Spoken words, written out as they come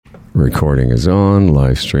Recording is on.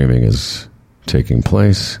 Live streaming is taking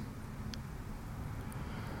place.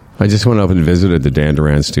 I just went up and visited the Dan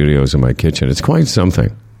Duran studios in my kitchen. It's quite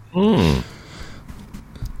something.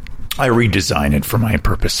 I redesign it for my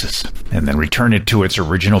purposes and then return it to its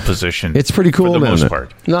original position. It's pretty cool, for the most it?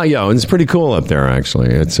 part. No, yeah, it's pretty cool up there. Actually,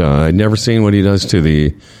 it's I'd never seen what he does to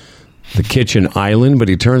the kitchen island, but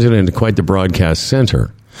he turns it into quite the broadcast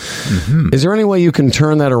center. Mm-hmm. Is there any way you can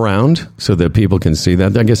turn that around so that people can see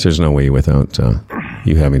that? I guess there's no way without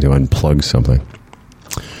you having to unplug something.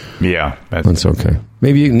 Yeah, that's okay.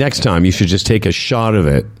 Maybe next time you should just take a shot of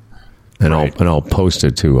it, and I'll post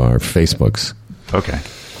it to our Facebooks. Okay.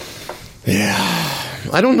 Yeah,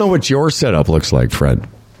 I don't know what your setup looks like, Fred.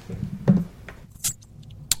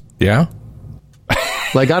 Yeah,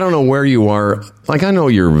 like I don't know where you are. Like I know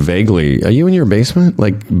you're vaguely. Are you in your basement,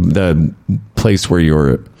 like the place where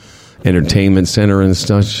your entertainment center and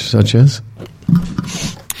such is?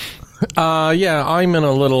 Yeah, I'm in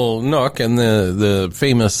a little nook, and the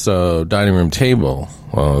famous dining room table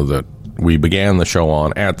that we began the show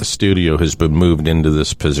on at the studio has been moved into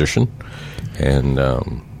this position. And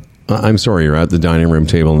I'm sorry, you're at the dining room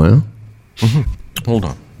table now? Mm-hmm. Hold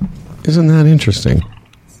on. Isn't that interesting?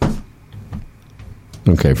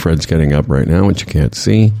 Okay, Fred's getting up right now, which you can't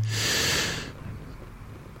see.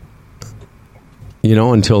 You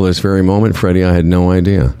know, until this very moment, Freddie, I had no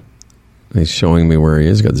idea. He's showing me where he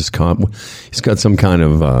is. He's got he's got some kind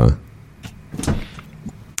of...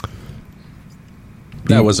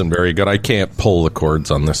 that wasn't very good. I can't pull the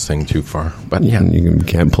cords on this thing too far. But yeah, you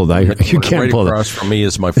can't pull that. You can't right pull across from me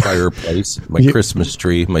is my fireplace, my Christmas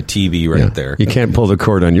tree, my TV right there. You can't pull the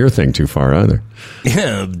cord on your thing too far either.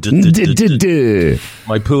 Yeah.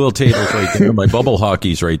 My pool table's right there. My bubble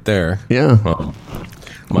hockey's right there. Yeah.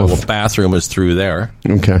 My little bathroom is through there.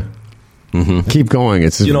 Okay. Mm-hmm. Keep going.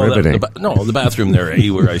 It's riveting. The bathroom there,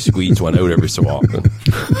 where I squeeze one out every so often.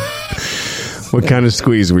 What kind of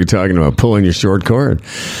squeeze are we talking about? Pulling your short cord.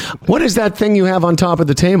 What is that thing you have on top of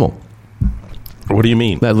the table? What do you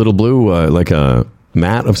mean? That little blue, like a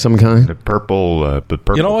mat of some kind? The purple.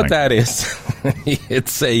 You know what that is?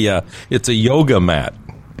 It's a yoga mat.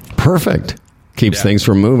 Perfect. Keeps things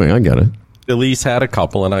from moving. I get it. Elise had a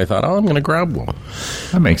couple, and I thought, I'm going to grab one.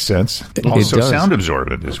 That makes sense. Also, sound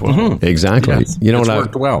absorbent as well. Mm-hmm. Exactly. Yes, you know it's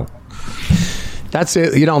worked well. That's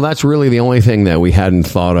it. You know, that's really the only thing that we hadn't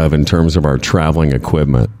thought of in terms of our traveling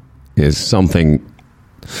equipment is something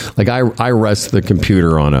like I rest the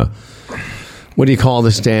computer on a, what do you call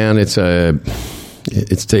this, Dan? It's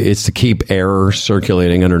to keep air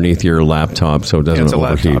circulating underneath your laptop so it doesn't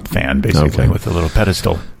overheat. It's a laptop fan, basically, with a little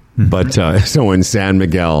pedestal. But so in San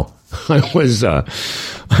Miguel,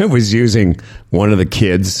 I was using one of the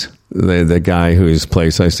kids, the guy whose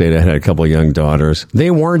place I stayed at had a couple of young daughters. They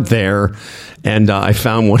weren't there, and I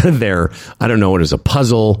found one of their, I don't know, it was a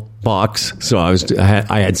puzzle box. So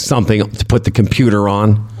I had something to put the computer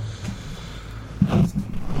on.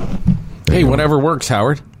 Hey, whatever works,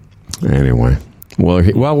 Howard. Anyway,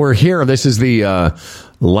 well, we're here. This is the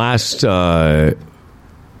last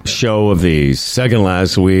show of the second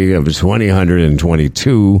last week of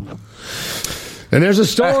 2022. And there's a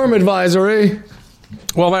storm advisory.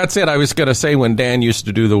 Well, that's it. I was going to say, when Dan used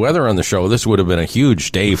to do the weather on the show, this would have been a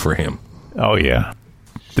huge day for him. Oh, yeah.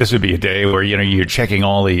 This would be a day where, you're checking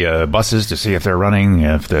all the buses to see if they're running,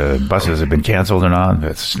 if the buses have been canceled or not.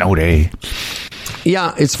 It's snow day.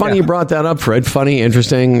 Yeah, it's funny you brought that up, Fred. Funny,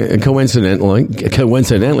 interesting, coincidentally,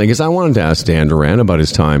 because I wanted to ask Dan Duran about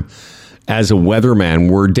his time as a weatherman.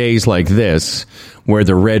 Were days like this where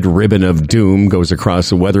the red ribbon of doom goes across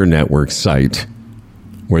the Weather Network site?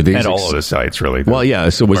 Where these and all of the sites, really. Well, yeah.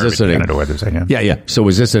 So was this Canada weather site, yeah. So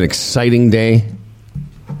was this an exciting day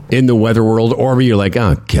in the weather world, or were you like,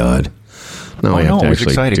 oh God, now I have to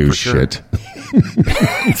actually do shit?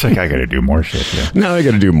 It's like I got to do more shit. Yeah. Now I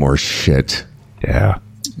got to do more shit. Yeah.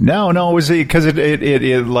 No, it was because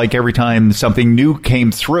it like every time something new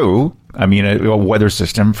came through. I mean, a weather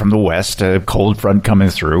system from the west, a cold front coming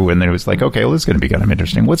through, and then it was like, okay, well, this is going to be kind of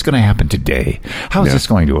interesting. What's going to happen today? How is this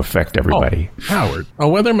going to affect everybody? Oh, Howard, a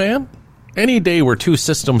weatherman? Any day where two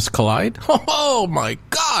systems collide? Oh, my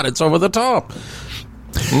God, it's over the top.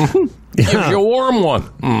 Mm-hmm. Gives you a warm one.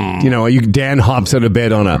 Mm. Dan hops out of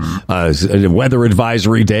bed on a weather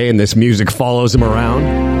advisory day, and this music follows him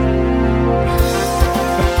around.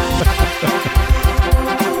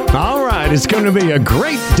 All right, it's going to be a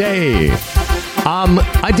great day.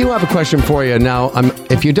 I do have a question for you. Now,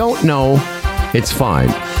 if you don't know, it's fine.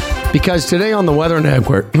 Because today on the Weather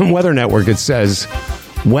Network, it says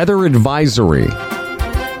weather advisory.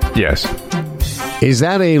 Yes. Is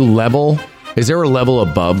that a level? Is there a level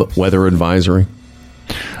above weather advisory?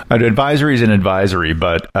 An advisory is an advisory,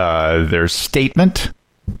 but there's statement,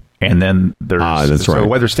 and then there's that's right. So a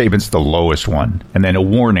weather statement's the lowest one, and then a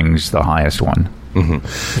warning's the highest one. Mm-hmm.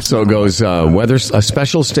 So it goes weather, a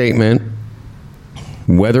special statement,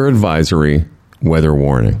 weather advisory, weather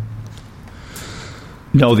warning.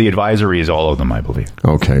 No, the advisory is all of them, I believe.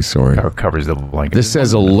 Okay, sorry. Or covers the blanket. This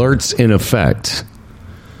says alerts in effect.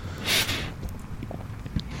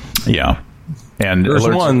 Yeah. And there's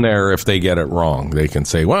alerts, one there, if they get it wrong, they can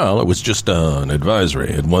say, well, it was just an advisory.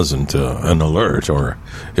 It wasn't an alert, or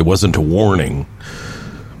it wasn't a warning.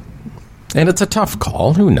 And it's a tough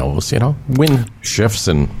call. Who knows, Wind shifts,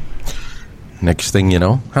 and next thing you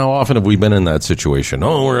know, how often have we been in that situation?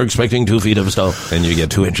 Oh, we're expecting 2 feet of snow, and you get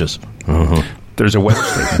 2 inches. Uh-huh. There's a weather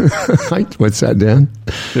statement. What's that, Dan?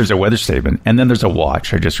 There's a weather statement, and then there's a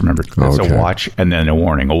watch. I just remembered. There's Okay. a watch, and then a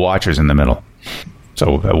warning. A watch is in the middle.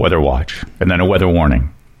 So a weather watch, and then a weather warning.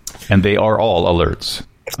 And they are all alerts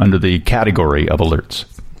under the category of alerts.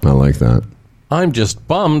 I like that. I'm just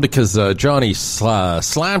bummed because Johnny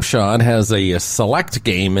Slapshot has a select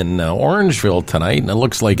game in Orangeville tonight, and it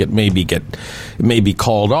looks like it may be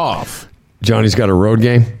called off. Johnny's got a road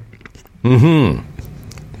game? Mm-hmm.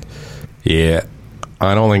 Yeah.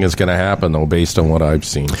 I don't think it's going to happen, though, based on what I've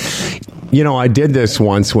seen. I did this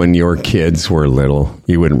once when your kids were little.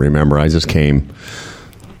 You wouldn't remember. I just came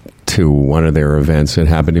to one of their events. It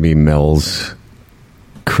happened to be Mel's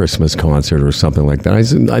Christmas concert or something like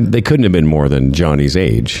that. They couldn't have been more than Johnny's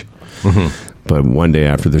age. Mm-hmm. But one day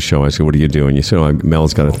after the show, I said, what are you doing? You said,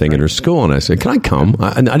 Mel's got a thing at her school. And I said, can I come?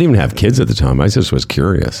 I didn't even have kids at the time. I just was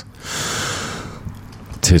curious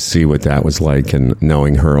to see what that was like, and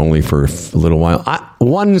knowing her only for a little while.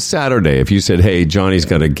 One Saturday, if you said, hey, Johnny's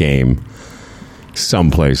got a game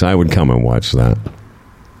someplace, I would come and watch that.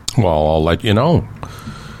 Well, I'll let you know.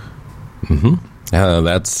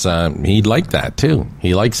 Mm-hmm. He'd like that, too.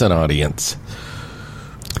 He likes an audience.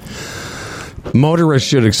 Motorists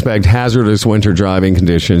should expect hazardous winter driving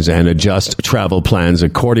conditions and adjust travel plans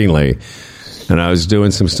accordingly. And I was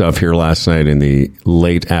doing some stuff here last night in the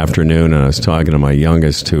late afternoon, and I was talking to my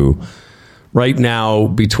youngest, who right now,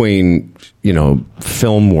 between,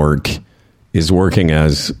 film work, is working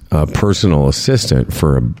as a personal assistant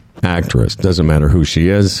for an actress. Doesn't matter who she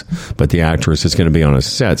is, but the actress is going to be on a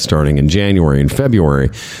set starting in January and February,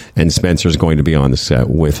 and Spencer's going to be on the set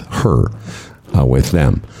with her, with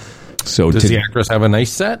them. So does the actress have a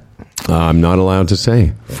nice set? I'm not allowed to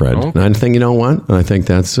say, Fred. Oh. I think, you know what? I think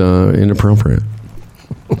that's inappropriate.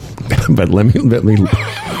 But let me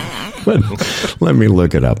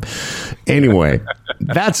look it up. Anyway,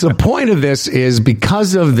 that's the point of this, is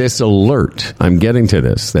because of this alert. I'm getting to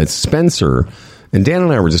this. That Spencer, and Dan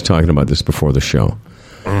and I were just talking about this before the show.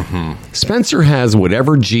 Mm-hmm. Spencer has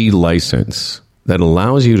whatever G license that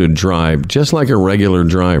allows you to drive just like a regular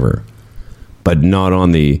driver, but not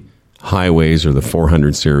on the highways or the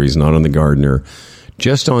 400 series, not on the Gardner,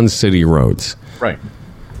 just on city roads. Right.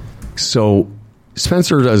 So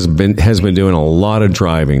Spencer has been doing a lot of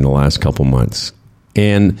driving the last couple months.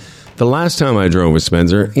 And the last time I drove with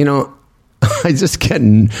Spencer, I just get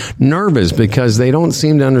nervous because they don't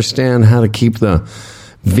seem to understand how to keep the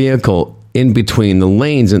vehicle in between the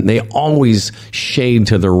lanes, and they always shade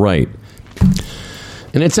to the right.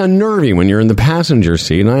 And it's unnerving when you're in the passenger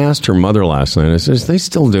seat. And I asked her mother last night, I said, is they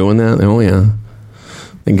still doing that? Oh, yeah.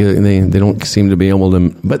 They don't seem to be able to,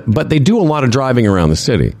 but they do a lot of driving around the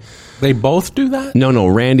city. They both do that? No.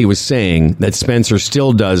 Randy was saying that Spencer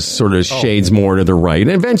still does sort of shades more to the right.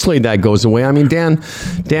 And eventually that goes away. I mean, Dan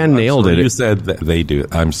nailed it. You said that they do.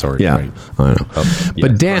 I'm sorry. Yeah, right. I know.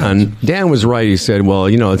 But Dan was right. He said, well,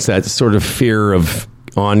 it's that sort of fear of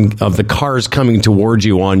the cars coming towards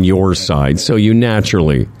you on your side. So you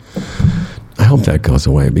naturally, I hope that goes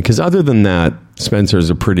away, because other than that, Spencer's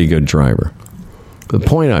a pretty good driver. The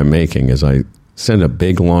point I'm making is I sent a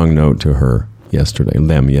big long note to her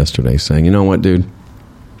yesterday saying, you know what, dude,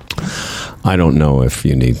 I don't know if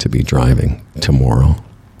you need to be driving tomorrow.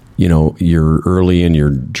 You're early in your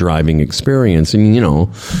driving experience, and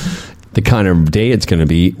the kind of day it's going to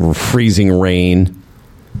be, freezing rain,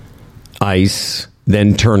 ice,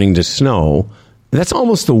 then turning to snow. That's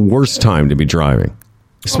almost the worst time to be driving,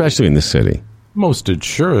 especially in the city. Most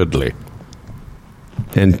assuredly.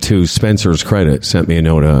 And to Spencer's credit, sent me a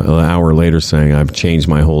note an hour later saying, I've changed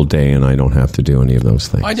my whole day and I don't have to do any of those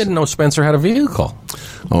things. I didn't know Spencer had a vehicle.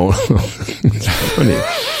 Oh,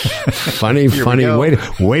 funny.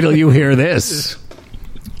 Wait till you hear this.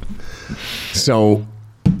 So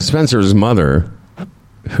Spencer's mother,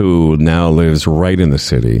 who now lives right in the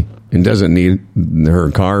city and doesn't need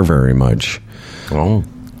her car very much,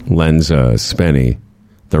 lends Spenny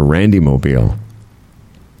the Randy Mobile.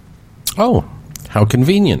 Oh, how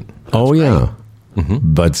convenient. Oh, yeah.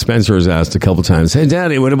 But Spencer has asked a couple times, hey,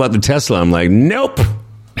 Daddy, what about the Tesla? I'm like, nope.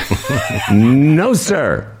 No,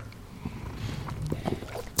 sir.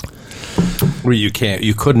 Well, you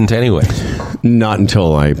couldn't anyway. Not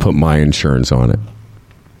until I put my insurance on it.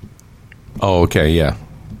 Oh, okay, yeah.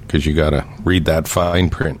 Because you got to read that fine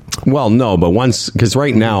print. Well, no, but once, because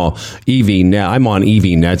right now, I'm on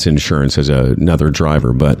EV Net's insurance as another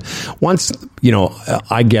driver. But once,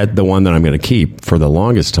 I get the one that I'm going to keep for the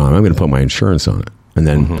longest time, I'm going to put my insurance on it. And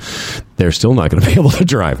then they're still not going to be able to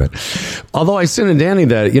drive it. Although I said to Danny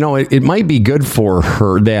that, it might be good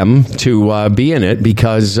for them to be in it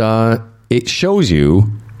because it shows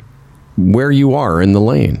you where you are in the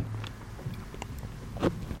lane.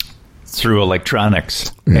 Through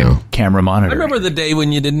electronics Yeah. and camera monitor. I remember the day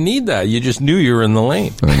when you didn't need that. You just knew you were in the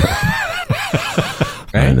lane.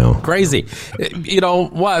 I know. Crazy.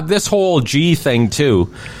 This whole G thing,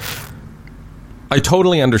 too, I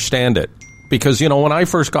totally understand it. Because, when I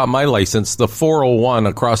first got my license, the 401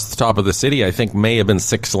 across the top of the city, I think may have been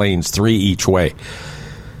 6 lanes, 3 each way.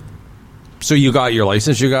 So you got your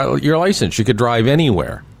license, you could drive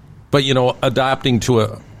anywhere. But, adapting to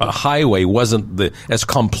a highway wasn't as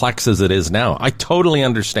complex as it is now. I totally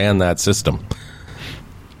understand that system.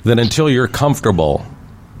 Then until you're comfortable,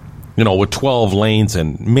 with 12 lanes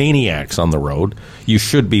and maniacs on the road, you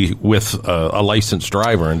should be with a licensed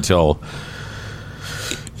driver until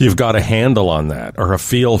you've got a handle on that or a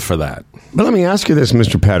feel for that. But let me ask you this,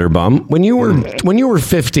 Mr. Patterbum. When you were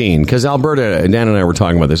 15, because Alberta, Dan and I were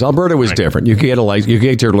talking about this, Alberta was different. You could get you could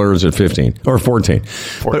get your learners at 15 or 14.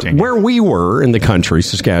 But where we were in the country,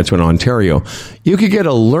 Saskatchewan, Ontario, you could get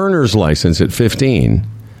a learner's license at 15,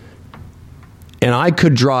 and I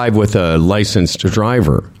could drive with a licensed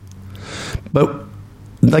driver. But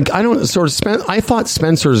I thought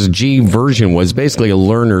Spencer's G version was basically a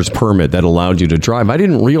learner's permit that allowed you to drive. I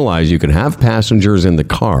didn't realize you could have passengers in the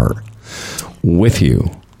car with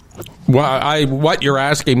you. Well, what you're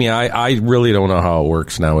asking me, I really don't know how it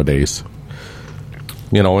works nowadays.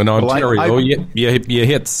 In Ontario, you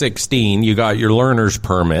hit 16, you got your learner's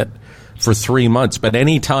permit for 3 months, but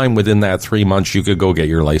any time within that 3 months, you could go get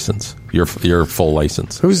your license, your full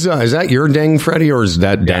license. Who's is that your ding, Freddie, or is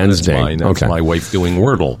that Dan's ding? Mine. That's my wife doing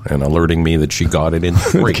Wordle and alerting me that she got it in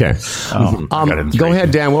 3. Okay. Go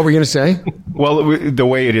ahead, Dan. What were you going to say? Well, the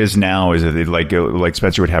way it is now is that like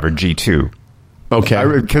Spencer would have her G2. Okay.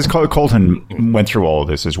 Because Colton went through all of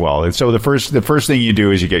this as well. And so the first thing you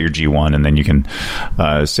do is you get your G1, and then you can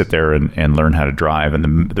sit there and learn how to drive.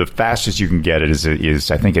 And the fastest you can get it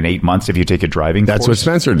is I think in 8 months if you take a driving course. That's what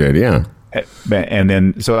Spencer did, yeah. And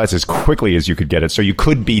then, so that's as quickly as you could get it. So you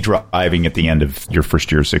could be driving at the end of your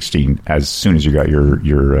first year, 16, as soon as you got your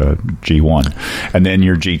G1, and then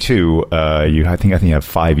your G2. I think you have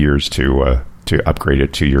 5 years to upgrade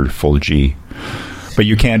it to your full G. But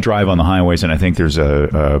you can't drive on the highways, and I think there's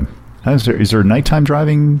is there nighttime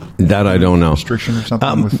driving? That I don't know. Restriction or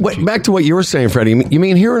something? Back to what you were saying, Freddie. You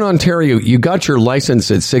mean here in Ontario, you got your license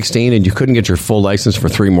at 16 and you couldn't get your full license for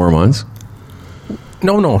 3 more months?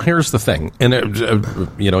 No. Here's the thing. And,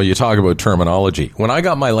 you talk about terminology. When I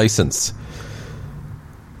got my license,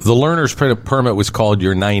 the learner's permit was called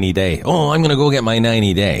your 90-day. Oh, I'm going to go get my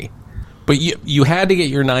 90-day. But you had to get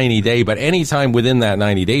your 90-day, but anytime within that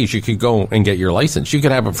 90 days, you could go and get your license. You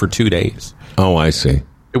could have it for 2 days. Oh, I see.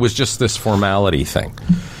 It was just this formality thing.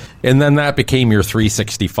 And then that became your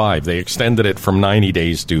 365. They extended it from 90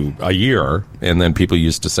 days to a year, and then people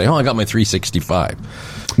used to say, I got my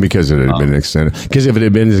 365. Because it had been extended. Because if it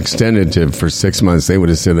had been extended for 6 months, they would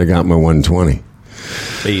have said, I got my 120.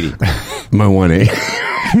 80. My 180.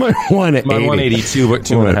 My 180. My 182, but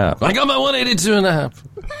 2.5. I got my 182.5.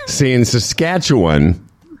 See, in Saskatchewan,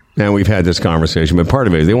 and we've had this conversation, but part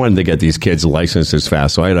of it is they wanted to get these kids licensed as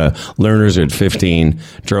fast. So I had learners at 15,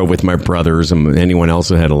 drove with my brothers and anyone else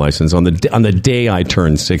that had a license. On the day I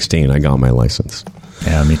turned 16, I got my license.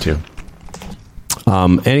 Yeah, me too.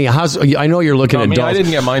 I know you're looking at Dolls. I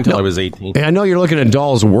didn't get mine until I was 18. I know you're looking at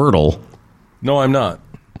Doll's Wordle. No, I'm not.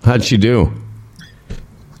 How'd she do?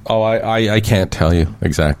 Oh, I can't tell you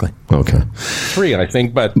exactly. Okay. 3, I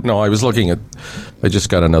think, but no, I just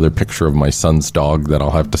got another picture of my son's dog that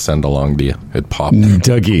I'll have to send along to you. It popped.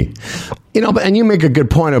 Dougie. And you make a good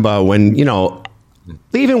point about when,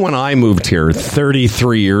 even when I moved here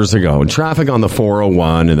 33 years ago, traffic on the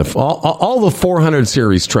 401 and all the 400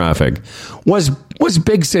 series traffic was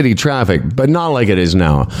big city traffic, but not like it is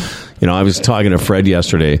now. I was talking to Fred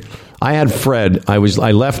yesterday. I had Fred. I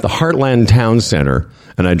left the Heartland Town Center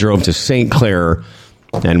and I drove to St. Clair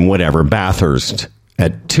and Bathurst.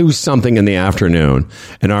 at 2-something in the afternoon,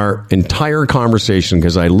 and our entire conversation,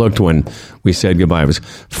 because I looked when we said goodbye, was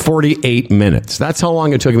 48 minutes. That's how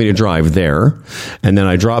long it took me to drive there. And then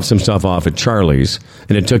I dropped some stuff off at Charlie's,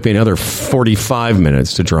 and it took me another 45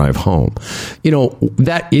 minutes to drive home. You know,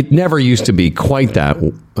 that it never used to be quite that.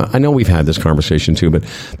 I know we've had this conversation too, but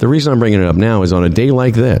the reason I'm bringing it up now is on a day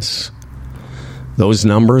like this, those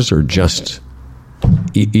numbers are just,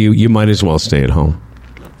 you might as well stay at home.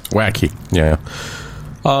 Wacky. Yeah.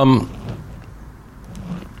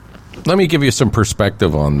 Let me give you some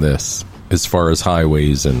perspective on this as far as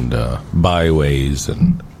highways and byways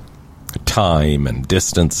and time and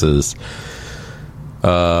distances.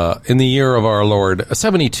 In the year of our Lord,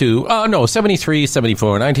 73, 74,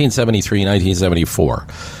 1973, 1974.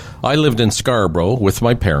 I lived in Scarborough with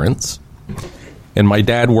my parents, and my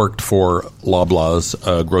dad worked for Loblaws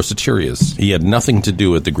Groceterias. He had nothing to do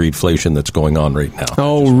with the greedflation that's going on right now.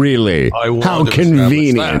 Oh, really? How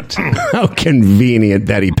convenient. How convenient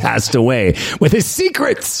that he passed away with his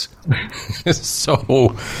secrets.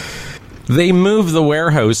 So they moved the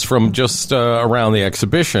warehouse from just around the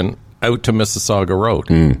exhibition out to Mississauga Road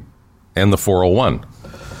and the 401.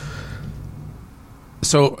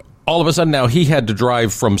 So all of a sudden now he had to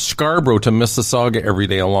drive from Scarborough to Mississauga every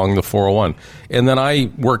day along the 401. And then I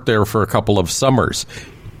worked there for a couple of summers.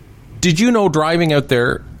 Did you know driving out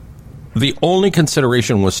there, the only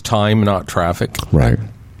consideration was time, not traffic? Right.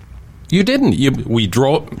 You didn't. We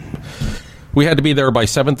drove. We had to be there by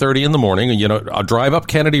 7:30 in the morning. You know, I'll drive up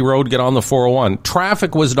Kennedy Road, get on the 401.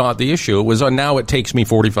 Traffic was not the issue. It was now it takes me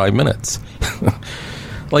 45 minutes.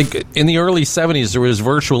 Like in the early 70s, there was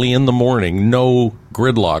virtually in the morning no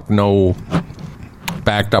gridlock, no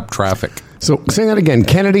backed up traffic. So say that again.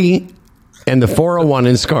 Kennedy and the 401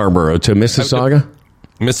 in Scarborough to Mississauga?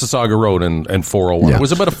 Mississauga Road and 401. Yeah. It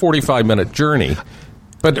was about a 45-minute journey.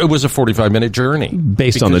 But it was a 45-minute journey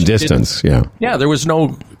based on the distance. Yeah, yeah. There was no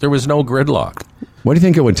gridlock. What do you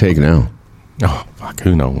think it would take now? Oh, fuck!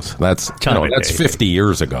 Who knows? That's 50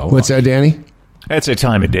 years ago. What's that, Danny? That's a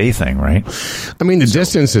time of day thing, right? I mean, the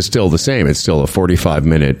distance is still the same. It's still a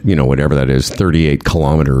 45-minute, whatever that is,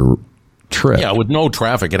 38-kilometer trip. Yeah, with no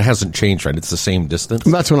traffic, it hasn't changed. Right? It's the same distance.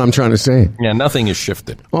 That's what I'm trying to say. Yeah, nothing has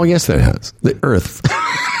shifted. Oh, yes, that has. The Earth,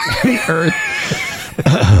 the Earth.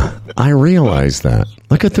 I realize that.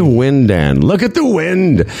 Look at the wind, Dan. Look at the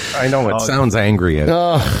wind. I know, it sounds angry.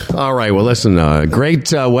 All right, well, listen,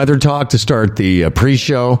 great weather talk to start the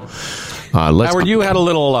pre-show. Howard, you had a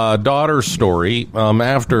little daughter story.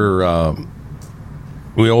 After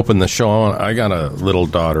we opened the show, I got a little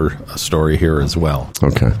daughter story here as well.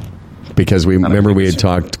 Okay. Because we had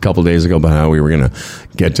talked a couple days ago about how we were going to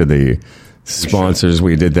get to the sponsors.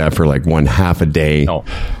 We did that for like one half a day. No.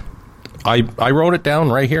 I wrote it down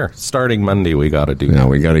right here. Starting Monday, we got to do that. Yeah,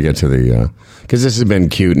 we got to get to the... Because this has been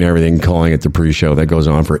cute and everything, calling it the pre-show. That goes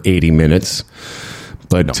on for 80 minutes.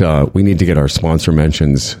 But we need to get our sponsor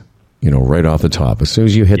mentions, right off the top. As soon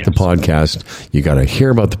as you hit the podcast, you got to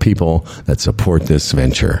hear about the people that support this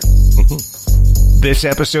venture. This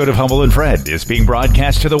episode of Humble and Fred is being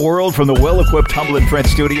broadcast to the world from the well-equipped Humble and Fred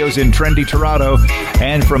studios in trendy Toronto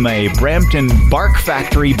and from a Brampton Bark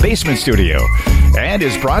Factory basement studio, and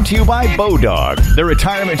is brought to you by Bodog, the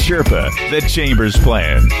Retirement Sherpa, the Chambers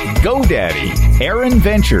Plan, GoDaddy, Aaron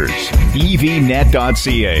Ventures,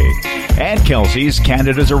 EVNet.ca, and Kelsey's,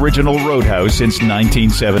 Canada's original roadhouse since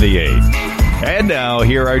 1978. And now,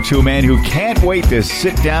 here are two men who can't wait to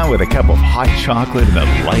sit down with a cup of hot chocolate in the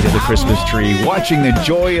light of the Christmas tree, watching the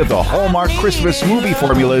joy of the Hallmark Christmas movie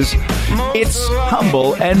formulas. It's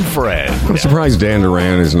Humble and Fred. I'm surprised Dan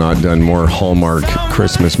Duran has not done more Hallmark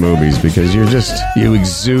Christmas movies, because you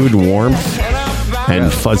exude warmth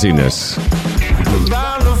and fuzziness.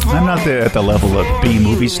 I'm not at the level of B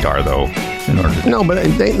movie star, though. No, but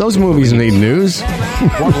those movies need news.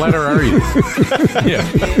 What letter are you? Yeah.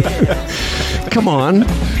 Come on.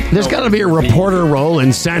 There's got to be a reporter role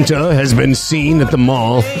in Santa has been seen at the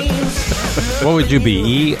mall. What would you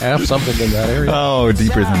be? E, F, something in that area? Oh,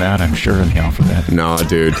 deeper than that, I'm sure, in the alphabet. No,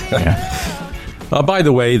 dude. Yeah. By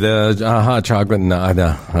the way, the hot chocolate, no,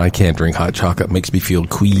 I can't drink hot chocolate. It makes me feel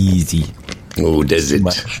queasy. Oh, does it?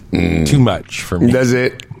 Too much for me. Does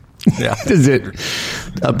it? Yeah. Does it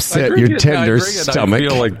upset your tender stomach? I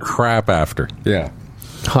feel like crap after. Yeah.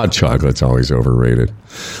 Hot chocolate's always overrated.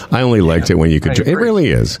 I only liked it when you could drink. It really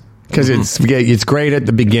is. Because it's great at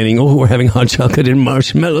the beginning. Oh, we're having hot chocolate and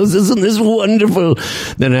marshmallows. Isn't this wonderful?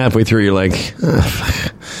 Then halfway through, you're like,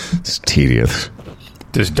 it's tedious.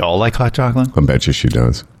 Does Doll like hot chocolate? I bet you she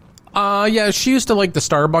does. Yeah, she used to like the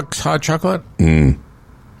Starbucks hot chocolate. Mm.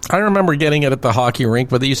 I remember getting it at the hockey rink,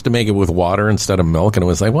 but they used to make it with water instead of milk, and it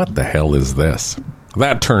was like, what the hell is this?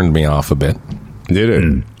 That turned me off a bit. Did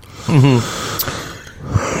it?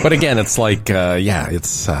 But again, it's like,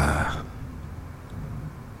 it's,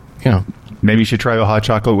 Maybe you should try a hot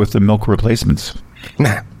chocolate with the milk replacements.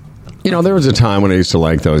 nah. There was a time when I used to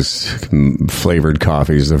like those flavored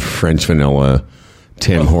coffees, the French vanilla,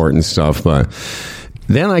 Tim Hortons stuff. But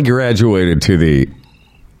then I graduated to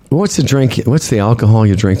what's the drink? What's the alcohol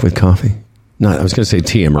you drink with coffee? No, I was going to say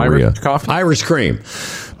Tia Maria. Irish coffee? Irish cream.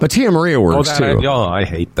 But Tia Maria works too. I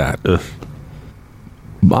hate that. Ugh.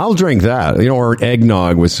 I'll drink that, or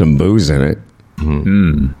eggnog with some booze in it.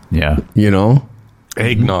 Yeah.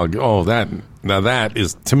 Eggnog. Oh, that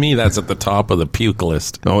is, to me, that's at the top of the puke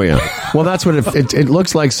list. Oh, yeah. Well, that's what it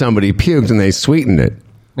looks like somebody puked and they sweetened it.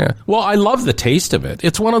 Yeah. Well, I love the taste of it.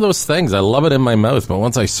 It's one of those things. I love it in my mouth, but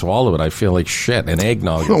once I swallow it, I feel like shit. And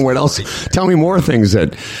eggnog. Oh, what else? Tell me more things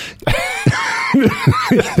that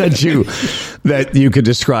that you could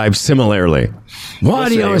describe similarly. Why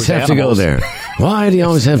do you always have to go there? Why do you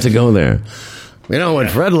always have to go there? What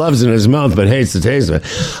Fred loves in his mouth but hates the taste of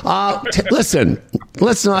it. Listen,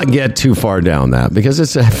 let's not get too far down that because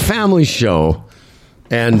it's a family show.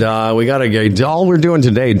 And we got to get all we're doing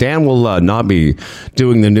today. Dan will not be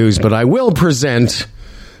doing the news, but I will present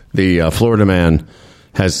the Florida man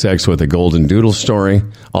has sex with a golden doodle story.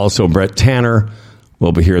 Also, Brett Tanner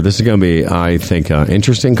will be here. This is going to be, I think, an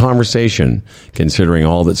interesting conversation considering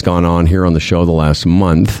all that's gone on here on the show the last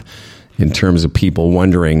month in terms of people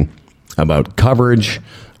wondering about coverage,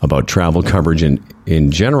 about travel coverage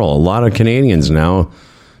in general. A lot of Canadians now,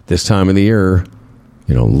 this time of the year,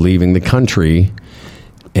 leaving the country.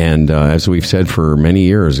 And as we've said for many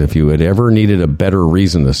years, if you had ever needed a better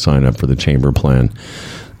reason to sign up for the Chamber Plan,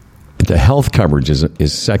 the health coverage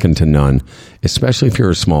is second to none, especially if you're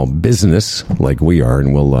a small business like we are,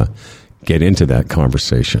 and we'll get into that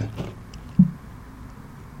conversation.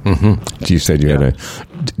 You said you had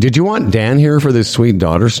Did you want Dan here for this sweet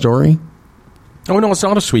daughter story? Oh, no, it's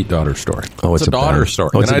not a sweet daughter story. Oh, it's a daughter story.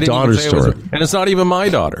 Oh, it's a daughter story. And it's not even my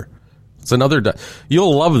daughter. It's another.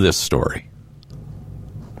 You'll love this story.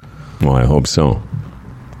 Well, I hope so.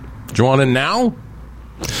 Do you want it now?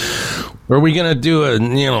 Or are we going to do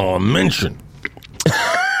a mention?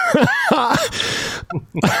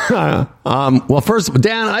 Well, first,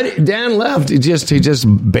 Dan left. He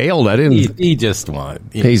just bailed. I didn't. He just wanted.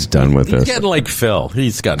 He's done with this. He's getting like Phil.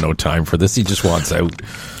 He's got no time for this. He just wants out.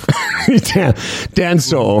 Dan's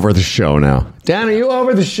so over the show now. Dan, are you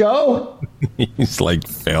over the show? He's like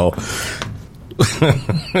Phil.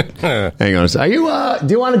 Hang on. Are you?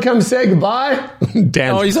 Do you want to come say goodbye?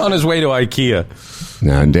 Dan. Oh, he's on his way to IKEA.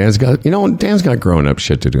 Nah, Dan's got grown up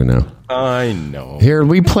shit to do now. I know. Here,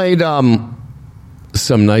 we played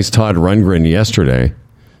some nice Todd Rundgren yesterday,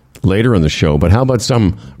 later in the show, but how about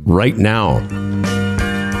some right now?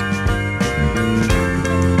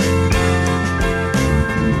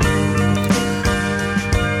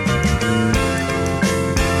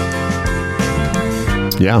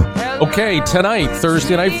 Yeah. Okay, tonight,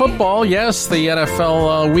 Thursday Night Football. Yes, the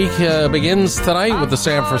NFL week begins tonight with the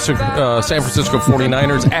San Francisco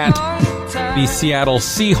 49ers at the Seattle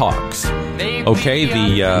Seahawks. Okay,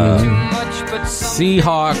 the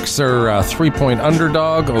Seahawks are a 3-point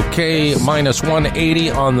underdog. Okay, minus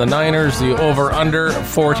 180 on the Niners. The over-under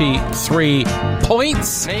 43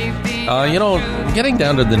 points. Getting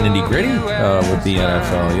down to the nitty-gritty with the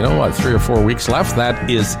NFL. 3 or 4 weeks left. That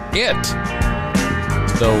is it.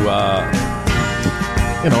 So, the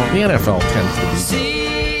NFL tends to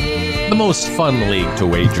be the most fun league to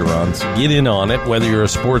wager on. So get in on it, whether you're a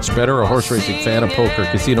sports bettor, a horse racing fan, a poker,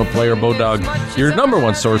 casino player, Bodog, your number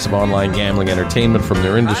one source of online gambling entertainment from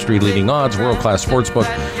their industry-leading odds, world-class sportsbook,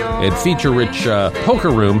 and feature-rich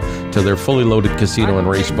poker room to their fully loaded casino and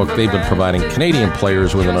racebook. They've been providing Canadian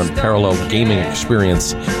players with an unparalleled gaming experience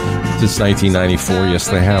since 1994. Yes,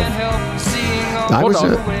 they have.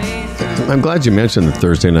 I'm glad you mentioned the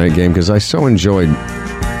Thursday night game because I so enjoyed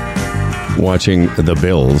watching the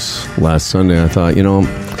Bills last Sunday. I thought,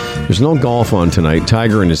 there's no golf on tonight.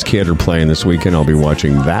 Tiger and his kid are playing this weekend. I'll be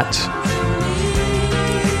watching that.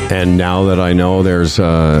 And now that I know there's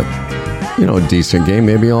a decent game,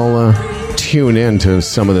 maybe I'll tune in to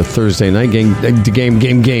some of the Thursday night game.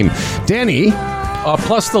 Danny.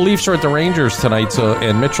 Plus, the Leafs are at the Rangers tonight,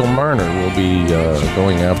 and Mitchell Marner will be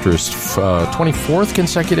going after his 24th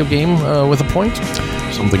consecutive game with a point.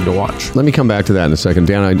 Something to watch. Let me come back to that in a second.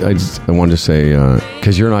 Dan, I wanted to say,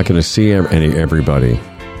 because you're not going to see everybody.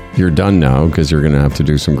 You're done now because you're going to have to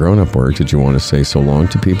do some grown-up work. Did you want to say so long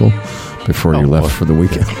to people before you left for the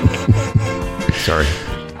weekend? Sorry.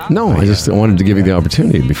 No, I just wanted to give you the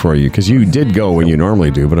opportunity before you, because you did go when you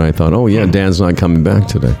normally do, but I thought, Dan's not coming back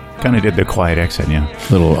today. kind of did the quiet exit, yeah.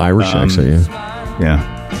 Little Irish exit, yeah.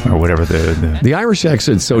 Yeah. Or whatever The Irish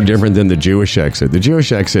exit's so different than the Jewish exit. The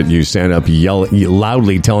Jewish exit, you stand up, yell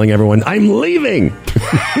loudly, telling everyone, "I'm leaving."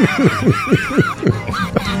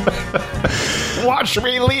 Watch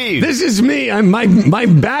me leave. This is me. My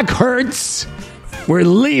back hurts. We're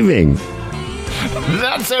leaving.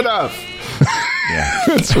 That's enough. Yeah,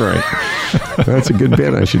 that's right. That's a good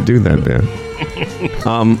bit. I should do that bit.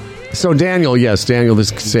 So Daniel, this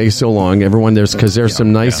say so long, everyone. There's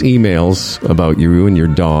some nice emails about you and your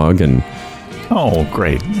dog, and oh,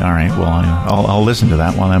 great! All right, well, I'll listen to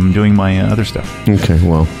that while I'm doing my other stuff. Okay,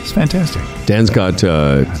 well, it's fantastic. Dan's got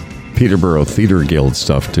Peterborough Theatre Guild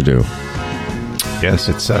stuff to do. Yes,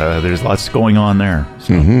 it's there's lots going on there.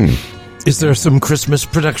 So. Mm-hmm. Is there some Christmas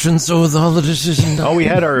productions over the holidays? Oh, we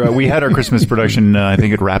had our Christmas production. I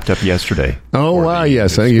think it wrapped up yesterday. Oh, wow!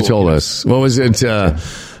 Yes, I think you told us. What was it? The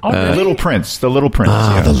Little Prince. The Little Prince.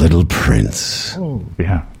 Ah, yeah. The Little Prince. Oh,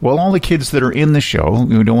 yeah. Well, all the kids that are in the show,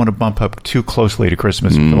 we don't want to bump up too closely to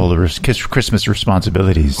Christmas with all the Christmas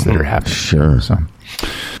responsibilities that are happening. Sure.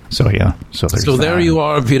 So yeah. So there you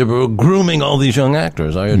are, Peterborough, grooming all these young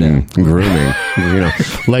actors, are you, Dan? Grooming,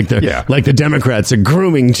 like the Democrats are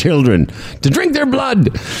grooming children to drink their blood.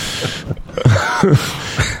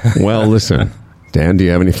 Well, listen, Dan, do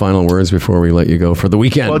you have any final words before we let you go for the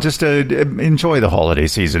weekend? Well, just enjoy the holiday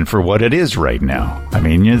season for what it is right now. I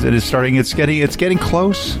mean, it is starting. It's getting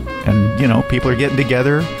close, and people are getting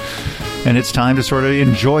together. And it's time to sort of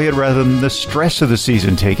enjoy it rather than the stress of the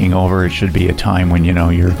season taking over. It should be a time when,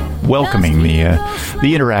 you're welcoming the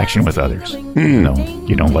interaction with others.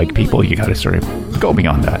 You don't like people, you got to sort of go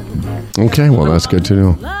beyond that. Okay, well, that's good to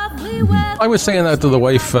know. I was saying that to the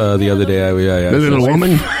wife the other day. The little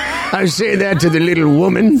woman? I say that to the little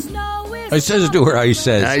woman. I says to her,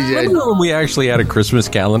 remember when we actually had a Christmas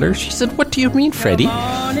calendar? She said, "What do you mean, Freddie?"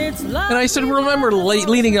 And I said, remember,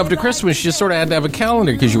 leading up to Christmas, you sort of had to have a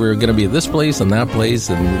calendar because you were going to be at this place and that place,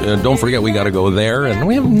 and don't forget we got to go there, and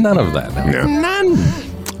we have none of that now. Yeah. None.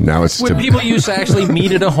 Now it's when people used to actually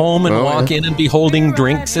meet at a home and walk in and be holding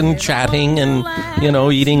drinks and chatting and,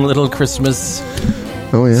 eating little Christmas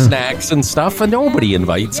snacks and stuff, and nobody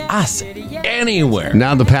invites us anywhere.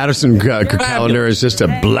 Now the Patterson calendar is just a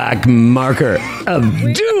black marker of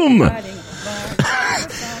doom.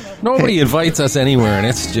 Nobody invites us anywhere, and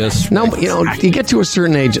it's just... No, you get to a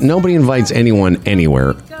certain age, nobody invites anyone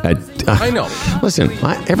anywhere. I know. Listen,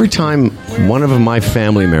 every time one of my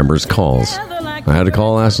family members calls, I had a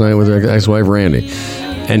call last night with her ex-wife, Randy,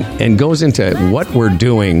 and goes into what we're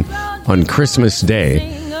doing on Christmas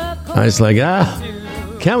Day, I was like,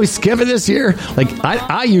 can't we skip it this year? Like,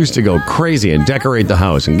 I used to go crazy and decorate the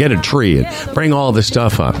house and get a tree and bring all this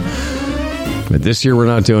stuff up. But this year, we're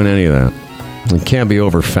not doing any of that. It can't be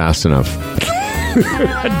over fast enough.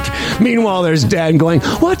 Meanwhile, there's Dad going,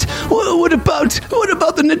 What about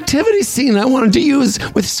the nativity scene I wanted to use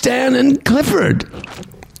with Stan and Clifford?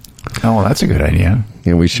 Oh, that's a good idea.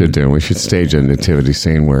 Yeah, we should do. We should stage a nativity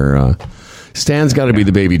scene where Stan's got to be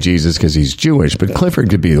the baby Jesus because he's Jewish, but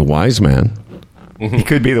Clifford could be the wise man. He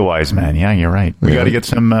could be the wise man. Yeah, you're right. We got to get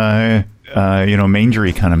some,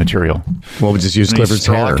 mangery kind of material. Well, we'll just use Clifford's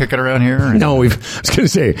hair. Kicking around here? No, I was going to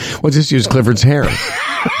say, we'll just use Clifford's hair.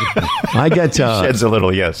 I got sheds a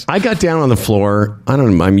little, yes. I got down on the floor. I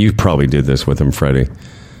don't know. You probably did this with him, Freddie.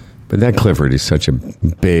 But that Clifford is such a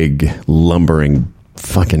big, lumbering,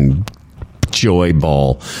 fucking joy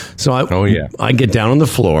ball. So I get down on the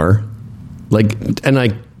floor, and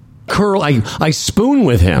I spoon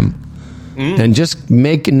with him. And just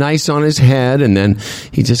make it nice on his head, and then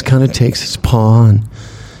he just kind of takes his paw and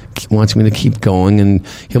wants me to keep going, and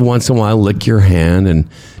he'll once in a while lick your hand, and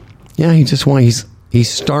he's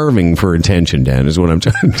starving for attention, Dan, is what I'm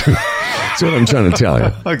trying to do. That's what I'm trying to tell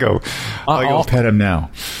you. I'll go pet him now.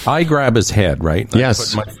 I grab his head, right?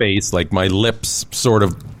 Yes. I put my face, like my lips sort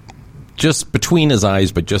of just between his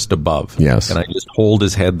eyes, but just above. Yes. And I just hold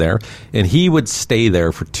his head there. And he would stay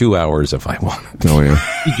there for 2 hours if I wanted. Oh, yeah.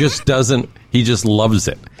 He just doesn't. He just loves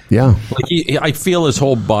it. Yeah. I feel his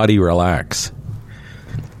whole body relax.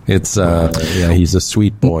 It's, he's a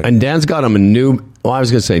sweet boy. And Dan's got him a new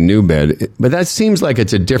bed. But that seems like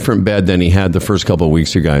it's a different bed than he had the first couple of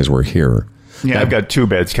weeks you guys were here. Yeah, I've got two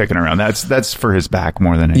beds kicking around. That's for his back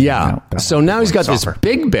more than anything. Yeah. So now he's got this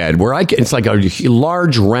big bed where it's like a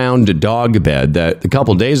large round dog bed that a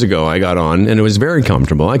couple days ago I got on, and it was very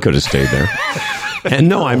comfortable. I could have stayed there. And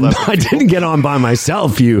no, I didn't get on by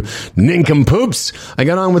myself, you nincompoops. I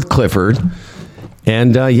got on with Clifford.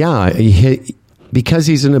 And because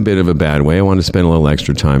he's in a bit of a bad way, I want to spend a little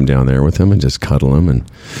extra time down there with him and just cuddle him.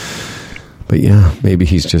 But yeah, maybe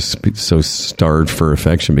he's just so starved for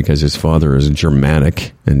affection because his father is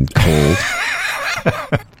Germanic and cold.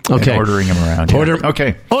 Okay. And ordering him around.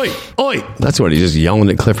 Okay. Oi, oi. That's what he's just yelling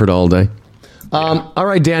at Clifford all day. All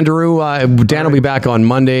right, Dan Daru. Dan will be back on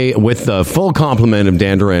Monday with the full complement of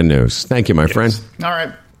Dan Duran news. Thank you, my friend. All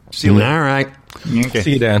right. See you later. All right. Okay.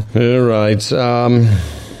 See you, Dan. All right.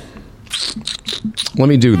 Let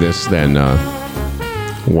me do this then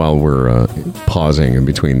while we're pausing in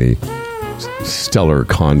between the stellar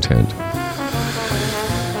content.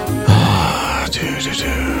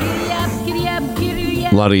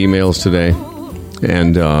 A lot of emails today.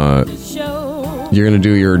 And you're going to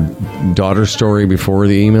do your daughter story before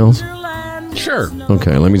the emails? Sure.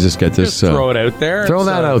 Okay, let me just get this. Just throw it out there. Throw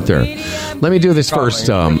that out there. Let me do this first.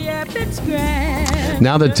 Now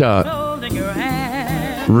that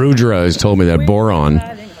Rudra has told me that boron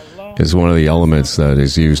is one of the elements that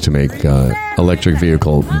is used to make electric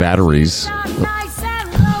vehicle batteries.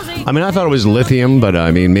 I mean, I thought it was lithium, but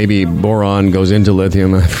I mean, maybe boron goes into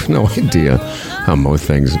lithium. I have no idea how most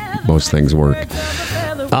things work.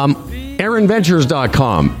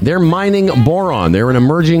 AaronVentures.com. They're mining boron. They're an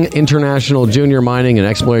emerging international junior mining and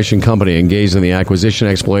exploration company engaged in the acquisition,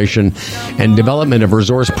 exploration, and development of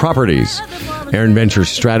resource properties. Aaron Ventures'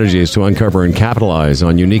 strategy is to uncover and capitalize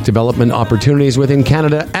on unique development opportunities within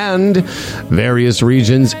Canada and various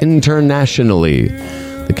regions internationally.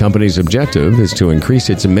 The company's objective is to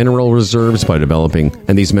increase its mineral reserves by developing,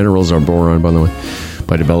 and these minerals are boron, by the way,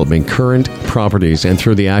 by developing current properties and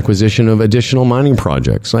through the acquisition of additional mining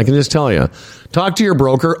projects. I can just tell you, talk to your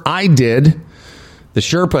broker. I did. The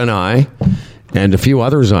Sherpa and I, and a few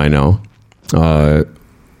others I know.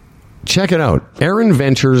 Check it out,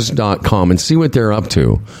 AaronVentures.com, and see what they're up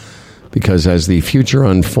to. Because as the future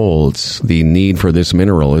unfolds, the need for this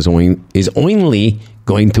mineral is only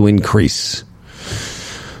going to increase.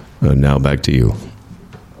 Now back to you.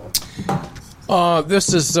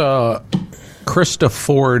 This is Krista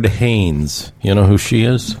Ford Haynes. You know who she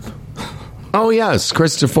is? Oh, yes,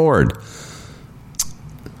 Krista Ford.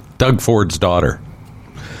 Doug Ford's daughter.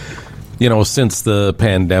 You know, since the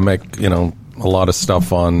pandemic, you know, a lot of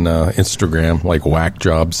stuff on Instagram, like whack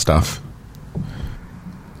job stuff,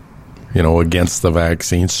 you know, against the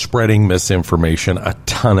vaccine, spreading misinformation, a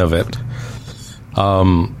ton of it.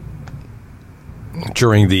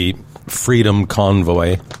 During the Freedom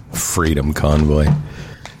Convoy,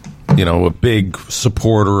 you know, a big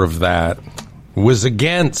supporter of that, was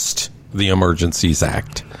against the Emergencies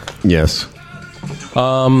Act. Yes.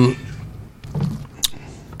 I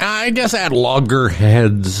guess at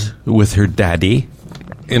loggerheads with her daddy.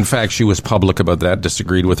 In fact, she was public about that,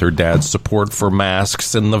 disagreed with her dad's support for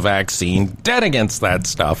masks and the vaccine, dead against that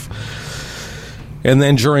stuff. And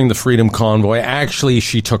then during the Freedom Convoy, actually,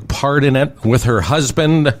 she took part in it with her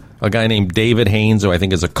husband, a guy named David Haynes, who I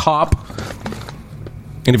think is a cop.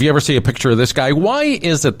 And if you ever see a picture of this guy, why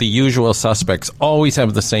is it the usual suspects always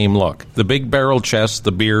have the same look? The big barrel chest,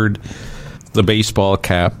 the beard, the baseball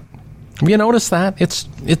cap. Have you noticed that?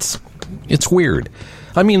 It's weird.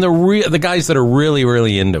 I mean, the guys that are really,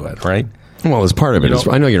 really into it, right? Well, as part of it is,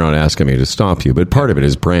 I know you're not asking me to stop you, but part of it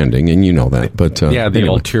is branding, and you know that. But yeah, the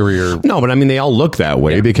anyway. ulterior. No, but I mean, they all look that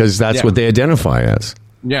way because that's what they identify as.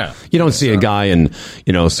 Yeah, you don't see a guy in,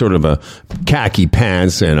 you know, sort of a khaki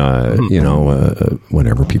pants and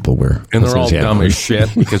whatever people wear, and they're all dumb as shit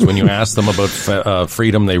because when you ask them about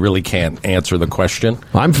freedom, they really can't answer the question.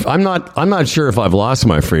 I'm not sure if I've lost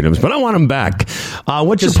my freedoms, but I want them back.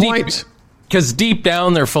 What's your point? Because deep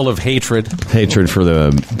down, they're full of hatred. Hatred for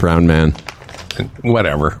the brown man.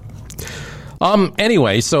 Whatever.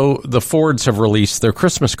 Anyway, so the Fords have released their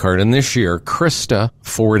Christmas card, and this year, Krista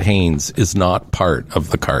Ford Haynes is not part of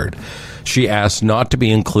the card. She asked not to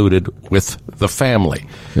be included with the family.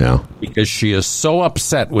 Yeah. Because she is so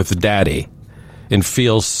upset with Daddy and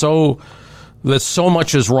feels that so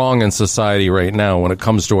much is wrong in society right now when it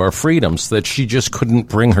comes to our freedoms that she just couldn't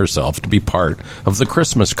bring herself to be part of the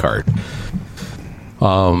Christmas card.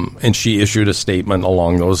 And she issued a statement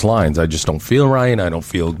along those lines. I just don't feel right. I don't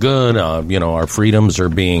feel good. You know, our freedoms are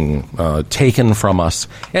being taken from us.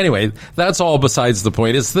 Anyway, that's all besides the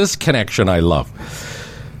point. It's this connection I love.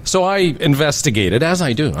 So I investigated, as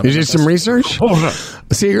I do. You did some research?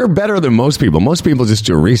 See, you're better than most people. Most people just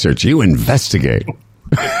do research. You investigate.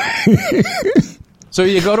 So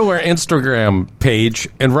you go to our Instagram page,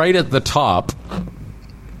 and right at the top,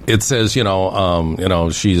 it says, you know,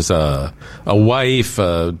 she's a wife,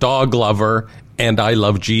 a dog lover, and I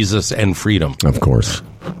love Jesus and freedom. Of course.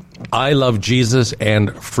 I love Jesus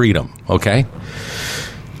and freedom, okay?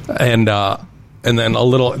 And then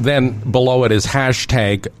then below it is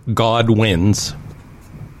hashtag God wins.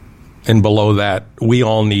 And below that, we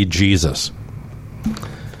all need Jesus.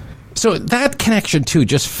 So that connection, too,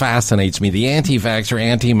 just fascinates me. The anti-vaxxer,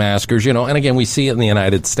 anti-maskers, and again, we see it in the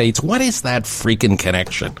United States. What is that freaking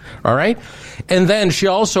connection? All right? And then she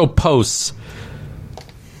also posts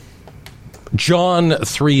John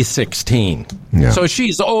 3:16. Yeah. So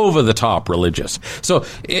she's over the top religious. So,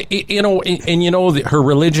 her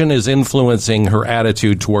religion is influencing her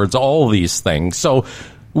attitude towards all these things. So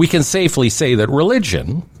we can safely say that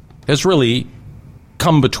religion has really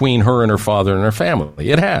come between her and her father and her family.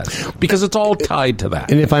 It has, because it's all tied to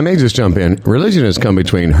that. And if I may just jump in, religion has come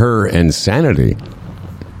between her and sanity.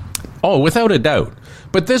 Oh, without a doubt.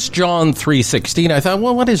 But this John 3:16, I thought,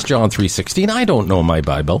 well, what is John 3:16? I don't know my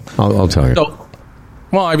Bible. I'll tell you. So,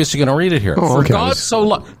 well, I was going to read it here. Oh, okay.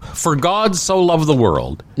 For God so loved the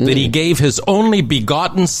world that he gave his only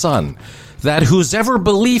begotten Son, that whosoever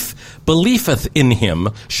believeth in him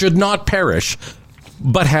should not perish,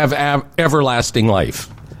 but have everlasting life.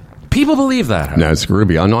 People believe that. Huh? That's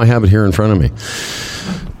Ruby. I know I have it here in front of me.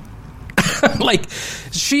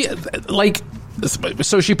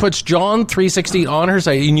 So she puts John 3:16 on her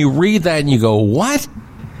site, and you read that and you go, what?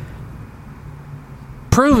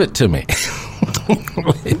 Prove it to me.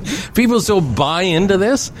 People still buy into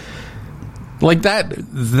this? Like that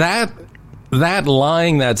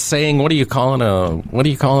lying, that saying, what do you call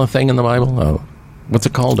a thing in the Bible? What's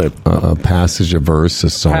it called? A passage, a verse, a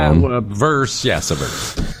psalm. A verse, yes, a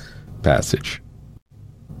verse. Passage.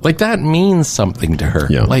 Like that means something to her.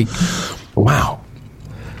 Yeah. Like, wow.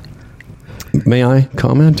 May I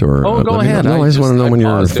comment? Or go ahead. I just want to know when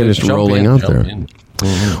you're finished rolling out there.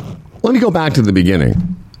 Mm-hmm. Let me go back to the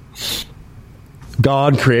beginning.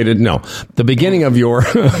 God created the beginning of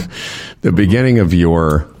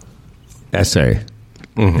your essay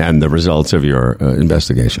and the results of your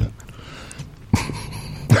investigation.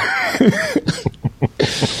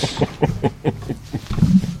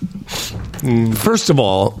 First of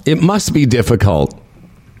all, it must be difficult.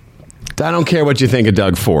 I don't care what you think of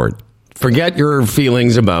Doug Ford. Forget your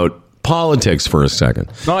feelings about politics for a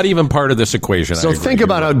second. Not even part of this equation. So think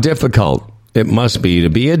about how difficult it must be to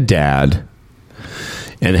be a dad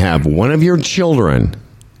and have one of your children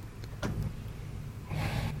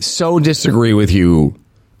so disagree with you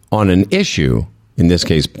on an issue, in this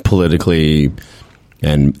case politically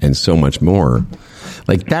and so much more.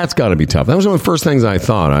 Like, that's got to be tough. That was one of the first things I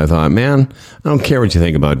thought. I thought, man, I don't care what you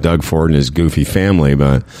think about Doug Ford and his goofy family,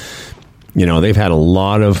 but they've had a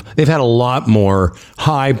lot more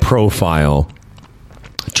high profile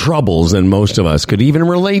troubles than most of us could even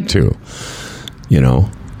relate to.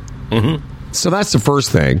 Mm-hmm. So that's the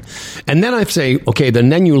first thing. And then I say, okay,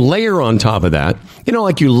 then you layer on top of that,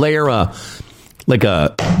 like you layer a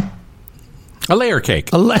layer cake.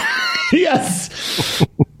 Yes.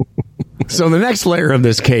 So the next layer of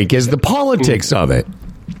this cake is the politics of it.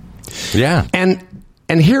 Yeah. And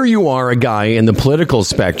here you are, a guy in the political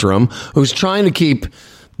spectrum who's trying to keep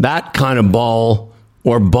that kind of ball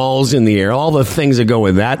or balls in the air, all the things that go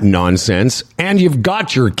with that nonsense. And you've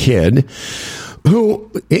got your kid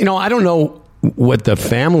who, I don't know what the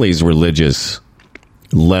family's religious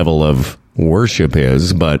level of worship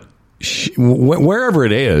is, but wherever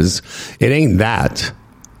it is, it ain't that.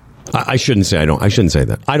 I shouldn't say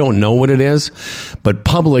that. I don't know what it is, but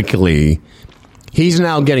publicly, he's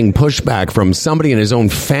now getting pushback from somebody in his own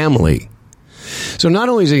family. So not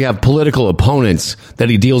only does he have political opponents that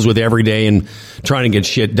he deals with every day and trying to get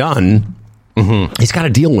shit done, he's got to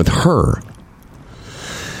deal with her.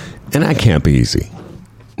 And that can't be easy.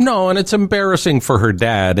 No, and it's embarrassing for her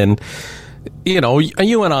dad. And,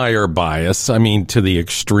 you and I are biased, to the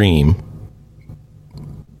extreme.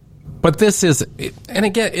 But this is, and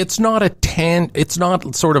again, it's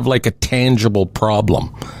not sort of like a tangible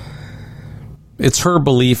problem. It's her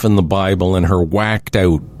belief in the Bible and her whacked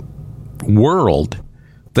out world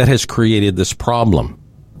that has created this problem.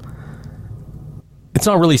 It's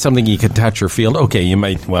not really something you can touch or feel. Okay, you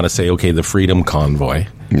might want to say, okay, the Freedom Convoy.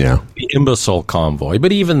 Yeah. The imbecile convoy.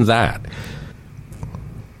 But even that,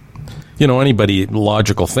 anybody,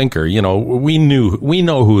 logical thinker, we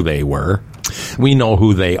know who they were. We know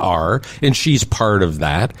who they are, and she's part of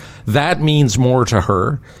that. That means more to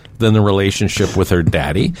her than the relationship with her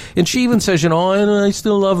daddy. And she even says, I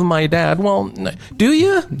still love my dad. Well, do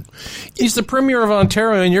you? He's the Premier of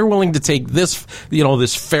Ontario, and you're willing to take this,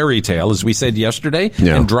 this fairy tale, as we said yesterday,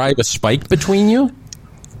 and drive a spike between you?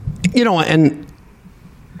 And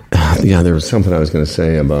there was something I was going to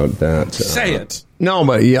say about that. Say it. No,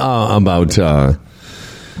 but about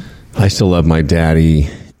I still love my daddy.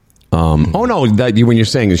 When you're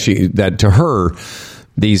saying that to her,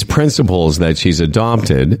 these principles that she's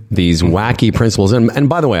adopted, these wacky principles. And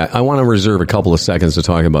by the way, I want to reserve a couple of seconds to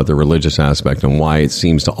talk about the religious aspect and why it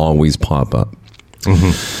seems to always pop up.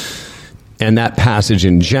 And that passage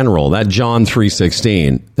in general, that John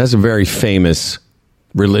 3:16, that's a very famous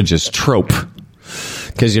religious trope.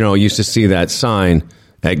 Because, you used to see that sign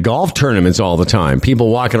at golf tournaments all the time. People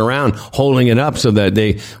walking around holding it up so that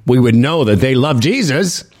we would know that they love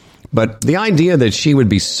Jesus. But the idea that she would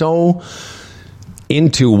be so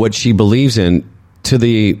into what she believes in to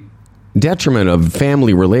the detriment of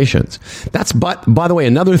family relations. That's, by the way,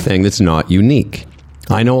 another thing that's not unique.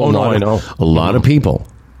 I know a lot of people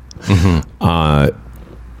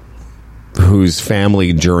whose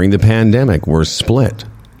family during the pandemic were split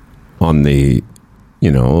on the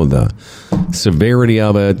severity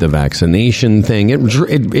of it, the vaccination thing.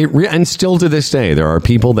 And still to this day, there are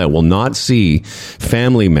people that will not see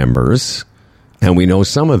family members, and we know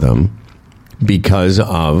some of them, because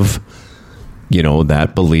of,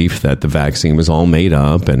 that belief that the vaccine was all made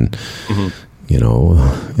up and,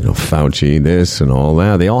 Fauci this and all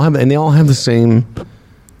that. They all have the same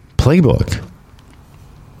playbook.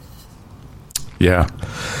 Yeah.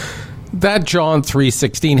 That John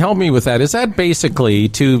 3:16, help me with that. Is that basically,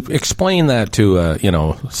 to explain that to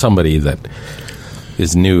somebody that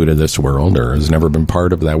is new to this world or has never been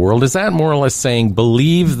part of that world, is that more or less saying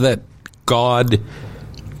believe that God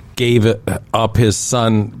gave up his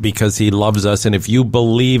son because he loves us, and if you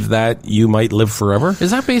believe that, you might live forever?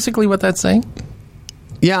 Is that basically what that's saying?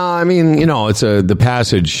 Yeah, I mean, the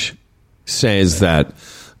passage says that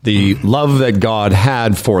the love that God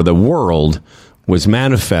had for the world was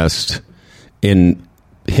manifest in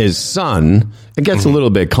his son. It gets a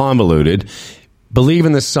little bit convoluted. Believe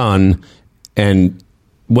in the son, and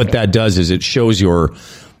what that does is it shows your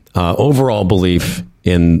overall belief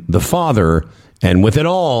in the Father, and with it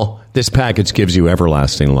all, this package gives you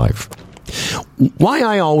everlasting life. Why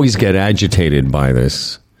I always get agitated by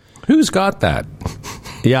this. Who's got that?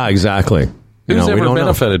 Yeah, exactly. Who's ever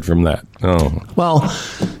benefited from that? Oh. Well,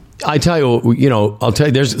 I tell you, I'll tell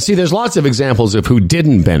you, there's lots of examples of who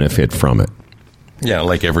didn't benefit from it. Yeah,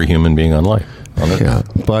 like every human being on life. Yeah,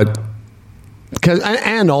 but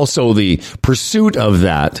and also the pursuit of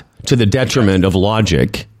that to the detriment of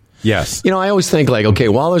logic. Yes. I always think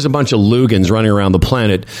while there's a bunch of Lugans running around the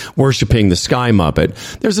planet worshiping the Sky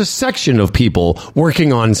Muppet, there's a section of people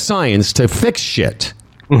working on science to fix shit.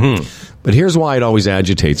 But here's why it always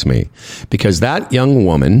agitates me. Because that young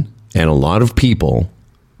woman and a lot of people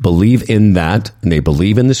believe in that, and they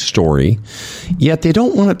believe in the story, yet they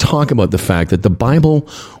don't want to talk about the fact that the Bible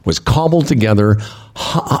was cobbled together,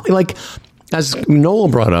 as Noel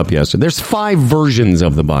brought up yesterday. There's 5 versions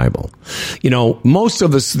of the Bible. Most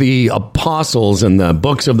of the apostles and the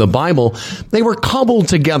books of the Bible, they were cobbled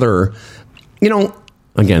together.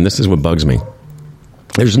 Again, this is what bugs me.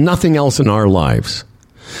 There's nothing else in our lives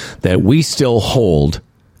that we still hold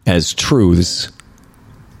as truths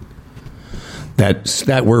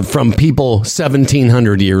that were from people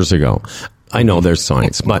 1,700 years ago. I know there's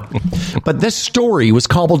science, but this story was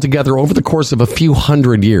cobbled together over the course of a few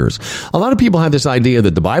hundred years. A lot of people have this idea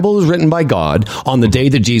that the Bible was written by God on the day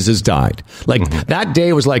that Jesus died. That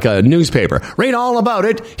day was like a newspaper. Read all about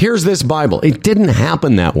it. Here's this Bible. It didn't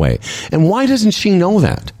happen that way. And why doesn't she know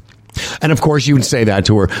that? And of course you would say that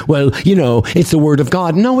to her. Well, it's the word of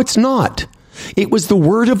God. No, it's not. It was the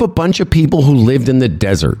word of a bunch of people who lived in the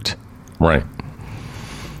desert. Right.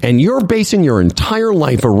 And you're basing your entire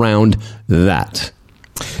life around that.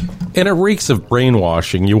 And it reeks of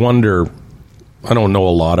brainwashing. You wonder, I don't know a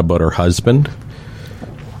lot about her husband,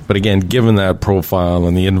 but again, given that profile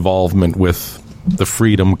and the involvement with the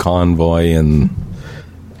Freedom Convoy and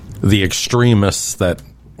the extremists that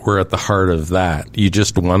were at the heart of that, you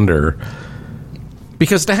just wonder,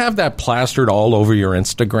 because to have that plastered all over your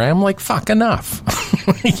Instagram, fuck enough.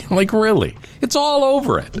 Really, it's all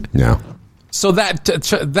over it. Yeah. So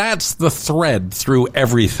that's the thread through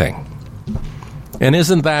everything. And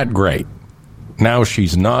isn't that great? Now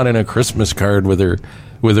she's not in a Christmas card with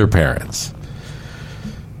her parents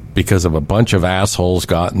because of a bunch of assholes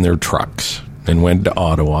got in their trucks and went to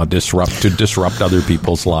Ottawa to disrupt other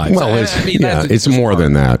people's lives. Well, it's more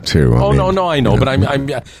than that too. I know, but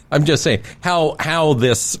I'm just saying how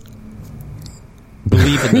this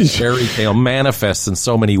believe in this fairy tale manifests in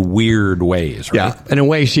so many weird ways, right? Yeah, in a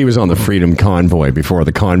way, she was on the Freedom Convoy before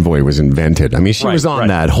the convoy was invented. I mean, she was on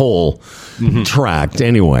that whole tract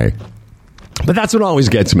anyway. But that's what always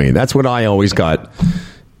gets me. That's what I always got,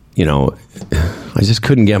 I just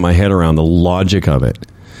couldn't get my head around the logic of it.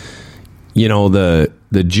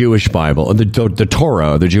 The Jewish Bible, the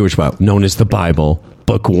Torah, the Jewish Bible, known as the Bible,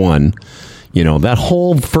 Book 1. You know, that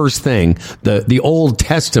whole first thing, the Old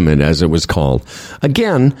Testament, as it was called.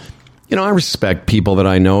 Again, you know, I respect people that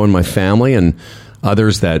I know in my family and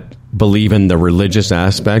others that believe in the religious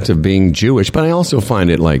aspect of being Jewish, but I also find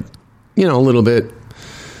it like, you know, a little bit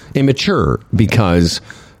immature because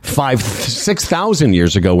 6,000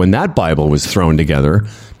 years ago when that Bible was thrown together,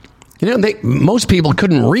 you know, most people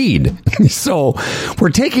couldn't read. So we're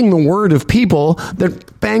taking the word of people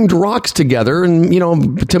that banged rocks together and, you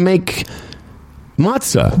know, to make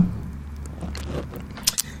matzah.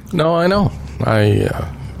 No, I know.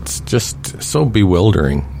 It's just so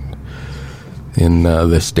bewildering in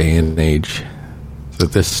this day and age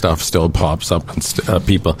that this stuff still pops up and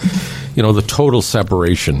people, you know, the total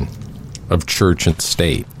separation of church and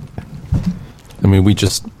state. I mean, we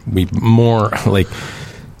more like,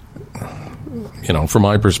 you know, from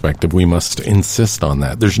my perspective, we must insist on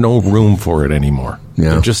that. There's no room for it anymore.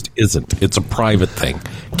 Yeah. There just isn't. It's a private thing.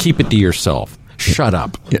 Keep it to yourself. Shut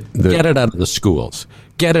up. Yeah, Get it out of the schools.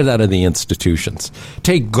 Get it out of the institutions.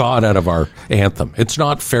 Take God out of our anthem. It's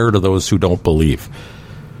not fair to those who don't believe.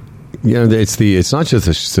 Yeah, it's not just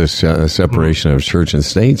a separation of church and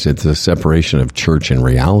states. It's a separation of church and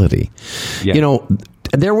reality. Yeah. You know,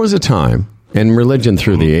 there was a time, and religion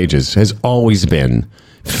through the ages has always been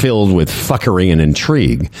filled with fuckery and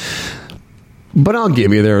intrigue. But I'll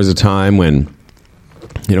give you, there was a time when,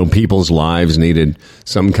 you know, people's lives needed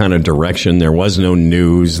some kind of direction. There was no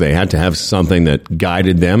news. They had to have something that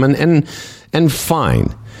guided them, and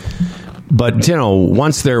fine. But, you know,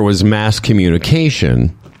 once there was mass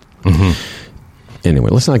communication, anyway,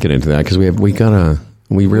 let's not get into that because we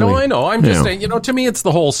really. No, I know. I'm just saying, you know, to me, it's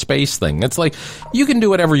the whole space thing. It's like, you can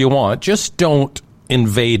do whatever you want. Just don't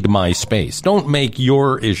invade my space. Don't make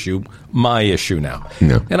your issue my issue now.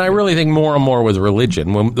 No. And I really think more and more with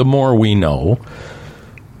religion, the more we know,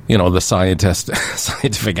 you know, the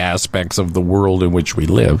scientific aspects of the world in which we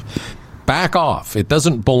live, back off. It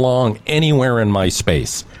doesn't belong anywhere in my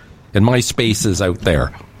space. And my space is out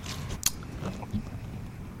there.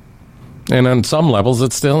 And on some levels,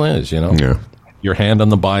 it still is, you know. Yeah. Your hand on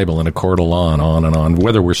the Bible in a court of law and on and on.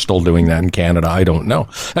 Whether we're still doing that in Canada, I don't know.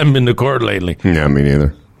 I haven't been to court lately. Yeah, me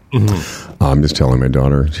neither. I'm just telling my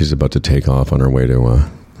daughter she's about to take off on her way to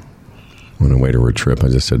her trip. I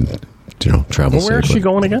just said, you know, travel safely. Where is she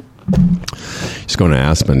going again? She's going to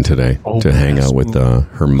Aspen today to hang out with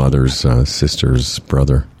her mother's sister's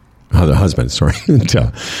brother. The husband, sorry.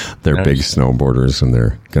 They're big snowboarders, and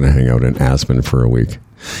they're going to hang out in Aspen for a week.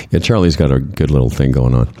 Yeah, Charlie's got a good little thing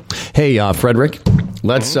going on. Hey, Frederick,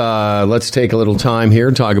 let's take a little time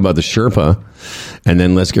here, talk about the Sherpa, and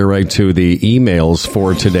then let's get right to the emails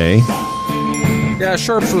for today. Yeah,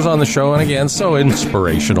 Sherps was on the show, and again, so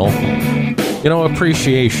inspirational. You know,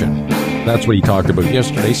 appreciation. That's what he talked about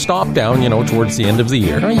yesterday. Stop down, you know, towards the end of the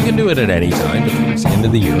year. You can do it at any time, but towards the end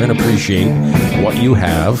of the year, and appreciate what you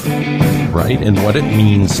have, right, and what it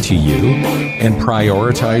means to you, and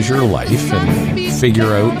prioritize your life and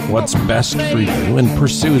figure out what's best for you and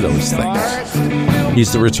pursue those things.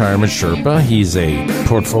 He's the Retirement Sherpa. He's a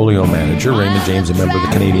portfolio manager. Raymond James, a member of the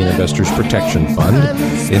Canadian Investors Protection Fund.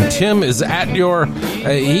 And Tim is at your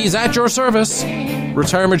service.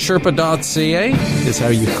 RetirementSherpa.ca is how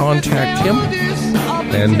you contact him.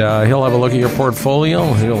 And he'll have a look at your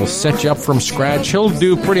portfolio. He'll set you up from scratch. He'll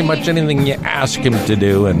do pretty much anything you ask him to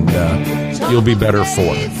do, and you'll be better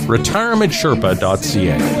for it.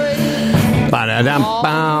 RetirementSherpa.ca.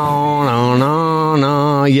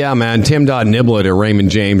 Yeah, man. Tim.Niblett at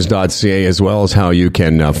RaymondJames.ca, as well as how you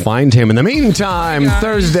can find him. In the meantime,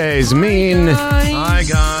 Thursdays mean... Hi,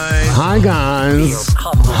 guys. Hi, guys.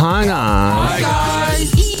 Hi,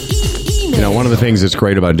 guys. You know, one of the things that's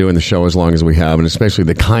great about doing the show as long as we have, and especially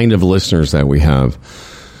the kind of listeners that we have,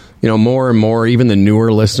 you know, more and more, even the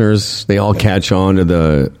newer listeners, they all catch on to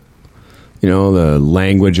the, you know, the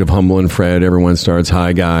language of Humble and Fred. Everyone starts,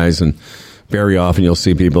 hi, guys, and very often you'll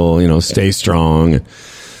see people, you know, stay strong.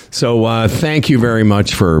 So thank you very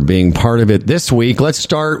much for being part of it this week. Let's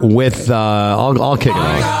start with, I'll kick it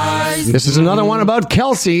off. This is another one about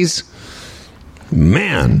Kelsey's.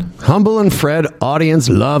 Man, Humble and Fred audience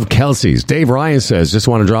love Kelsey's. Dave Ryan says, just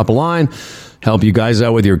want to drop a line, help you guys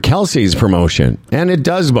out with your Kelsey's promotion. And it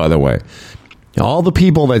does, by the way. All the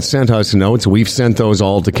people that sent us notes, we've sent those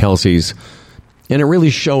all to Kelsey's. And it really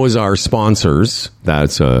shows our sponsors,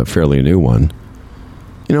 that's a fairly new one,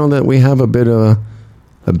 you know, that we have a bit of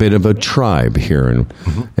a tribe here.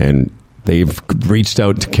 And they've reached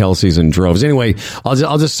out to Kelsey's in droves. Anyway, I'll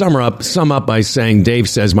just sum up by saying Dave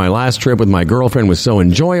says, my last trip with my girlfriend was so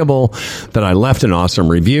enjoyable that I left an awesome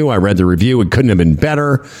review. I read the review. It couldn't have been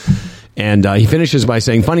better. And he finishes by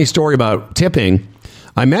saying, funny story about tipping.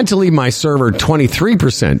 I meant to leave my server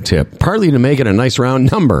 23% tip, partly to make it a nice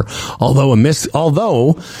round number. Although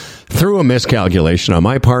through a miscalculation on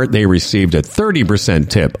my part, they received a 30%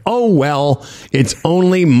 tip. Oh, well, it's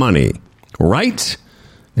only money, right?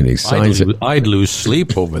 And he signs it. I'd lose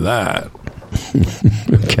sleep over that.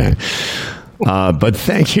 Okay. But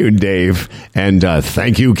thank you, Dave. And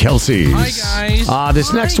thank you, Kelsey. Hi, guys.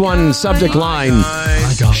 This next one, subject line,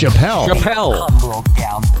 Chappelle.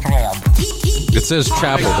 It says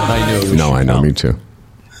chapel, but I knew it was No, I know, Chappelle. me too.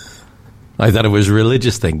 I thought it was a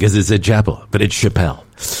religious thing because it's a chapel, but it's Chappelle.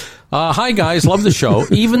 Hi, guys. Love the show.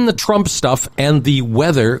 Even the Trump stuff and the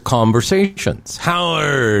weather conversations.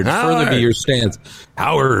 Howard, further to your stance.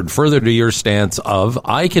 Howard, further to your stance of,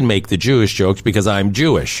 I can make the Jewish jokes because I'm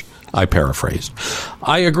Jewish. I paraphrased.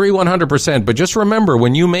 I agree 100%, but just remember,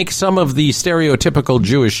 when you make some of the stereotypical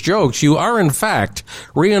Jewish jokes, you are, in fact,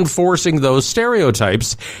 reinforcing those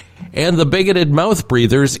stereotypes, and the bigoted mouth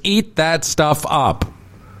breathers eat that stuff up.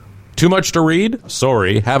 Too much to read?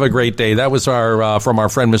 Sorry. Have a great day. That was from our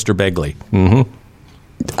friend Mr. Begley. Mm-hmm.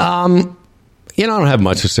 I don't have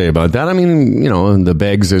much to say about that. I mean, the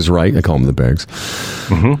Beggs is right. I call him the Beggs.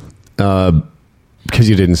 Mm-hmm. Because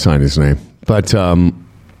you didn't sign his name. But,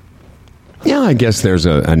 yeah, I guess there's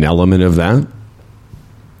an element of that.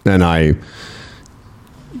 And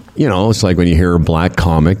it's like when you hear a black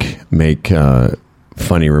comic make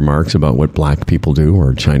funny remarks about what black people do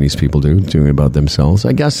or Chinese people doing about themselves.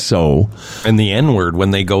 I guess so. And the N-word, when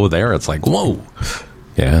they go there, it's like, whoa.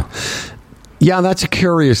 Yeah. Yeah, that's a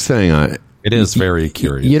curious thing. It is very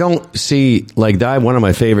curious. You don't see, like that. One of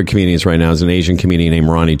my favorite comedians right now is an Asian comedian named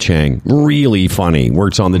Ronnie Chang. Really funny.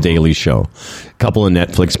 Works on The Daily Show. A couple of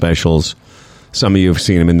Netflix specials. Some of you have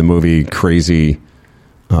seen him in the movie Crazy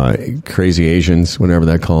Asians, whatever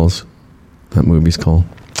that movie's called.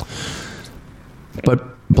 But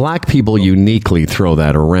black people uniquely throw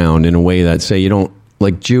that around in a way that, say, you don't,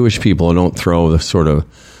 like Jewish people don't throw the sort of,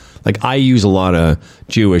 like I use a lot of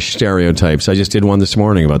Jewish stereotypes. I just did one this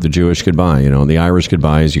morning about the Jewish goodbye. The Irish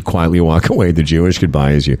goodbye is you quietly walk away. The Jewish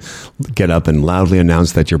goodbye is you get up and loudly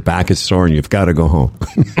announce that your back is sore and you've got to go home.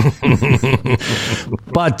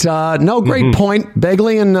 But no, great point,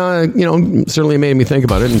 Begley, and certainly made me think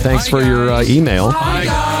about it. And thanks for your email. Hi,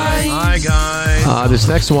 guys. This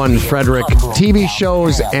next one, Frederick, TV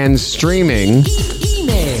shows and streaming.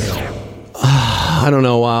 I don't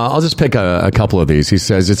know. I'll just pick a couple of these. He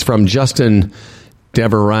says it's from Justin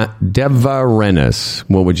Devarenis.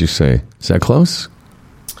 What would you say? Is that close?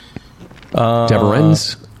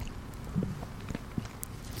 Devarenis?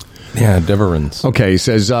 Yeah, Deverens. Okay, he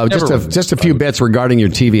says, just a few bits regarding your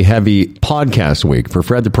TV-heavy podcast week. For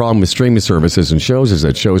Fred, the problem with streaming services and shows is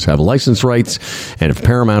that shows have license rights, and if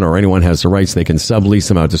Paramount or anyone has the rights, they can sublease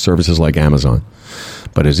them out to services like Amazon.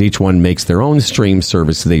 But as each one makes their own stream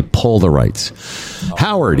service, they pull the rights.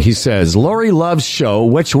 Howard, he says, Lori Love's show,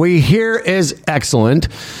 which we hear is excellent,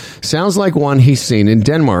 sounds like one he's seen in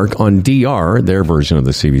Denmark on DR, their version of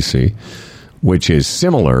the CBC, which is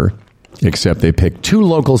similar, except they pick 2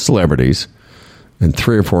 local celebrities and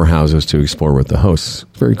 3 or 4 houses to explore with the hosts.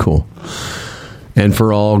 Very cool. And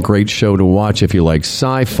for all, great show to watch if you like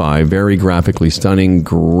sci-fi, very graphically stunning,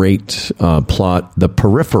 great plot. The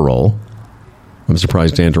Peripheral. I'm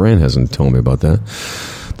surprised Dan Duran hasn't told me about that.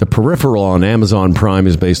 The Peripheral on Amazon Prime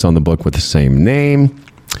is based on the book with the same name.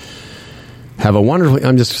 Have a wonderful...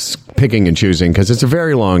 I'm just picking and choosing because it's a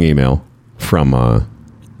very long email from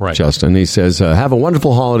Justin. He says, have a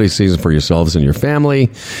wonderful holiday season for yourselves and your family.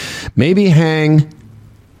 Maybe hang...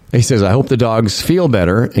 He says, I hope the dogs feel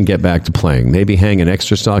better and get back to playing. Maybe hang an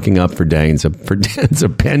extra stocking up for Dan's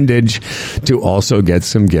appendage to also get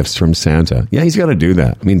some gifts from Santa. Yeah, he's got to do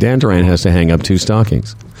that. I mean, Dan Duran has to hang up 2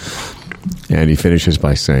 stockings. And he finishes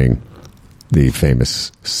by saying the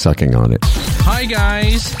famous sucking on it. Hi,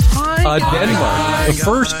 guys. Denmark. The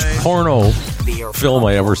first porno film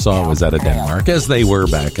I ever saw was out of Denmark, as they were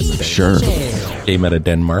back in the day. Sure. Came out of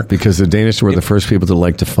Denmark. Because the Danish were the first people to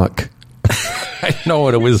like to fuck. I know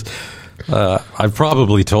what it was. I've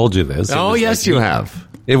probably told you this. Oh, yes, you have.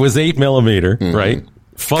 It was 8mm, right?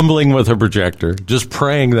 Fumbling with a projector, just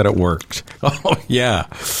praying that it worked. Oh, yeah.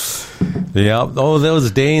 Yeah. Oh, those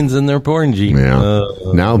Danes and their porn gene. Yeah.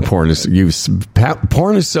 Now porn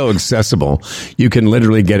is so accessible, you can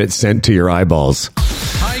literally get it sent to your eyeballs.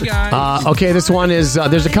 Hi, guys. Okay, this one is,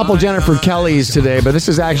 there's a couple Jennifer Kellys today, but this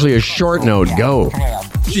is actually a short note. Go.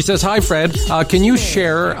 She says, "Hi, Fred. Can you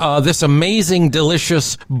share this amazing,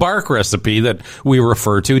 delicious bark recipe that we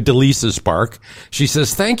refer to, Delicious Bark?" She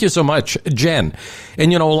says, "Thank you so much, Jen."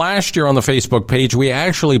 And, last year on the Facebook page, we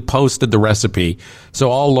actually posted the recipe.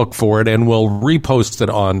 So I'll look for it and we'll repost it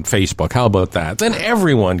on Facebook. How about that? Then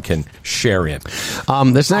everyone can share it.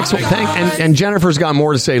 This next one, and Jennifer's got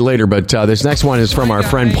more to say later, but this next one is from our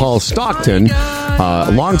friend Paul Stockton,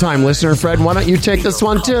 a longtime listener. Fred, why don't you take this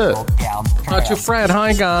one too? To Fred,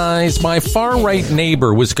 hi guys. My far-right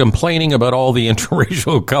neighbor was complaining about all the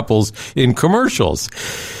interracial couples in commercials.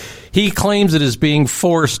 He claims it is being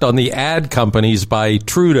forced on the ad companies by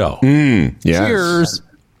Trudeau. Yes. Cheers,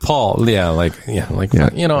 Paul.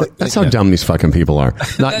 That's how dumb these fucking people are.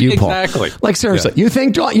 Not you, Paul. Exactly. Like, seriously, you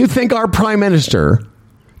think our prime minister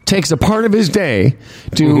takes a part of his day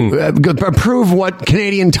to approve what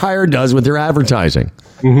Canadian Tire does with their advertising?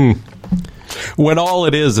 When all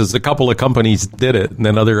it is a couple of companies did it, and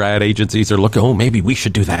then other ad agencies are looking, oh, maybe we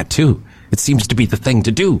should do that too. It seems to be the thing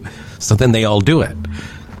to do. So then they all do it.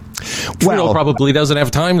 Trudeau probably doesn't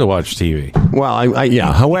have time to watch TV. Well,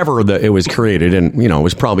 yeah. However, it was created, and it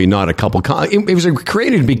was probably not a couple. It was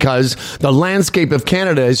created because the landscape of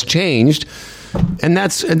Canada has changed, and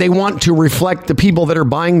they want to reflect the people that are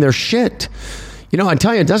buying their shit. I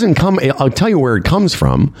tell you, it doesn't come. I'll tell you where it comes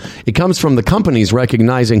from. It comes from the companies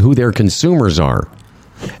recognizing who their consumers are,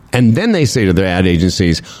 and then they say to the ad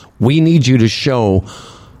agencies, "We need you to show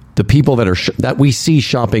the people that we see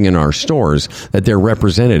shopping in our stores that they're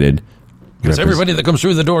represented." Because everybody that comes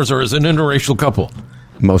through the doors is an interracial couple.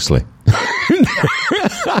 Mostly.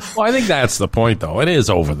 Well, I think that's the point, though. It is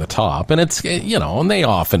over the top, and it's and they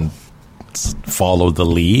often follow the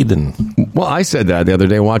lead. And well, I said that the other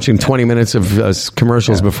day watching 20 minutes of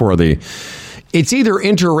commercials before it's either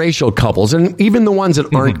interracial couples, and even the ones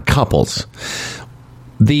that aren't couples.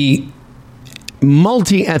 The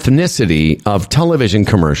multi-ethnicity of television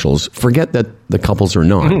commercials, forget that the couples are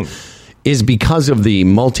not, is because of the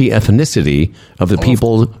multi-ethnicity of the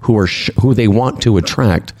people who they want to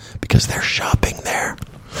attract because they're shopping there.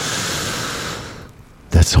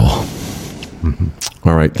 That's all.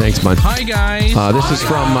 All right, thanks, bud. Hi, guys. This is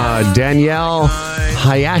from Danielle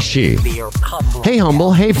Hayashi. Hey,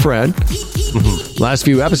 Humble. Hey, Fred. Last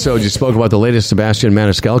few episodes, you spoke about the latest Sebastian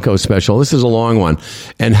Maniscalco special. This is a long one,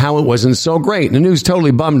 and how it wasn't so great. The news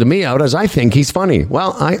totally bummed me out, as I think he's funny.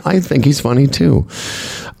 Well, I think he's funny, too.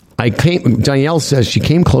 Danielle says she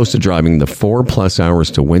came close to driving the 4+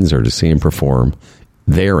 hours to Windsor to see him perform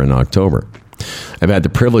there in October. I've had the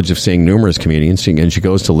privilege of seeing numerous comedians, and she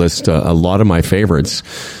goes to list a lot of my favorites.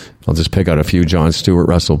 I'll just pick out a few. Jon Stewart,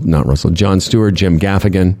 Jon Stewart, Jim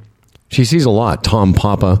Gaffigan. She sees a lot. Tom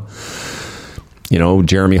Papa.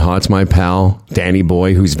 Jeremy Hott's my pal. Danny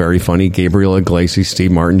Boy, who's very funny. Gabriel Iglesias,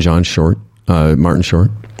 Steve Martin, Martin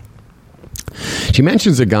Short. She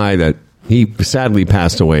mentions a guy that he sadly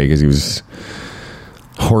passed away because he was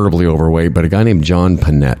horribly overweight, but a guy named John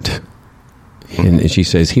Panette. And she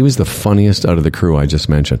says he was the funniest out of the crew I just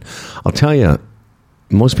mentioned. I'll tell you,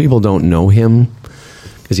 most people don't know him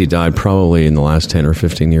because he died probably in the last 10 or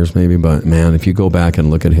 15 years maybe. But, man, if you go back and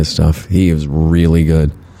look at his stuff, he is really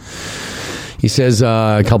good. He says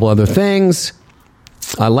a couple other things.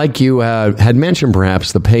 Like you had mentioned,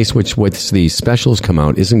 perhaps, the pace which the specials come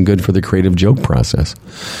out isn't good for the creative joke process.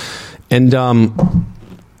 And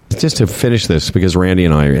just to finish this, because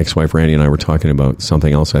ex-wife Randy and I were talking about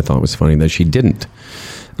something else I thought was funny that she didn't.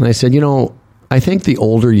 And I said, I think the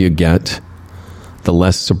older you get, the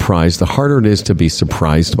less surprised, the harder it is to be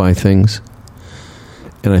surprised by things.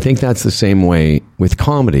 And I think that's the same way with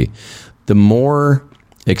comedy. The more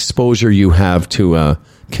exposure you have to a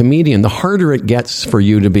comedian, the harder it gets for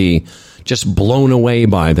you to be just blown away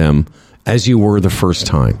by them as you were the first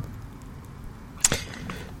time.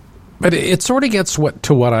 But it sort of gets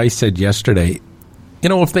to what I said yesterday.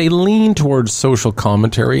 If they lean towards social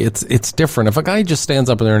commentary, it's different. If a guy just stands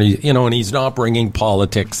up there and he's not bringing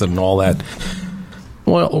politics and all that,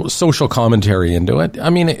 social commentary into it. I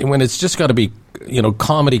mean, when it's just got to be,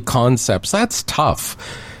 comedy concepts, that's tough.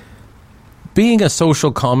 Being a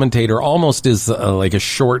social commentator almost is like a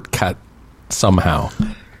shortcut somehow.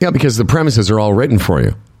 Yeah, because the premises are all written for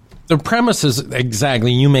you. The premises,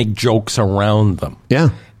 exactly. You make jokes around them. Yeah.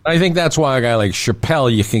 I think that's why a guy like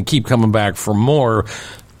Chappelle, you can keep coming back for more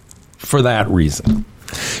for that reason.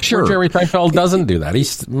 Sure. Where Jerry Seinfeld doesn't do that. He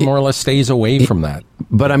more or less stays away from that.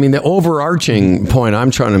 But I mean, the overarching point I'm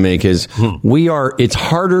trying to make is it's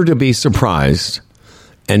harder to be surprised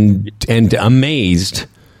and amazed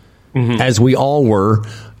as we all were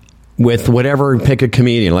with whatever, pick a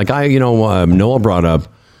comedian. Like Noah brought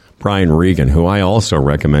up Brian Regan, who I also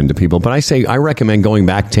recommend to people, but I recommend going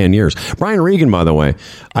back 10 years. Brian Regan, by the way,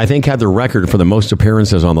 I think had the record for the most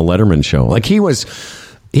appearances on the Letterman show. Like he's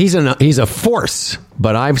a force,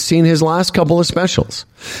 but I've seen his last couple of specials.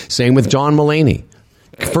 Same with John Mulaney.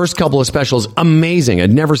 First couple of specials, amazing.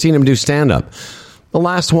 I'd never seen him do stand-up. The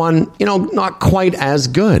last one, not quite as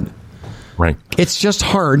good. Right. It's just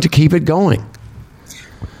hard to keep it going.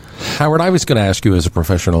 Howard, I was going to ask you as a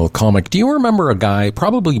professional comic, do you remember a guy,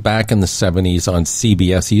 probably back in the 70s on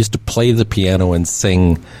CBS, he used to play the piano and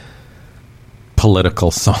sing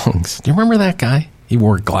political songs. Do you remember that guy? He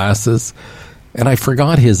wore glasses, and I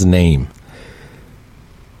forgot his name.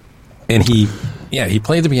 And he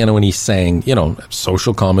played the piano and he sang,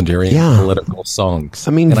 social commentary and political songs.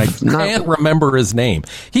 I mean, and I can't remember his name.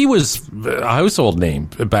 He was a household name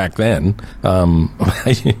back then.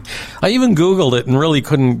 I even Googled it and really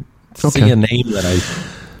couldn't see a name that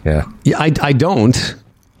I don't.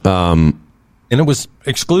 And it was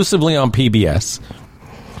exclusively on PBS,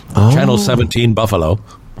 Channel 17 Buffalo.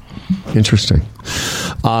 Interesting.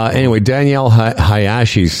 Anyway, Danielle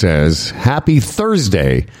Hayashi says, "Happy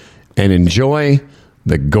Thursday and enjoy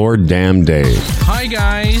the goddamn day." Hi,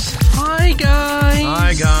 guys. Hi, guys.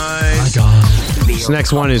 Hi, guys. This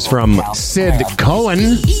next one is from Sid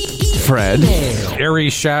Cohen. Fred. Ari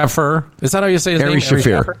Shaffer. Is that how you say his name? Ari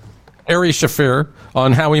Shafir. Ari Shafir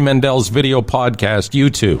on Howie Mandel's video podcast,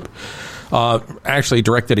 YouTube. Actually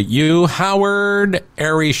directed at you, Howard.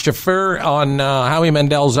 Ari Shafir on Howie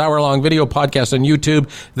Mandel's hour-long video podcast on YouTube.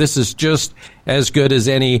 This is just as good as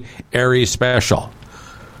any Ari special.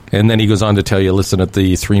 And then he goes on to tell you, listen at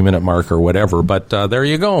the 3-minute mark or whatever. But there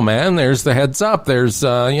you go, man. There's the heads up. There's,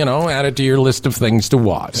 add it to your list of things to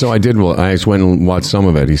watch. So I just went and watched some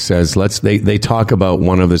of it. He says, they talk about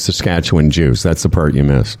one of the Saskatchewan Jews. That's the part you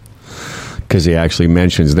missed. Because he actually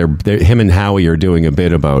mentions him and Howie are doing a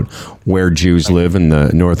bit about where Jews live in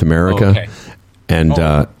the North America. Okay.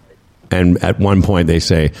 And at one point they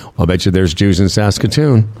say, I'll bet you there's Jews in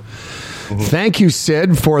Saskatoon. Thank you,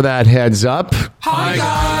 Sid, for that heads up. Hi,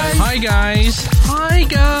 guys. Hi, guys. Hi,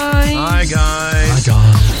 guys. Hi, guys.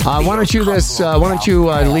 Hi, guys. Why don't you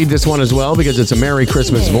lead this one as well, because it's a Merry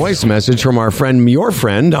Christmas voice message from our friend, Mike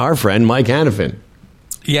Hanifin.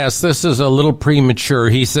 Yes, this is a little premature.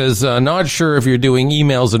 He says, not sure if you're doing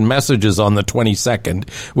emails and messages on the 22nd,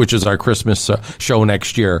 which is our Christmas show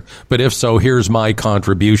next year. But if so, here's my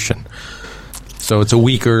contribution. So it's a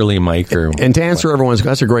week early, Mike. And to answer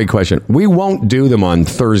that's a great question. We won't do them on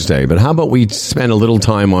Thursday, but how about we spend a little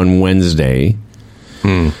time on Wednesday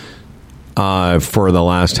for the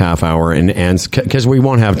last half hour, and because we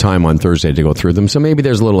won't have time on Thursday to go through them. So maybe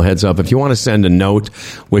there's a little heads up. If you want to send a note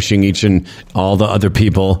wishing each and all the other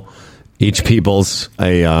people, each people's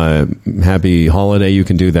a happy holiday, you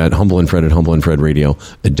can do that. Humble and Fred at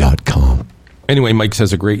humbleandfredradio.com. Anyway, Mike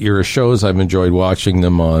says a great year of shows. I've enjoyed watching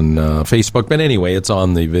them on Facebook. But anyway, it's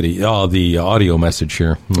on the video, the audio message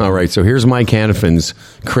here. All right, so here's Mike Hanifin's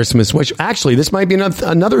Christmas wish. Actually, this might be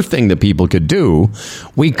another thing that people could do.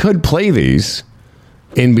 We could play these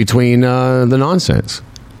in between the nonsense.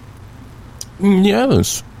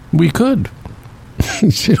 Yes, we could.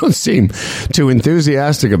 You don't seem too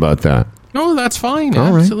enthusiastic about that. No, that's fine.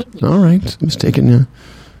 All Absolutely. All right. I'm just taking the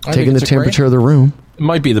temperature of the room. It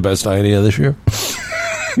might be the best idea this year.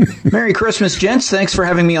 Merry Christmas, gents. Thanks for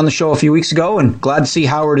having me on the show a few weeks ago, and glad to see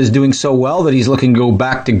Howard is doing so well that he's looking to go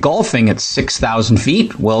back to golfing at 6,000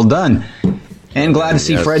 feet. Well done. And glad to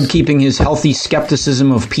see Fred keeping his healthy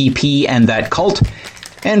skepticism of PP and that cult.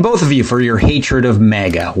 And both of you for your hatred of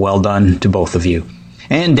MAGA. Well done to both of you.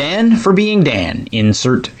 And Dan for being Dan.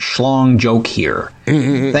 Insert schlong joke here.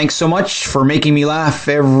 Thanks so much for making me laugh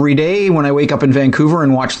every day when I wake up in Vancouver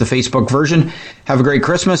and watch the Facebook version. Have a great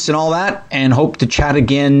Christmas and all that, and hope to chat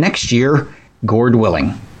again next year, Gord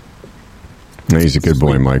willing. He's a good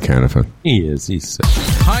boy, Mike Hanifin. He is. He's.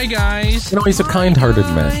 Hi, guys. He's a kind-hearted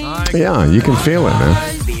man. Yeah, you can feel it,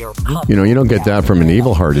 man. You don't get that from an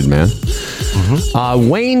evil-hearted man.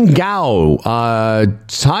 Wayne Gao.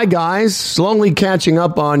 Hi, guys. Slowly catching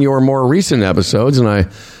up on your more recent episodes, and I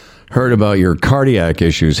heard about your cardiac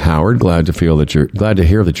issues, Howard. Glad to hear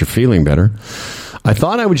that you're feeling better. I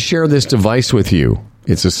thought I would share this device with you.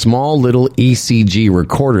 It's a small little ECG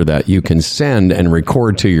recorder that you can send and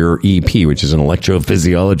record to your EP, which is an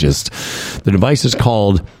electrophysiologist. The device is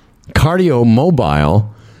called Cardio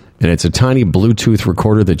Mobile, and it's a tiny Bluetooth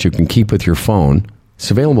recorder that you can keep with your phone. It's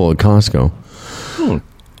available at Costco.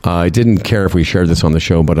 I didn't care if we shared this on the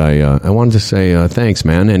show, but I wanted to say thanks,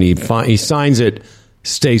 man. And he signs it,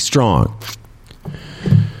 "Stay strong."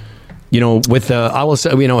 With I will say,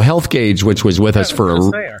 Health Gauge, which was with us for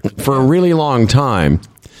a really long time,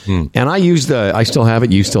 And I still have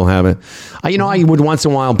it. You still have it. I would once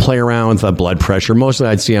in a while play around with the blood pressure. Mostly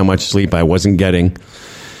I'd see how much sleep I wasn't getting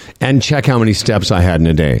and check how many steps I had in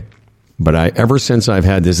a day. But ever since I've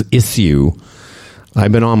had this issue,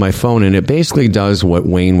 I've been on my phone, and it basically does what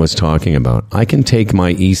Wayne was talking about. I can take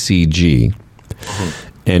my ECG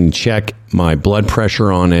and check my blood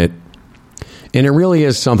pressure on it. And it really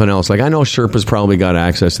is something else. Like, I know Sherpa's probably got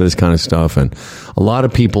access to this kind of stuff, and a lot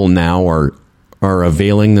of people now are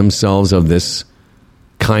availing themselves of this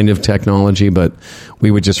kind of technology, but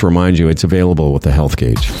we would just remind you it's available with the health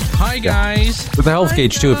gauge. Hi, guys. With the health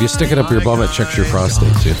gauge, too, if you stick it up your bum, it checks your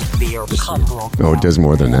prostate, too. Oh, it does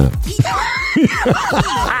more than that.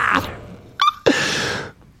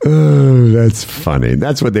 Oh, that's funny.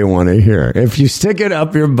 That's what they want to hear. If you stick it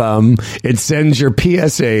up your bum, it sends your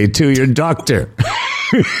PSA to your doctor.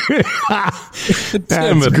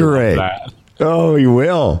 That's great. Oh, you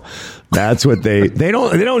will. That's what they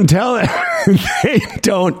don't tell they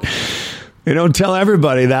don't tell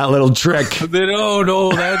everybody that little trick. They don't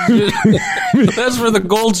know that's for the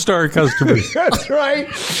Gold Star customers. That's right.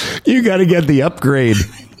 You got to get the upgrade.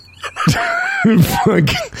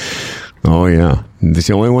 Oh yeah, it's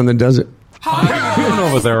the only one that does it. Hi,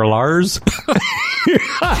 over there, Lars.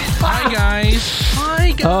 Hi, guys.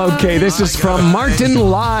 Hi, guys. Okay, this is from Martin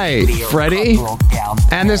Lai, Freddie,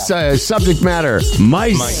 and this subject matter: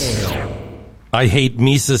 mice. I hate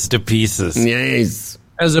Mises to pieces. Yes.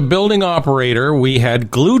 As a building operator, we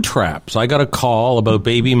had glue traps. I got a call about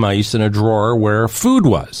baby mice in a drawer where food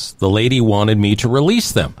was. The lady wanted me to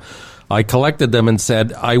release them. I collected them and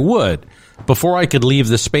said I would. Before I could leave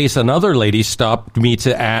the space, another lady stopped me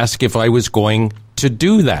to ask if I was going to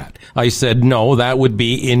do that. I said no, that would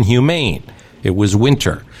be inhumane. It was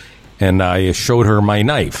winter, and I showed her my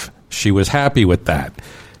knife. She was happy with that.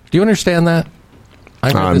 Do you understand that?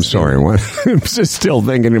 I'm sorry. What? I'm just still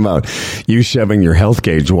thinking about you shoving your health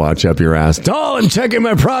gauge watch up your ass. Oh, I'm checking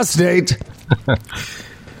my prostate.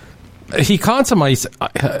 He consummates.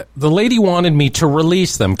 The lady wanted me to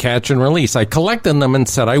release them, catch and release. I collected them and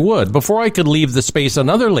said I would. Before I could leave the space,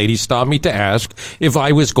 another lady stopped me to ask if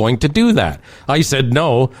I was going to do that. I said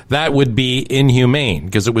no, that would be inhumane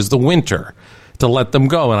because it was the winter to let them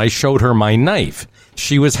go. And I showed her my knife.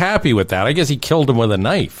 She was happy with that. I guess he killed him with a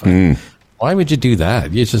knife. Why would you do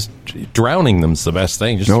that? You're just drowning them's the best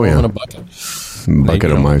thing. Just throw them in a bucket.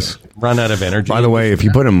 Bucket of mice. Run out of energy. By the way, if you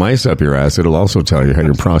put a mice up your ass, it'll also tell you how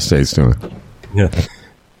your prostate's doing. Yeah.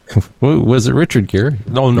 Was it Richard Gere?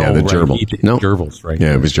 No, yeah, the right. gerbil. No. Gerbils, right?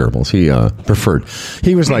 Yeah, it was gerbils. He preferred.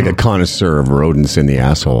 He was like a connoisseur of rodents in the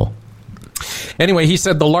asshole. Anyway, he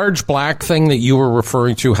said the large black thing that you were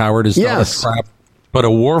referring to, Howard, is not a trap, but a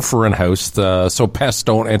warfarin house, so pests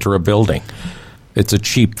don't enter a building. It's a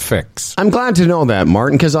cheap fix. I'm glad to know that,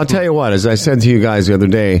 Martin, because I'll tell you what, as I said to you guys the other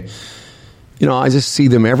day, I just see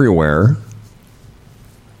them everywhere.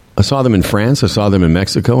 I saw them in France. I saw them in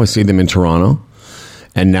Mexico. I see them in Toronto.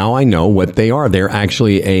 And now I know what they are. They're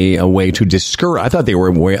actually a way to discourage. I thought they were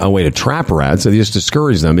a way to trap rats. So they just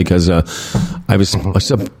discourage them because am I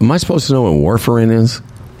supposed to know what warfarin is?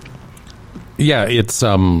 Yeah, it's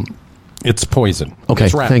poison. Okay,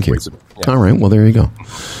 it's rat thank you. Poison. Yeah. All right, well, there you go.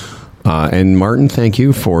 And Martin, thank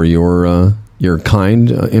you for your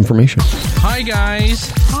kind information. Hi,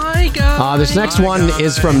 guys. Hi, guys. This next one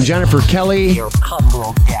is from Jennifer Kelly.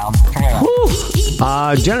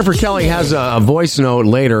 Jennifer Kelly has a voice note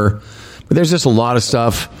later, but there's just a lot of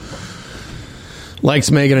stuff. Likes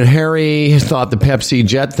Meghan and Harry, thought the Pepsi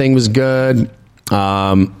Jet thing was good.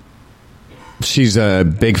 She's a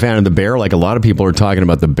big fan of the Bear, like a lot of people are talking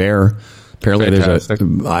about the Bear. Apparently, Fantastic.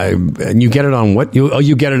 and you get it on what?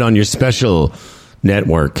 You get it on your special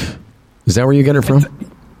network. Is that where you get it from?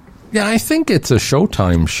 Yeah, I think it's a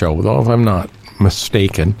Showtime show, though, if I'm not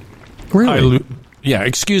mistaken. Really? Yeah,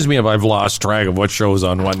 excuse me if I've lost track of what show's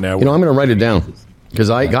on what network. I'm going to write it down because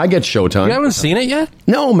I get Showtime. You haven't seen it yet?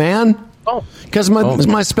 No, man. Oh. Because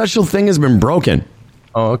my special thing has been broken.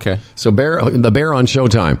 Oh, okay. So the Bear on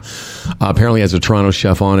Showtime apparently has a Toronto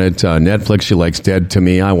chef on it. Netflix, she likes Dead to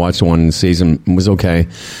Me. I watched one season. It was okay.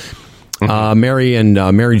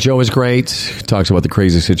 Mary Jo is great. Talks about the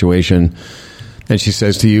crazy situation. And she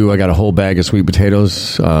says to you, I got a whole bag of sweet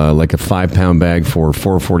potatoes, like a 5-pound bag for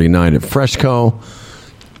 $4.49 at Freshco.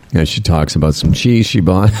 And she talks about some cheese she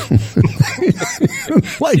bought.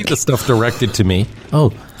 Like the stuff directed to me.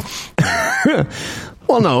 Oh.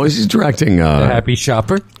 Well, no, she's directing... Happy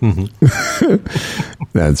Shopper? Mm-hmm.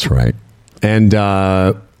 That's right. And,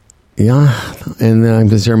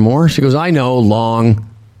 is there more? She goes, I know, long...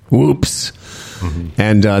 Whoops.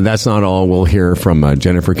 And that's not all we'll hear from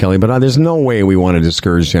Jennifer Kelly. But there's no way we want to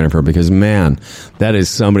discourage Jennifer because, man, that is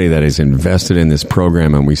somebody that is invested in this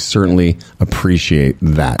program, and we certainly appreciate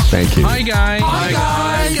that. Thank you. Hi, guys.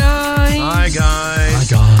 Hi, guys. Hi,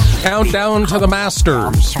 guys. Countdown to the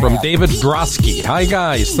Masters from David Drosky. Hi,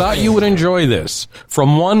 guys. Thought you would enjoy this.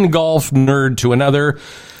 From one golf nerd to another.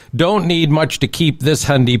 Don't need much to keep this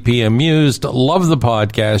Hyundai P amused. Love the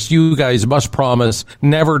podcast. You guys must promise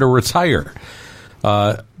never to retire.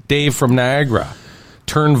 Dave from Niagara.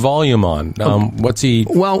 Turn volume on. What's he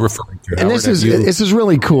referring to? And this is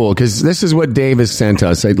really cool because this is what Dave has sent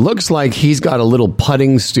us. It looks like he's got a little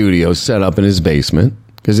putting studio set up in his basement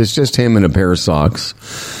because it's just him and a pair of socks.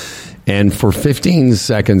 And for 15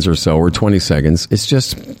 seconds or so, or 20 seconds, it's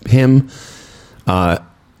just him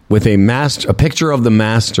with a picture of the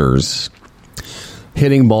Masters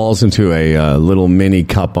hitting balls into a little mini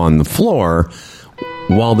cup on the floor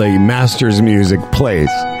while the Masters music plays.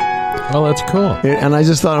 Oh, that's cool. And I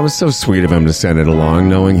just thought it was so sweet of him to send it along,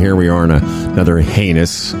 knowing here we are in another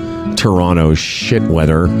heinous Toronto shit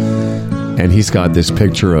weather. And he's got this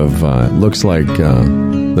picture of, looks like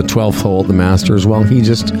the 12th hole at the Masters. Well, he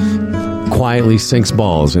just quietly sinks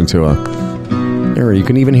balls into there, you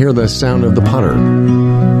can even hear the sound of the putter.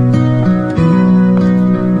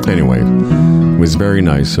 Anyway, it was very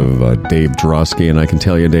nice of Dave Drosky. And I can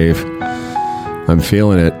tell you, Dave, I'm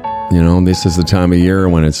feeling it. You know, this is the time of year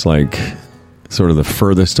when it's like sort of the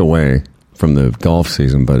furthest away from the golf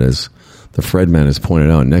season. But as the Fred man has pointed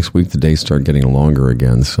out, next week the days start getting longer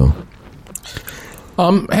again. So,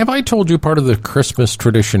 have I told you part of the Christmas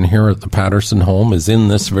tradition here at the Patterson home is in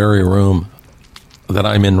this very room that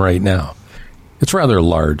I'm in right now? It's rather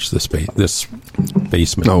large, this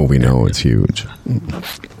basement. Oh, we know it's huge.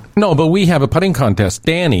 No, but we have a putting contest.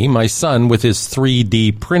 Danny, my son, with his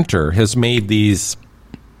 3D printer, has made these.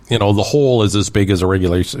 You know, the hole is as big as a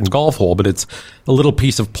regulation golf hole, but it's a little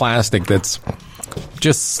piece of plastic that's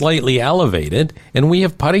just slightly elevated. And we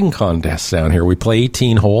have putting contests down here. We play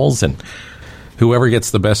 18 holes, and whoever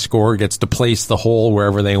gets the best score gets to place the hole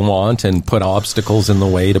wherever they want and put obstacles in the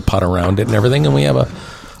way to putt around it and everything. And we have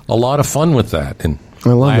a lot of fun with that. And I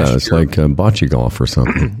love that. It's like bocce golf or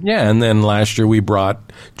something. Yeah, and then last year we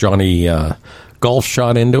brought Johnny Golf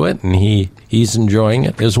Shot into it, and he's enjoying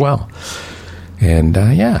it as well. And,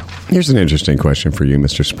 yeah. Here's an interesting question for you,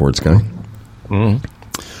 Mr. Sports Guy. I'm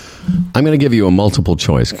going to give you a multiple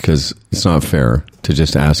choice because it's not fair to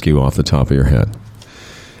just ask you off the top of your head.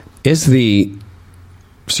 Is the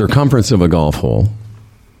circumference of a golf hole...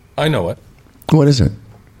 I know it. What is it?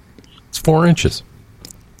 It's 4 inches.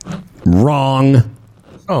 Wrong.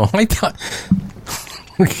 Oh, I thought...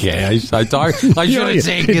 Okay, I should have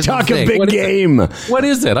taken you talk a big game. What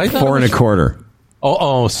is it? I thought 4 1/4.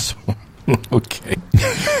 Oh, okay.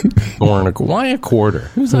 4 1/4. Why a quarter?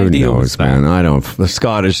 Whose idea was that? Man? I don't. The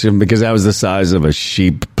Scottish, because that was the size of a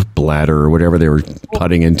sheep bladder or whatever they were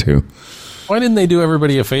putting into. Why didn't they do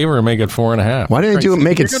everybody a favor and make it 4 1/2? Why didn't they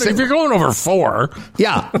make it 6? If you're going over 4,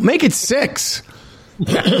 yeah, make it 6.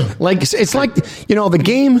 Like it's like, you know, the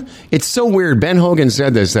game. It's so weird. Ben Hogan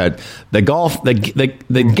said this, that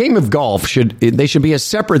the game of golf should be a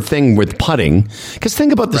separate thing with putting, because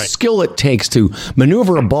think about the skill it takes to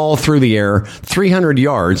maneuver a ball through the air 300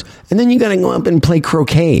 yards, and then you got to go up and play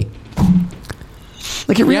croquet.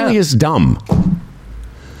 Like it really is dumb.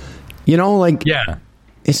 You know, like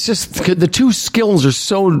it's just the two skills are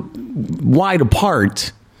so wide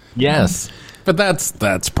apart. Yes. But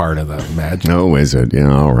that's part of the magic. No, is it?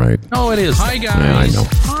 Yeah, all right. No, it is. Hi, guys. Yeah, I know.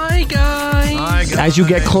 Hi, guys. As you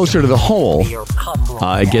get closer to the hole,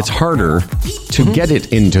 it gets harder to get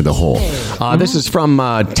it into the hole. This is from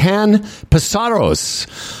Tan Pasaros.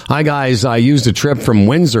 Hi, guys. I used a trip from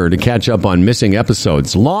Windsor to catch up on missing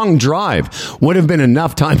episodes. Long drive. Would have been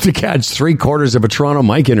enough time to catch 3/4 of a Toronto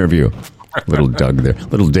Mike interview. Little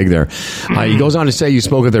dig there. He goes on to say, you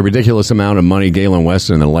spoke of the ridiculous amount of money Galen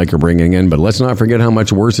Weston and the like are bringing in, but let's not forget how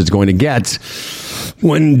much worse it's going to get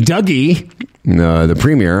when Dougie, the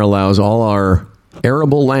premier, allows all our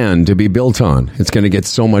arable land to be built on. It's going to get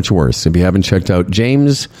so much worse. If you haven't checked out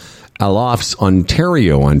James Aloff's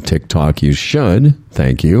Ontario on TikTok, you should.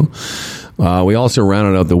 Thank you. We also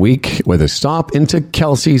rounded out the week with a stop into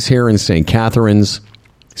Kelsey's here in St. Catharines.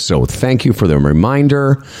 So thank you for the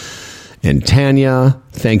reminder. And Tanya,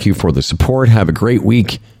 thank you for the support. Have a great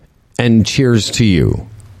week, and cheers to you.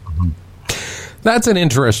 That's an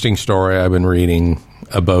interesting story I've been reading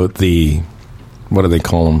about the, what do they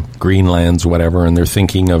call them, Greenlands, whatever, and they're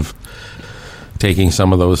thinking of taking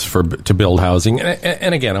some of those to build housing.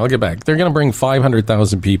 And again, I'll get back. They're going to bring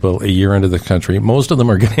 500,000 people a year into the country. Most of them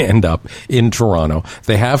are going to end up in Toronto.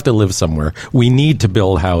 They have to live somewhere. We need to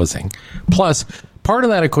build housing. Plus, part of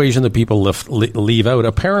that equation that people leave out,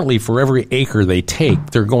 apparently for every acre they take,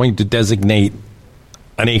 they're going to designate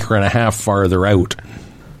an acre and a half farther out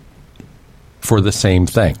for the same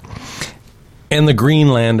thing. And the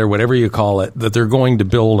Greenland, or whatever you call it, that they're going to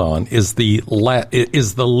build on is the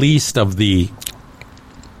least of the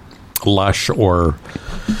lush or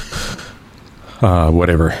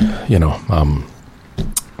whatever,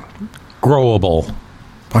 growable.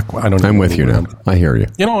 I don't know. I'm with you now. I hear you.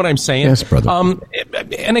 You know what I'm saying? Yes, brother.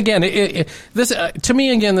 And again, this to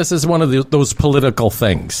me, again, this is one of those political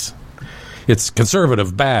things. It's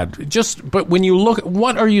conservative, bad. But when you look,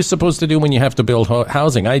 what are you supposed to do when you have to build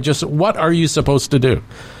housing? What are you supposed to do?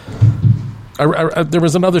 There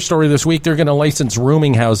was another story this week. They're going to license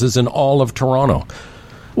rooming houses in all of Toronto.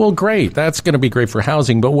 Well, great. That's going to be great for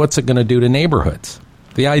housing, but what's it going to do to neighborhoods?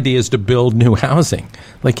 The idea is to build new housing.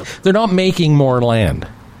 Like, they're not making more land.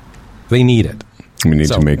 They need it. We need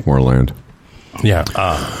to make more land. Yeah.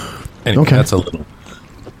 Anyway, okay. That's a little...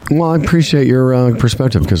 Well, I appreciate your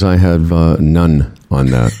perspective because I have none on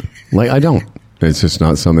that. I don't. It's just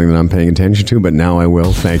not something that I'm paying attention to, but now I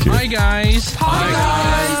will. Thank you. Hi, guys. Hi,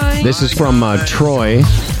 guys. This is from Troy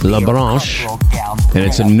LaBranche, and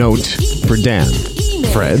it's a note for Dan.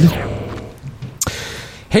 Fred.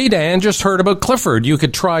 Hey, Dan, just heard about Clifford. You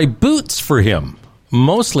could try boots for him.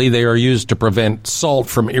 Mostly they are used to prevent salt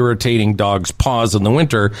from irritating dogs' paws in the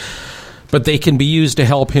winter, but they can be used to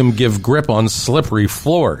help him give grip on slippery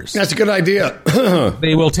floors. That's a good idea.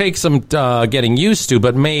 They will take some getting used to,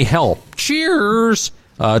 but may help. Cheers,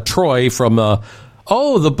 Troy from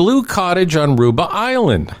the Blue Cottage on Ruba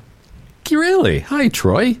Island. Really? Hi,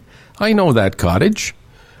 Troy. I know that cottage.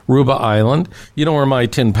 Ruba Island. You know where my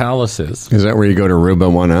Tin Palace is. Is that where you go to Ruba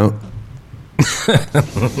one out?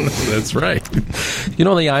 That's right. You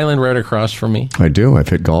know the island right across from me? I do. I've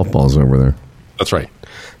hit golf balls over there. That's right.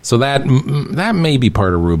 So that may be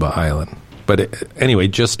part of Ruba Island. But anyway,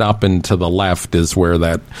 just up and to the left is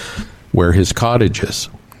where his cottage is.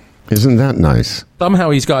 Isn't that nice? Somehow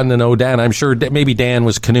he's gotten to know Dan. I'm sure maybe Dan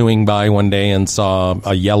was canoeing by one day and saw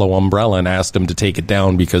a yellow umbrella and asked him to take it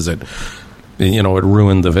down because it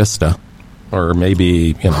ruined the vista. Or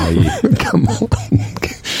maybe, Come on.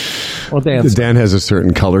 Well, Dan has a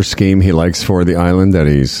certain color scheme he likes for the island that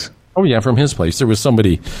he's... Oh, yeah, from his place. There was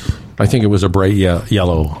somebody, I think it was a bright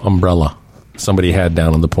yellow umbrella somebody had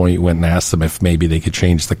down on the point. Went and asked them if maybe they could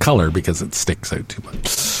change the color because it sticks out too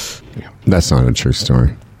much. Yeah. That's not a true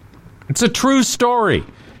story. It's a true story.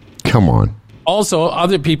 Come on. Also,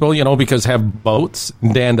 other people, because have boats.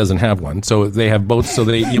 Dan doesn't have one, so they have boats. So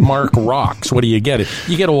you mark rocks. What do you get?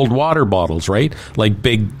 You get old water bottles, right? Like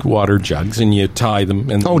big water jugs, and you tie them.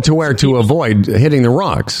 And to avoid hitting the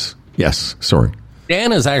rocks. Yes, sorry.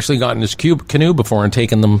 Dan has actually gotten his canoe before and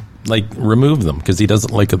taken them, removed them, because he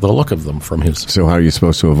doesn't like the look of them from his... So how are you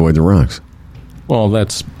supposed to avoid the rocks? Well,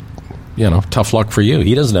 that's, tough luck for you.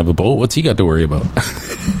 He doesn't have a boat. What's he got to worry about?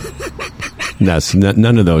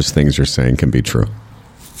 None of those things you're saying can be true.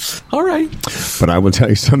 All right. But I will tell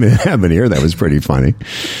you something that happened here that was pretty funny.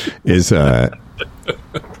 Is Dan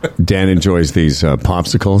enjoys these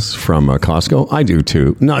popsicles from Costco. I do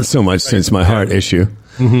too. Not so much since my heart issue.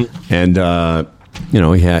 Mm-hmm.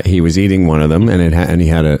 And he was eating one of them, and he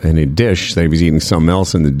had a dish that he was eating something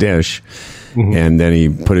else in the dish, mm-hmm. and then he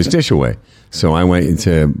put his dish away. So I went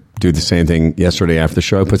to do the same thing yesterday after the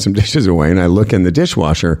show. I put some dishes away, and I look in the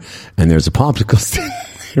dishwasher, and there's a popsicle stick.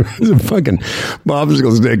 There's a fucking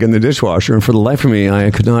popsicle stick in the dishwasher, and for the life of me,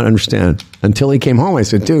 I could not understand. Until he came home, I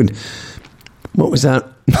said, dude, what was that?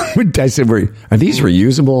 I said, are these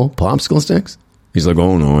reusable popsicle sticks? He's like,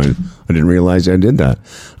 oh, no, I didn't realize I did that.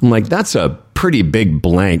 I'm like, that's a pretty big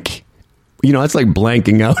blank. It's like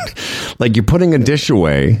blanking out. Like you're putting a dish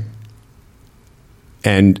away,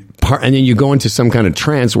 and then you go into some kind of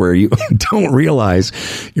trance where you don't realize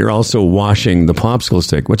you're also washing the popsicle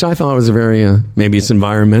stick, which I thought was maybe it's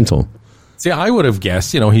environmental. See, I would have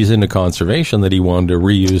guessed, he's into conservation, that he wanted to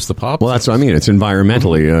reuse the popsicle. Well, that's what I mean. It's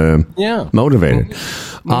environmentally motivated.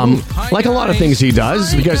 Like a lot of things he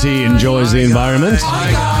does, because he enjoys the environment.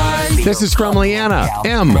 This is from Leanna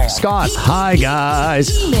M. Scott. Hi, guys.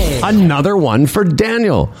 Another one for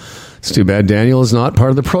Daniel. It's too bad Daniel is not part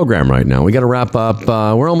of the program right now. We got to wrap up.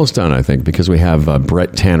 We're almost done, I think, because we have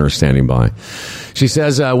Brett Tanner standing by. She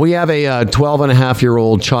says, we have a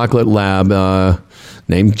 12-and-a-half-year-old chocolate lab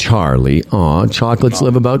named Charlie. Chocolates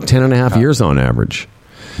live about 10.5 years on average.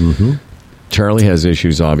 Mm-hmm. Charlie has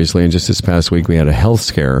issues, obviously, and just this past week we had a health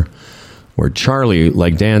scare Where Charlie,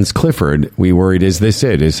 like Dan's Clifford, we worried, is this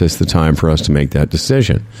it? Is this the time for us to make that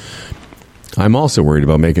decision? I'm also worried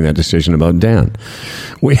about making that decision about Dan.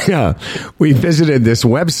 We visited this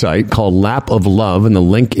website called Lap of Love, and the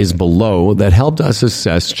link is below, that helped us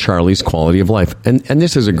assess Charlie's quality of life. And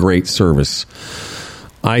this is a great service,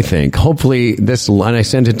 I think. Hopefully this, and I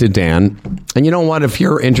sent it to Dan. And you know what? If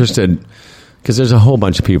you're interested, because there's a whole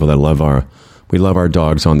bunch of people that love our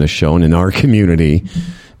dogs on this show and in our community.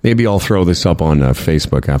 Maybe I'll throw this up on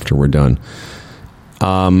Facebook after we're done.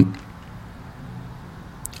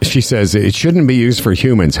 She says, it shouldn't be used for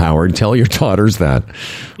humans, Howard. Tell your daughters that.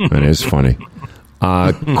 That is funny.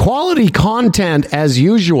 Quality content, as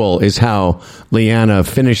usual, is how Leanna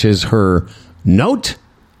finishes her note.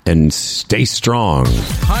 And stay strong.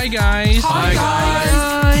 Hi, guys. Hi,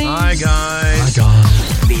 guys. Hi,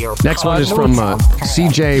 guys. Next one is from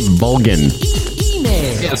CJ Bulgin.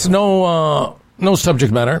 Yes, no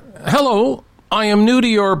subject matter. Hello, I am new to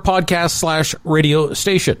your podcast / radio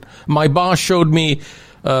station. My boss showed me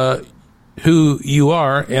who you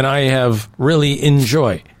are, and I have really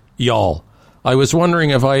enjoyed y'all. I was wondering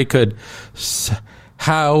if I could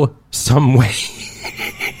some way.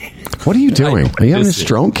 What are you doing? Are you having a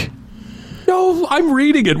stroke? No, I'm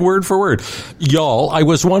reading it word for word. Y'all, I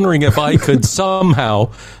was wondering if I could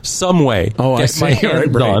somehow, some way, get my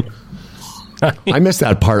hands on. I missed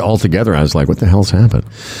that part altogether. I was like, what the hell's happened?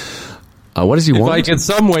 What does he want? If I could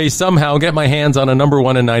some way, somehow get my hands on a number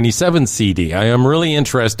 1 in 97 CD. I am really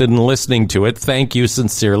interested in listening to it. Thank you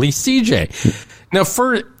sincerely, CJ. Now,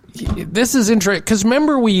 this is interesting, because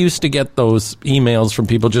remember we used to get those emails from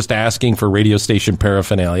people just asking for radio station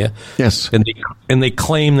paraphernalia? Yes. And they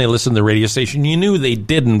claim they listen to the radio station. You knew they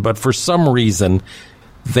didn't, but for some reason,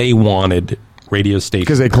 they wanted radio station.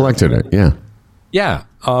 Because they collected it, yeah. Yeah.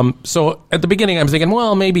 So at the beginning, I'm thinking,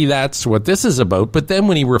 well, maybe that's what this is about. But then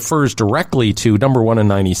when he refers directly to number 1 in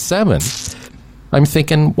 97, I'm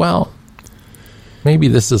thinking, well, maybe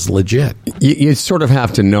this is legit. You sort of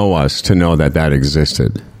have to know us to know that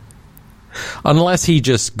existed. Unless he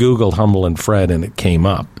just Googled Humble and Fred and it came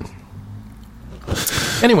up.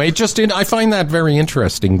 Anyway, I find that very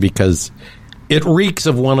interesting because it reeks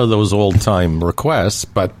of one of those old-time requests,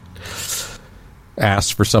 but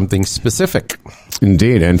asks for something specific.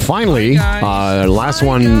 Indeed. And finally, last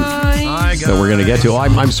one that we're going to get to.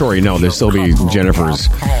 I'm sorry, no, there'll still be Jennifer's.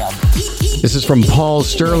 This is from Paul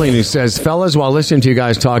Sterling, who says, fellas, while listening to you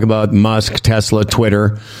guys talk about Musk, Tesla,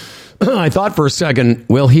 Twitter, I thought for a second,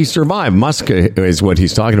 will he survive? Musk is what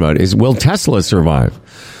he's talking about. Will Tesla survive?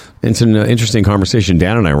 It's an interesting conversation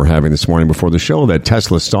Dan and I were having this morning before the show, that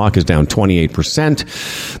Tesla stock is down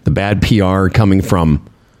 28%. The bad PR coming from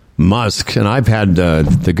Musk. And I've had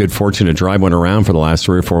the good fortune to drive one around for the last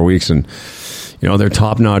 3 or 4 weeks. And, you know, they're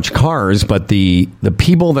top-notch cars. But the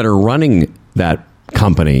people that are running that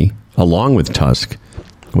company, along with Tusk,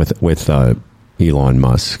 with Elon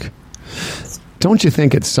Musk, don't you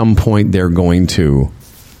think at some point they're going to,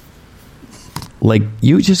 like,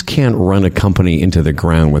 you just can't run a company into the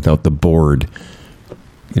ground without the board.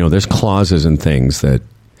 You know, there's clauses and things that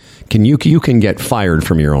you can get fired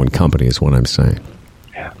from your own company is what I'm saying.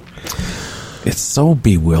 Yeah. It's so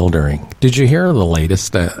bewildering. Did you hear the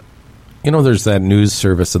latest? There's that news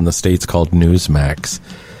service in the States called Newsmax.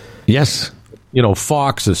 Yes. You know,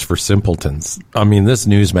 Fox is for simpletons. I mean, this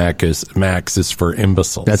Newsmax is for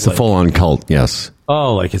imbeciles. That's a full-on cult, yes.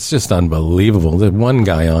 Oh, it's just unbelievable. The one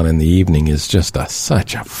guy on in the evening is just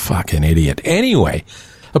such a fucking idiot. Anyway,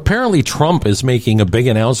 apparently Trump is making a big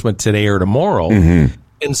announcement today or tomorrow. Mm-hmm.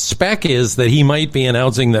 And spec is that he might be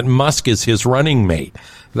announcing that Musk is his running mate.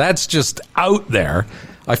 That's just out there.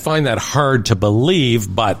 I find that hard to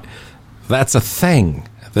believe, but that's a thing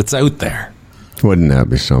that's out there. Wouldn't that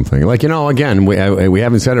be something? Like, again, we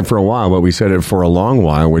haven't said it for a while, but we said it for a long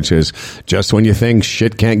while, which is just when you think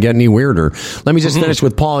shit can't get any weirder. Let me just finish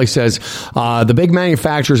with Paul. He says, the big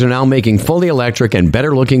manufacturers are now making fully electric and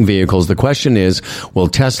better looking vehicles. The question is, will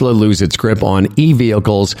Tesla lose its grip on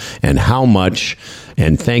e-vehicles and how much?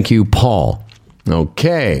 And thank you, Paul.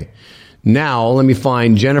 Okay. Now, let me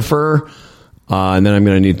find Jennifer, and then I'm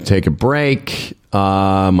going to need to take a break.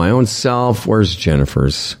 My own self. Where's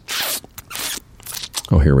Jennifer's?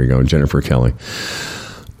 Oh, here we go. Jennifer Kelly.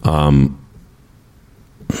 Let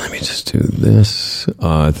me just do this.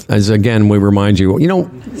 As again, we remind you,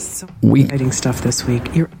 we exciting stuff this week.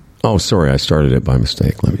 Oh, sorry. I started it by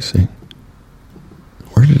mistake. Let me see.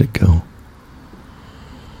 Where did it go?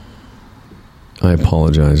 I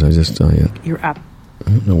apologize. You're up. I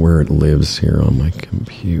don't know where it lives here on my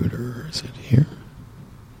computer. Is it here?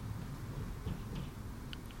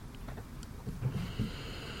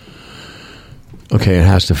 Okay, it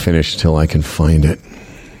has to finish till I can find it.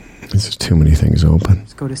 There's too many things open.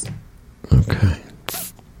 Let's go to... Okay.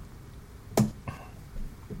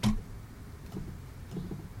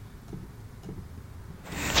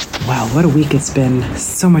 Wow, what a week it's been.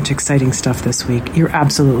 So much exciting stuff this week. You're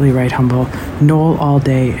absolutely right, Humble. Noel all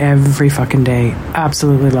day, every fucking day.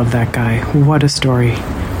 Absolutely love that guy. What a story.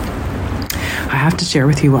 I have to share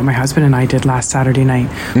with you what my husband and I did last Saturday night.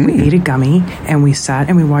 We ate a gummy, and we sat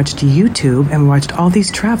and we watched YouTube, and we watched all these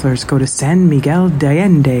travelers go to San Miguel de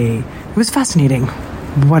Allende. It was fascinating.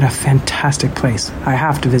 What a fantastic place. I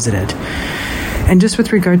have to visit it. And just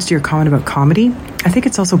with regards to your comment about comedy, I think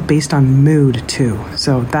it's also based on mood, too.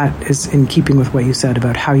 So that is in keeping with what you said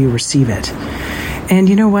about how you receive it. And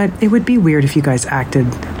you know what? It would be weird if you guys acted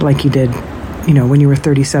like you did, you know, when you were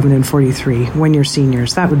 37 and 43, when you're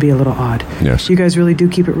seniors. That would be a little odd. Yes. You guys really do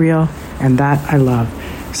keep it real, and that I love.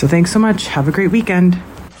 So thanks so much. Have a great weekend.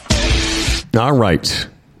 All right.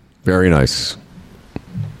 Very nice.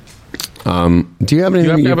 Do you have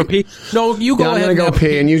anything? You have to have a pee? No, you go ahead. I'm going to go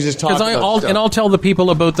pee, and you just talk about stuff. And I'll tell the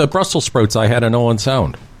people about the Brussels sprouts I had in Owen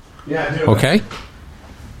Sound. Yeah, do it. Okay?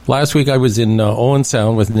 Last week I was in Owen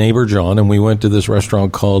Sound with neighbor John, and we went to this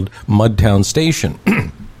restaurant called Mudtown Station.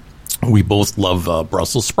 We both love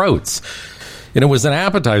Brussels sprouts. And it was an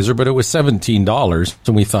appetizer, but it was $17.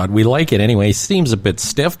 And we thought, we like it anyway. Seems a bit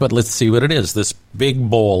stiff, but let's see what it is. This big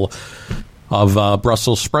bowl of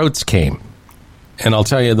Brussels sprouts came. And I'll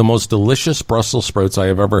tell you, the most delicious Brussels sprouts I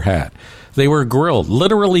have ever had. They were grilled,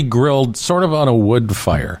 literally grilled, sort of on a wood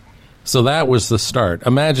fire. So that was the start.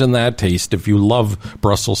 Imagine that taste if you love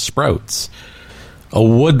Brussels sprouts. A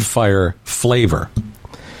wood fire flavor.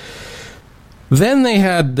 Then they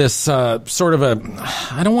had this sort of a,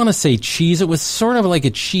 I don't want to say cheese, it was sort of like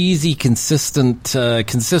a cheesy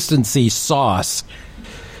consistency sauce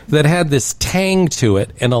that had this tang to it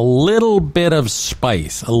and a little bit of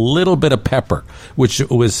spice, a little bit of pepper, which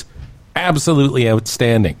was absolutely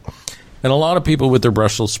outstanding. And a lot of people with their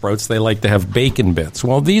Brussels sprouts, they like to have bacon bits.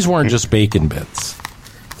 Well, these weren't just bacon bits.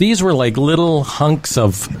 These were like little hunks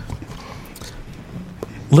of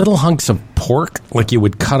pork, like you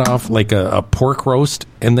would cut off like a pork roast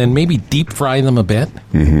and then maybe deep fry them a bit.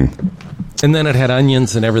 Mm-hmm. And then it had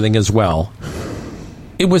onions and everything as well.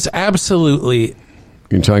 It was absolutely...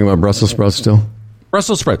 You're talking about Brussels sprouts still?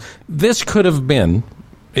 Brussels sprouts. This could have been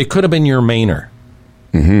your mainer.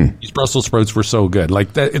 Mm-hmm. These Brussels sprouts were so good.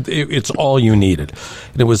 Like that, it's all you needed.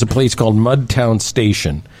 And it was a place called Mudtown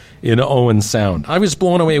Station in Owen Sound. I was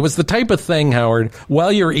blown away. It was the type of thing, Howard,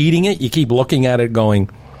 while you're eating it, you keep looking at it going,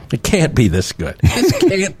 it can't be this good. This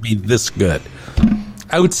can't be this good.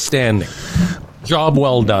 Outstanding. Job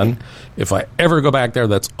well done. If I ever go back there,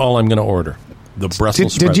 that's all I'm going to order. The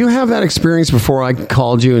Brussels sprouts. Did you have that experience before I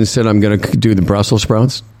called you and said I'm going to do the Brussels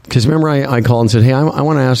sprouts? Because remember I called and said, hey, I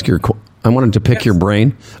want to ask I wanted to pick your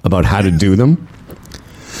brain about how to do them.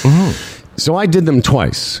 Mm-hmm. So I did them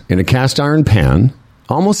twice in a cast iron pan,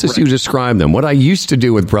 almost as you described them. What I used to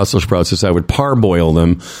do with Brussels sprouts is I would parboil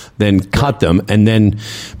them, then cut them, and then,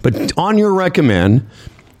 but on your recommend,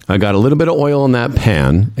 I got a little bit of oil in that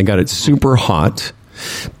pan and got it super hot.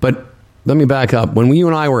 But let me back up. When you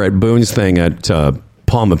and I were at Boone's thing at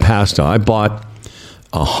Palma Pasta, I bought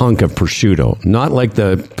a hunk of prosciutto, not like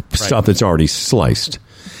the stuff that's already sliced.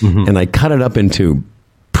 Mm-hmm. And I cut it up into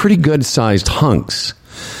pretty good sized hunks.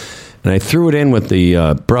 And I threw it in with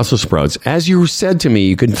the Brussels sprouts. As you said to me,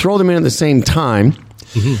 you could throw them in at the same time.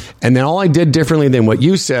 Mm-hmm. And then all I did differently than what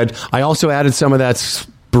you said, I also added some of that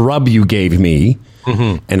rub you gave me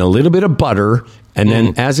mm-hmm. and a little bit of butter. And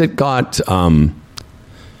then as it got...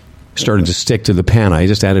 started to stick to the pan, I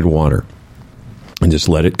just added water and just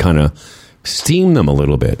let it kind of steam them a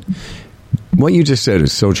little bit. What you just said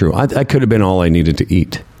is so true. That could have been all I needed to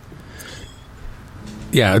eat.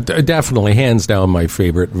 Yeah, definitely, hands down, my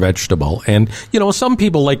favorite vegetable. And, you know, some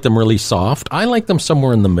people like them really soft. I like them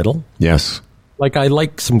somewhere in the middle. Yes. Like, I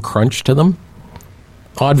like some crunch to them.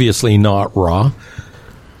 Obviously not raw.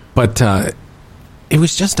 But it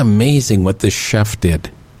was just amazing what this chef did.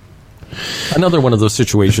 Another one of those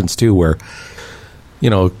situations, too, where, you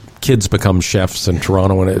know, kids become chefs in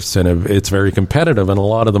Toronto, and it's very competitive, and a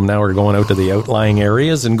lot of them now are going out to the outlying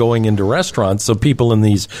areas and going into restaurants. So people in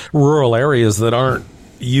these rural areas that aren't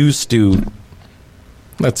used to,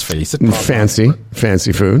 let's face it,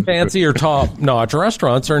 fancy food. Fancy or top-notch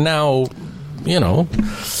restaurants are now, you know,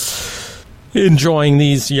 enjoying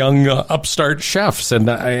these young upstart chefs. And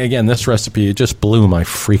again, this recipe just blew my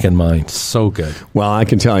freaking mind. So good. Well, I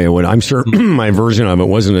can tell you what, I'm sure my version of it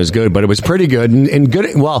wasn't as good, but it was pretty good and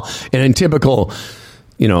good. Well, and in typical,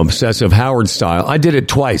 obsessive Howard style. I did it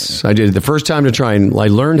twice. I did it the first time to try and I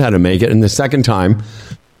learned how to make it, and the second time,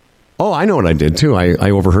 I know what I did too.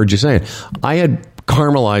 I overheard you say it. I had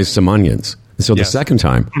caramelized some onions. So the second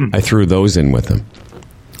time, I threw those in with them.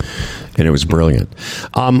 And it was brilliant.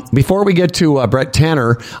 Before we get to Brett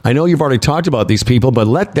Tanner, I know you've already talked about these people, but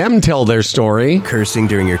let them tell their story. Cursing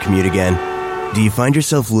during your commute again? Do you find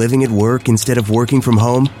yourself living at work instead of working from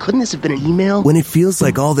home? Couldn't this have been an email? When it feels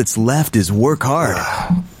like all that's left is work hard,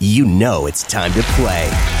 you know it's time to play.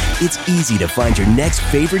 It's easy to find your next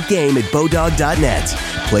favorite game at Bodog.net.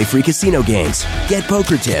 Play free casino games, get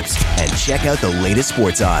poker tips, and check out the latest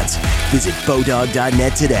sports odds. Visit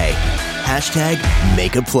Bodog.net today.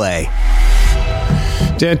 #make a play.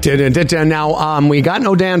 Now, we got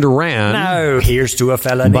no Dan Duran. No, here's to a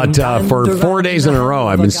fella But for 4 days in a row,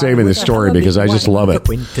 I've been saving this story because I just love it.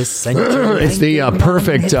 It's the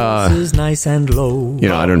perfect, nice and low.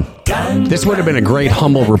 This would have been a great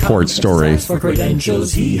Humble Report story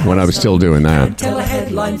when I was still doing that.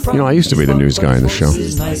 I used to be the news guy in the show.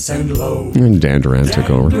 And Dan Duran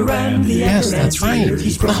took over. Yes, that's right.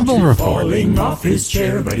 Humble Report.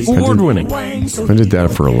 Award-winning. I did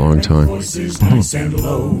that for a long time.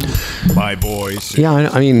 My boys. Yeah,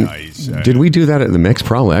 I mean, did we do that at the mix?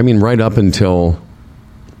 Probably. I mean, right up until...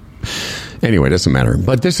 Anyway, it doesn't matter.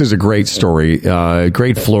 But this is a great story.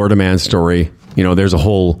 Great Florida man story. There's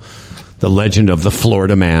the legend of the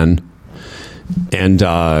Florida man. And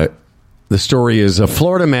the story is a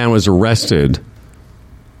Florida man was arrested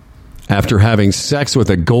after having sex with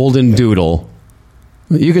a golden doodle.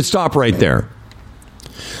 You could stop right there.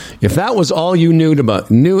 If that was all you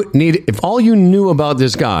if all you knew about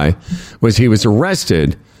this guy was he was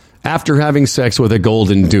arrested after having sex with a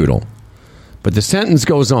golden doodle. But the sentence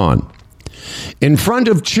goes on. In front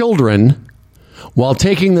of children while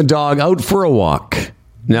taking the dog out for a walk.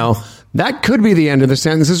 Now, that could be the end of the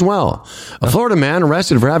sentence as well. A Florida man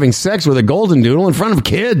arrested for having sex with a golden doodle in front of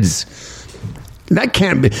kids. That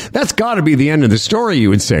can't be. That's got to be the end of the story, you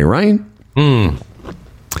would say, right?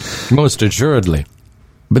 Most assuredly.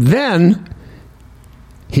 But then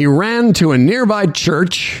he ran to a nearby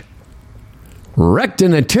church, wrecked a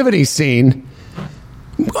nativity scene,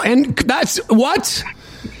 and that's what?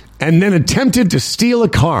 And then attempted to steal a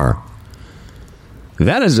car.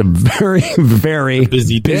 That is a very, very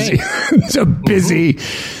busy day.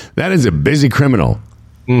 That is a busy criminal.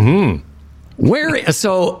 Mm-hmm.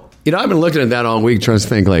 So I've been looking at that all week, trying to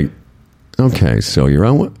think okay, so you're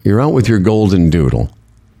out with your golden doodle.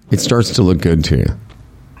 It starts to look good to you.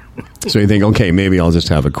 So you think, okay, maybe I'll just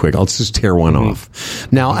tear one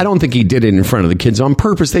off. Now, I don't think he did it in front of the kids on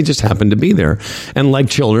purpose. They just happened to be there. And like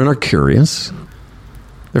children are curious.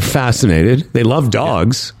 They're fascinated. They love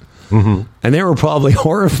dogs. Mm-hmm. And they were probably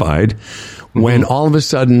horrified when all of a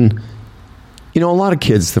sudden, a lot of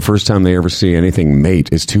kids, the first time they ever see anything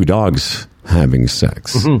mate is two dogs having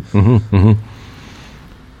sex. Mm-hmm. Mm-hmm. Mm-hmm.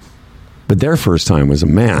 But their first time was a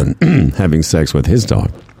man having sex with his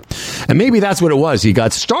dog. And maybe that's what it was. He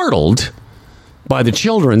got startled by the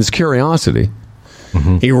children's curiosity.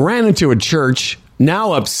 Mm-hmm. He ran into a church,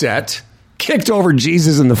 now upset, kicked over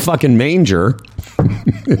Jesus in the fucking manger.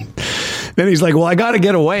 Then he's like, well, I got to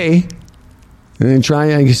get away. And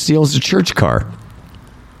then he steals the church car.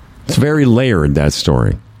 It's very layered, that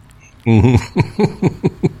story.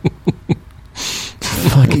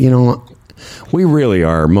 Fuck, we really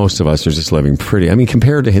are. Most of us are just living pretty. I mean,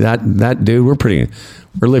 compared to that dude,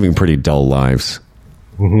 we're living pretty dull lives.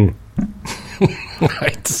 Mm-hmm.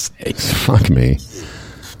 I'd say. Fuck me.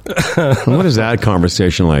 What is that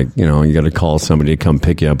conversation like? You got to call somebody to come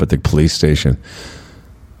pick you up at the police station.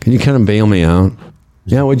 Can you kind of bail me out?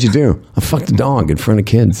 Yeah, what'd you do? I fucked a dog in front of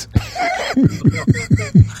kids.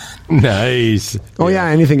 Nice. Oh, yeah,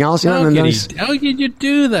 anything else? How could you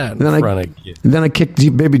do that in front of kids? Then I kicked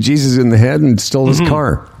baby Jesus in the head and stole his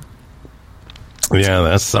car. Yeah,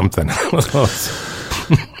 that's something.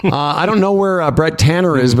 I don't know where Brett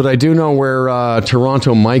Tanner is, but I do know where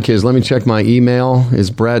Toronto Mike is. Let me check my email. Is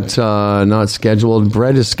Brett not scheduled?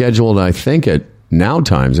 Brett is scheduled, I think, at Now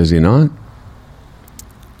Times, is he not?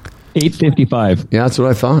 8:55. Yeah, that's what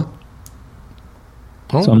I thought.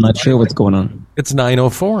 So I'm not sure what's going on. It's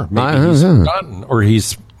 9:04. Maybe he's forgotten, or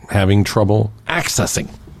he's having trouble accessing.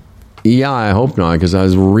 Yeah, I hope not, because I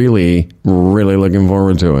was really, really looking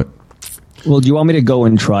forward to it. Well, do you want me to go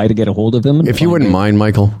and try to get a hold of him? If you wouldn't mind,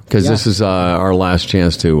 Michael, because this is our last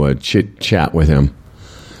chance to chit-chat with him.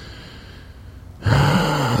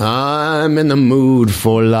 I'm in the mood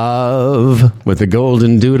for love with the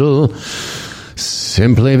golden doodle,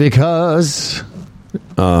 simply because...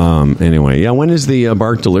 Anyway, yeah, when is the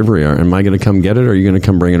bark delivery? Am I going to come get it, or are you going to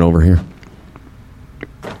come bring it over here?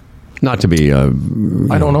 Not to be. I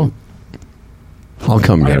don't know. I'll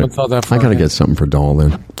come get haven't it. thought that far I got to ahead. get something for Doll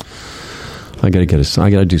then. I got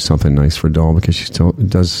to do something nice for Doll because she still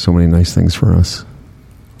does so many nice things for us.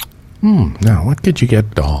 Now, what could you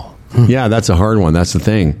get, Doll? Yeah, that's a hard one. That's the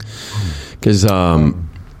thing. Because,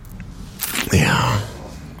 yeah,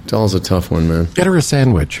 Doll's a tough one, man. Get her a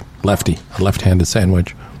sandwich. A left-handed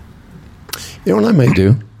sandwich. You know what I might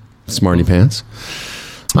do? Smarty pants.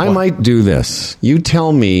 I might do this. You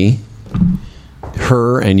tell me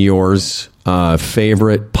her and yours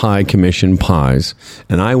favorite pie commission pies,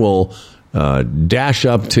 and I will dash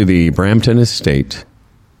up to the Brampton estate.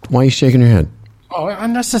 Why are you shaking your head? Oh,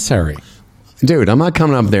 unnecessary. Dude, I'm not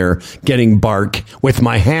coming up there getting bark with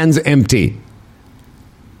my hands empty.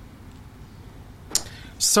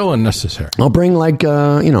 So unnecessary. I'll bring like,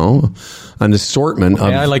 an assortment of...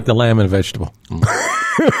 I like the lamb and vegetable.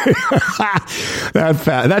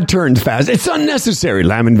 That turned fast. It's unnecessary.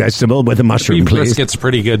 Lamb and vegetable with a mushroom, Beef please. brisket's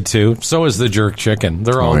pretty good, too. So is the jerk chicken.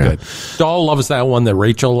 They're all good. Doll loves that one that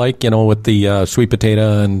Rachel liked, with the sweet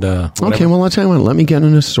potato and whatever. Okay, well, I'll tell you what. Let me get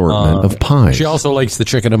an assortment of pies. She also likes the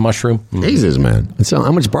chicken and mushroom. Jesus, man. And so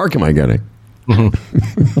how much bark am I getting? You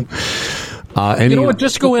know what?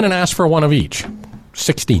 Just go in and ask for one of each.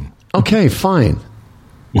 16. Okay, fine.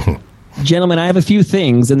 Gentlemen, I have a few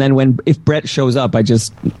things, and then if Brett shows up, I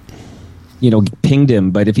just, pinged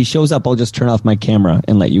him. But if he shows up, I'll just turn off my camera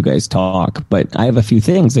and let you guys talk. But I have a few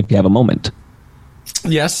things if you have a moment.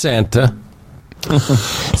 Yes, Santa.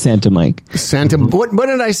 Santa Mike. Santa. What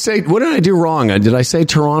did I say? What did I do wrong? Did I say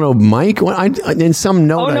Toronto Mike? In some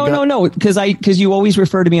note. No. Because you always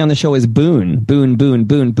refer to me on the show as Boone.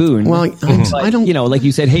 Well, I don't. Like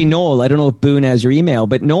you said, hey Noel. I don't know if Boone has your email,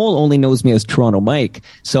 but Noel only knows me as Toronto Mike.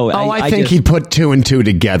 So I think he put two and two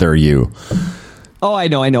together. Oh, I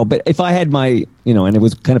know. But if I had my, and it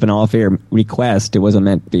was kind of an off-air request, it wasn't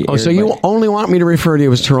meant to be. Oh, so you only want me to refer to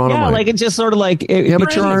you as Toronto Mike? Yeah, like it's just sort of like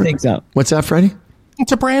but you're things up. What's that, Freddie?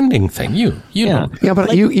 It's a branding thing. You know. Yeah,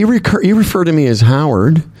 but you refer to me as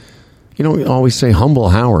Howard. You don't always say humble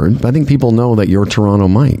Howard, but I think people know that you're Toronto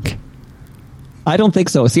Mike. I don't think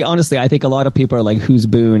so. See, honestly, I think a lot of people are like, who's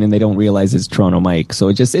Boone? And they don't realize it's Toronto Mike. So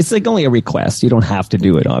it's like only a request. You don't have to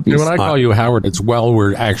do it, obviously. When I call you Howard, it's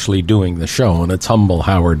we're actually doing the show, and it's humble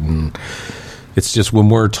Howard. And it's just when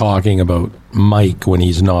we're talking about Mike when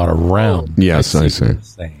he's not around. Yes, I see.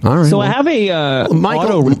 All right. So I have a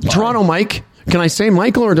Michael, Toronto Mike. Can I say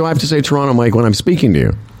Michael, or do I have to say Toronto Mike when I'm speaking to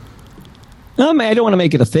you? I don't want to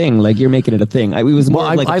make it a thing. Like you're making it a thing. I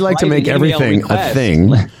like to make everything a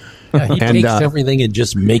thing. Yeah, he takes everything and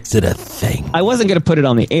just makes it a thing. I wasn't going to put it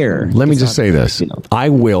on the air. Let me just say this. I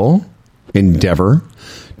will endeavor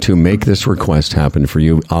to make this request happen for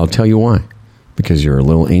you. I'll tell you why. Because you're a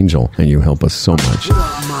little angel and you help us so much.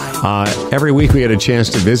 Every week we get a chance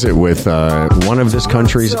to visit with one of this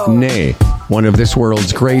country's, one of this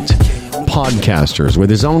world's great podcasters with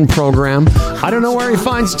his own program. I don't know where he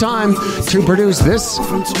finds time to produce this.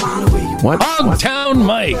 What? Hogtown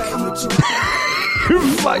Mike.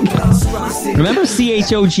 Remember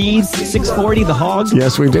CHOG 640, the Hog?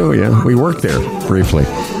 Yes, we do. Yeah, we worked there briefly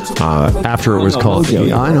after it was called.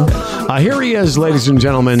 Yeah, I know. Here he is, ladies and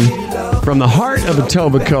gentlemen, from the heart of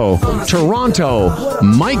Etobicoke, Toronto,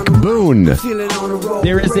 Mike Boone.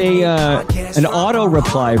 There is an auto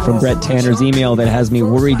reply from Brett Tanner's email that has me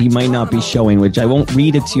worried he might not be showing, which I won't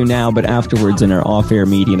read it to you now, but afterwards in our off-air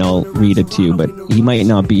meeting I'll read it to you, but he might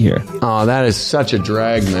not be here. Oh, that is such a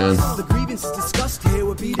drag, man.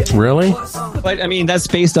 Really? But I mean, that's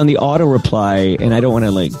based on the auto reply, and I don't want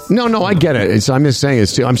to No, I get it. I'm just saying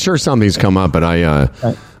I'm sure something's come up, but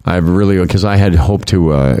I really, because I had hoped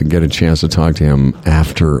to get a chance to talk to him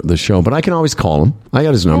after the show, but I can always call him. I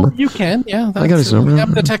got his number. Well, you can, yeah. I got his number. We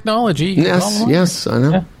have the technology. Yes, I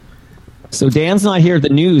know. Yeah. So Dan's not here at the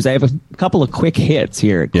news. I have a couple of quick hits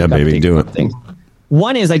here. Yeah, baby, do it. Things.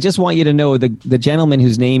 One is, I just want you to know the gentleman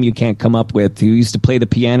whose name you can't come up with, who used to play the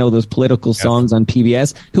piano, those political songs on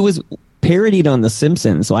PBS, who was parodied on The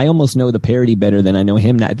Simpsons. So I almost know the parody better than I know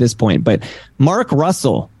him at this point. But Mark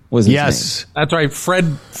Russell was his name. That's right.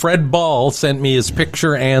 Fred Ball sent me his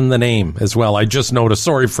picture and the name as well. I just noticed.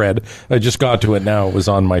 Sorry, Fred. I just got to it now. It was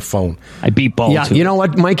on my phone. I beat Ball. Yeah, too. You know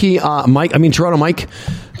what, Toronto Mike.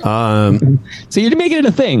 So you're making it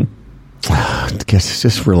a thing.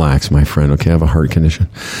 Just relax, my friend. Okay, I have a heart condition.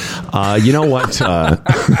 You know what?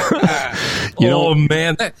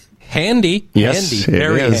 Man, handy. Yes,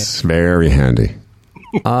 handy. It is very handy.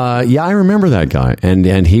 Yeah, I remember that guy,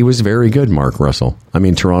 and he was very good.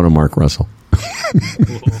 Toronto Mark Russell.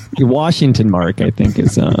 Washington Mark, I think,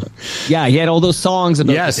 is he had all those songs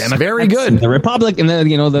about Yes, the Democrats very good. and the Republic, and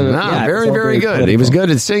very good. He was good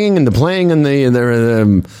at singing and the playing and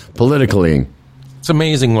the politically. It's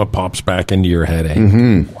amazing what pops back into your head. Eh?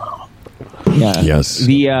 Mm-hmm. Yeah. Yes.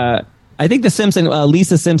 I think the Simpson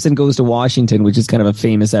Lisa Simpson Goes to Washington, which is kind of a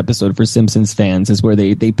famous episode for Simpsons fans, is where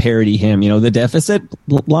they parody him. The deficit,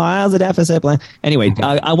 blah, the deficit, blah. Anyway,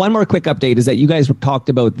 one more quick update is that you guys talked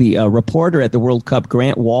about the reporter at the World Cup,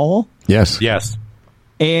 Grant Wall. Yes.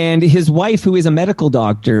 And his wife, who is a medical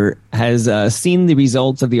doctor, has seen the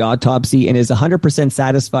results of the autopsy and is 100%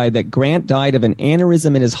 satisfied that Grant died of an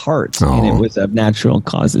aneurysm in his heart, and it was of natural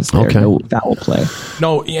causes. There, no foul play.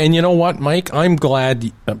 No, and you know what, Mike? I'm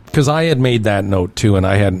glad, because I had made that note too, and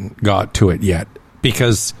I hadn't got to it yet,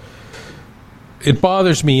 because it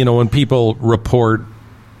bothers me, when people report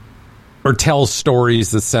or tell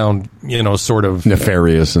stories that sound, sort of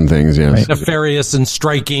nefarious and things, yes. Right. Nefarious and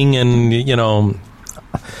striking and,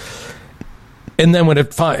 and then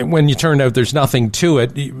when you turn out there's nothing to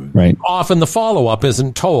it, right. Often the follow-up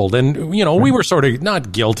isn't told. And, we were sort of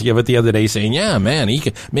not guilty of it the other day saying, yeah, man,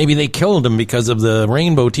 maybe they killed him because of the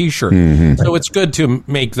rainbow T-shirt. Mm-hmm. So it's good to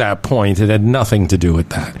make that point. It had nothing to do with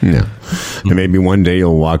that. Yeah. And maybe one day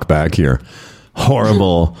you'll walk back here.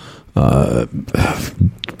 Horrible...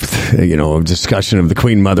 discussion of the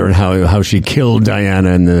Queen Mother and how she killed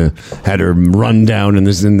Diana and had her run down in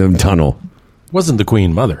the tunnel. It wasn't the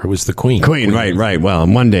Queen Mother; it was the Queen. Right. Well,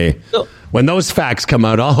 one day when those facts come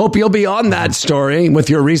out, I hope you'll be on that story with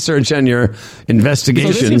your research and your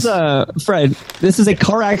investigations. So this is Fred. This is a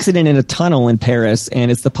car accident in a tunnel in Paris,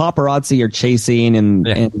 and it's the paparazzi are chasing, and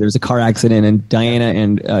there's a car accident, and Diana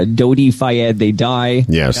and Dodi Fayed, they die.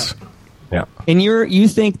 Yes. Yeah. And you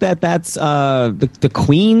think that's the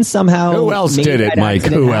Queen somehow? Who else did it, Mike?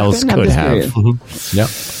 Who else could have? Mm-hmm. Yeah.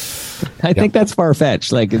 I think that's far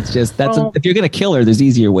fetched. Like, it's just if you're going to kill her, there's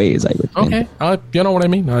easier ways. I would think. Okay, you know what I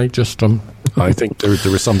mean. I just I think there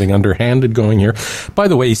was something underhanded going here. By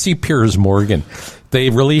the way, you see Piers Morgan. They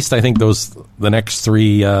released, I think, the next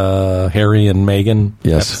 3 Harry and Meghan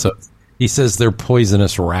episodes. He says they're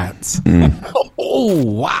poisonous rats. Oh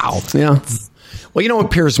wow! Yeah. Well, you know what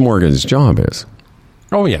Piers Morgan's job is?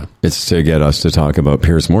 Oh yeah, it's to get us to talk about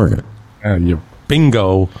Piers Morgan.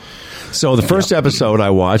 Bingo. So the first episode I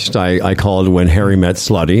watched, I called When Harry Met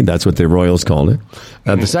Slutty. That's what the Royals called it.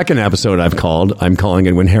 The second episode I'm calling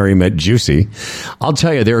it When Harry Met Juicy. I'll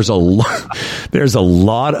tell you, there's a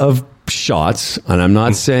lot of shots, and I'm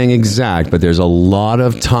not saying exact, but there's a lot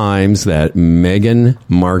of times that Meghan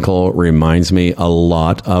Markle reminds me a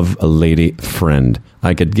lot of a lady friend.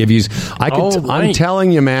 I'm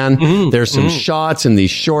telling you, man, there's some shots in these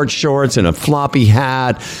short shorts and a floppy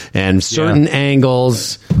hat and certain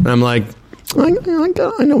angles. And I'm like, I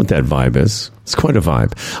know what that vibe is. It's quite a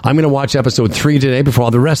vibe. I'm going to watch episode 3 today before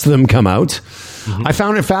all the rest of them come out. Mm-hmm. I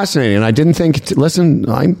found it fascinating. I didn't think,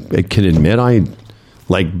 I can admit,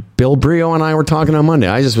 like Bill Brio and I were talking on Monday.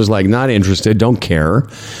 I just was like, not interested, don't care.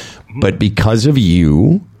 But because of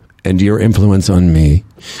you and your influence on me,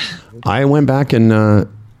 I went back and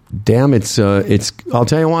it's I'll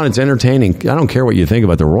tell you what, it's entertaining. I don't care what you think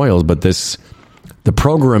about the Royals, but the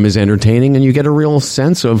program is entertaining, and you get a real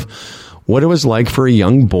sense of what it was like for a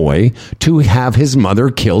young boy to have his mother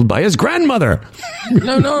killed by his grandmother.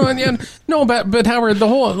 But Howard, the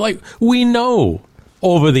whole, we know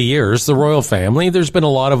over the years, the royal family, there's been a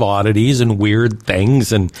lot of oddities and weird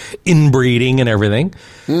things and inbreeding and everything.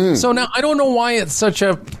 So now I don't know why it's such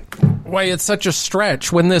a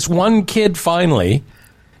stretch when this one kid finally,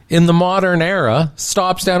 in the modern era,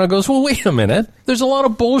 stops down and goes, well, wait a minute. There's a lot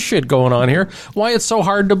of bullshit going on here. Why it's so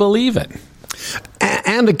hard to believe it?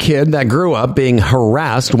 And a kid that grew up being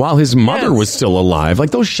harassed while his mother was still alive.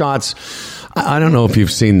 Like those shots, I don't know if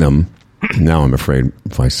you've seen them. Now I'm afraid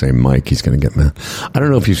if I say Mike, he's going to get mad. I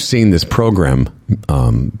don't know if you've seen this program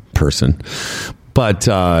person, but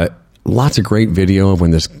lots of great video of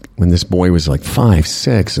when this boy was like 5,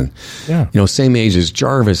 6, and same age as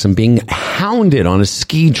Jarvis, and being hounded on a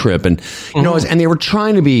ski trip, and and they were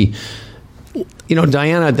trying to be.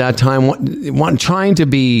 Diana at that time trying to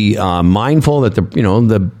be mindful that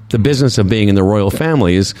the business of being in the royal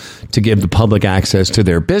family is to give the public access to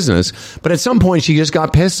their business. But at some point, she just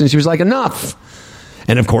got pissed and she was like, "Enough!"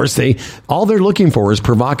 And of course, all they're looking for is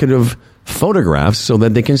provocative photographs so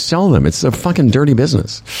that they can sell them. It's a fucking dirty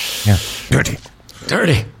business. Yeah, dirty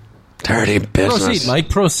business. Proceed, Mike.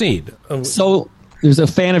 Proceed. So. There's a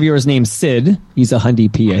fan of yours named Sid. He's a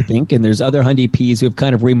Hundy P, I think. And there's other Hundy Ps who have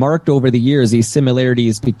kind of remarked over the years these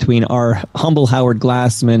similarities between our humble Howard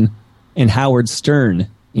Glassman and Howard Stern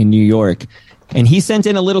in New York. And he sent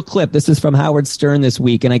in a little clip. This is from Howard Stern this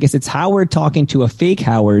week, and I guess it's Howard talking to a fake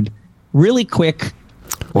Howard, really quick.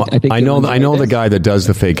 Well, I know the guy that does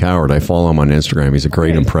the fake Howard. I follow him on Instagram. He's a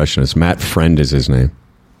great impressionist. Matt Friend is his name.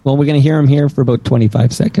 Well, we're going to hear him here for about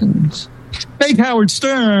 25 seconds. Fake Howard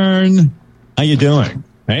Stern. How you doing?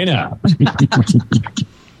 Hey now.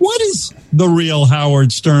 What is the real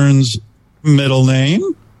Howard Stern's middle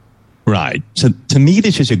name? Right. So to me,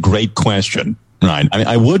 this is a great question. Right. I mean,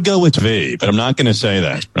 I would go with V, but I'm not going to say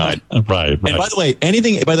that. Right. Right. And by the way,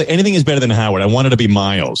 anything is better than Howard. I wanted to be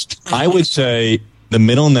Miles. I would say the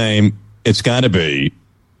middle name, it's got to be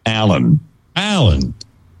Alan. Alan.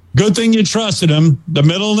 Good thing you trusted him. The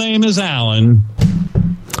middle name is Alan.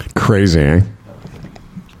 Crazy, eh?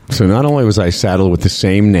 So not only was I saddled with the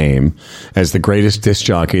same name as the greatest disc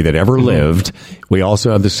jockey that ever lived, we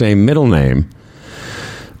also have the same middle name.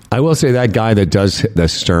 I will say that guy that does the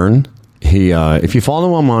Stern, he, if you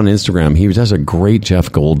follow him on Instagram, he does a great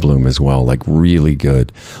Jeff Goldblum as well, like really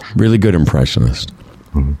good impressionist.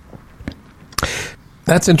 Mm-hmm.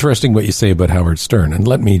 That's interesting what you say about Howard Stern, and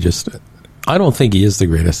let me just... I don't think he is the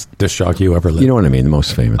greatest disc jockey who ever lived. You know what I mean? The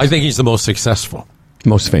most famous. I think he's the most successful.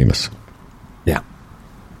 Most famous. Yeah.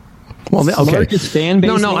 Well, okay. Largest fan base?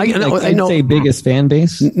 No, I know. I'd say biggest fan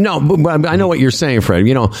base? No, but I know what you're saying, Fred.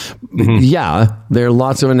 You know, yeah, there are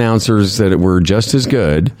lots of announcers that were just as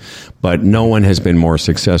good, but no one has been more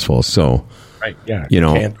successful. So... Right, yeah. You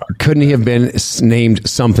know, couldn't he have been named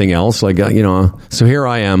something else? Like, you know, so here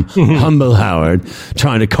I am, humble Howard,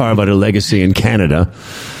 trying to carve out a legacy in Canada.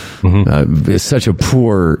 It's such a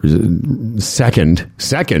poor second,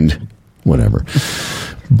 whatever.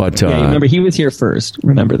 But yeah, remember, he was here first.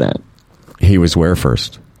 Remember that. He was where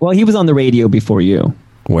first? Well, he was on the radio before you.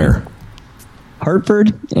 Where?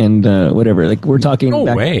 Hartford and whatever. Like, we're talking. No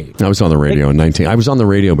way. I was on the radio I was on the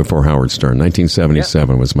radio before Howard Stern.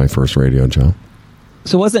 1977 was my first radio job.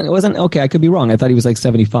 So wasn't okay? I could be wrong. I thought he was like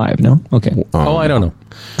 75. No, okay. I don't know.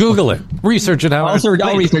 Google it. Research it. I'll research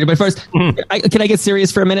it. But first, can I get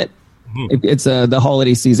serious for a minute? It's the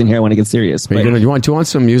holiday season here. I want to get serious. Do you want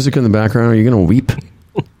some music in the background? Are you going to weep?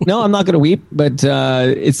 No, I'm not going to weep, but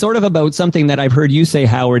it's sort of about something that I've heard you say,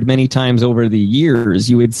 Howard, many times over the years.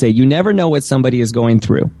 You would say, you never know what somebody is going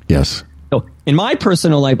through. Yes. So in my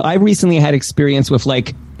personal life, I recently had experience with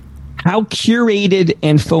like how curated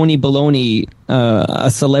and phony baloney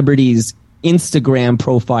a celebrity's Instagram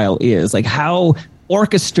profile is. Like how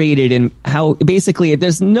orchestrated and how basically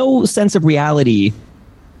there's no sense of reality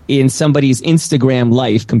in somebody's Instagram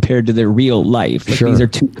life compared to their real life. Like, these are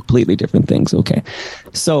two completely different things. Okay.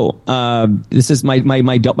 So, this is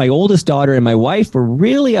my oldest daughter and my wife were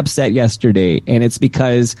really upset yesterday. And it's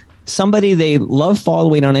because somebody they love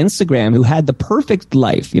following on Instagram who had the perfect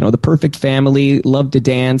life, you know, the perfect family, loved to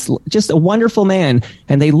dance, just a wonderful man.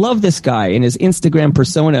 And they love this guy and his Instagram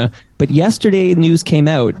persona. But yesterday news came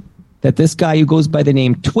out that this guy who goes by the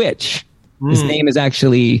name Twitch, his name is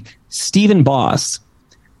actually Stephen Boss.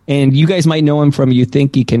 And you guys might know him from You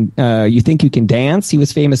Think You Can Dance. He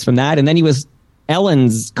was famous from that. And then he was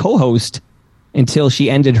Ellen's co-host until she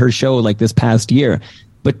ended her show like this past year.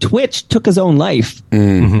 But Twitch took his own life.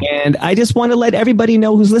 And I just want to let everybody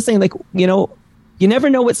know who's listening, like, you know, you never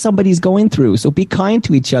know what somebody's going through. So be kind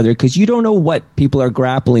to each other because you don't know what people are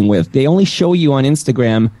grappling with. They only show you on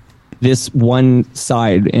Instagram this one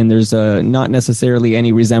side, and there's not necessarily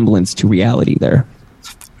any resemblance to reality there.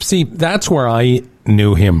 See, that's where I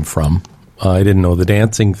knew him from. I didn't know the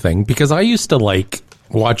dancing thing because I used to like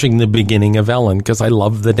watching the beginning of Ellen because I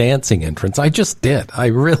loved the dancing entrance. I just did. I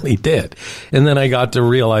really did. And then I got to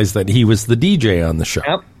realize that he was the DJ on the show.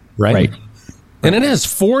 Yep. Right. And it is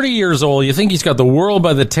 40 years old. You think he's got the world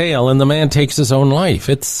by the tail, and the man takes his own life.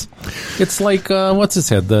 It's like, what's his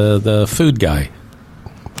head? The food guy.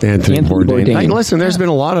 Anthony Bourdain. Listen, there's been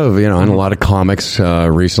a lot of, you know, and a lot of comics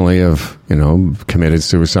recently have, you know, committed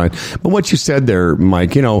suicide. But what you said there,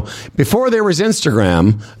 Mike, you know, before there was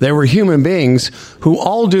Instagram, there were human beings who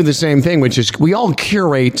all do the same thing, which is we all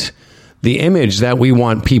curate the image that we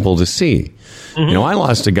want people to see. You know, I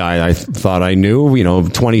lost a guy I thought I knew, you know,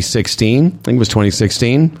 2016. I think it was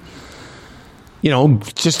 2016. You know,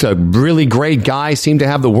 just a really great guy, seemed to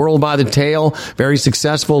have the world by the tail, very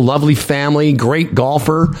successful, lovely family, great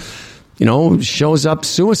golfer, you know, shows up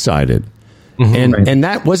suicided. And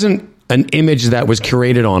that wasn't an image that was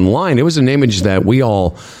curated online. It was an image that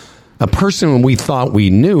a person we thought we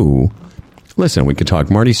knew. Listen, we could talk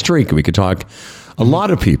Marty Streak. We could talk a lot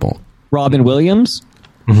of people. Robin Williams.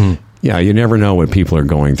 Yeah, you never know what people are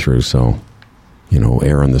going through. So, you know,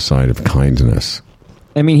 err on the side of kindness.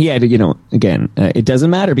 I mean, he had, you know, again, it doesn't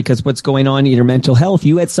matter because what's going on in your mental health,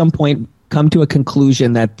 you at some point come to a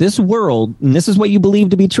conclusion that this world, and this is what you believe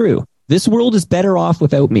to be true, this world is better off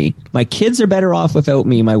without me. My kids are better off without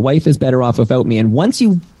me. My wife is better off without me. And once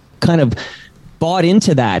you kind of bought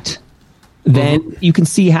into that, then you can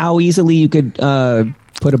see how easily you could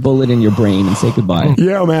put a bullet in your brain and say goodbye.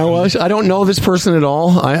 Yeah, man. Well, I don't know this person at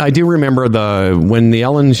all. I do remember when the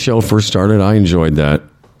Ellen show first started. I enjoyed that.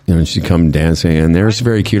 You know, she'd come dancing, and there's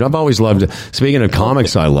very cute. I've always loved. Speaking of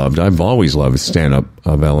comics, I've always loved stand up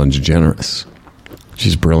of Ellen DeGeneres.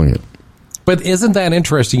 She's brilliant. But isn't that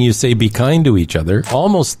interesting? You say be kind to each other.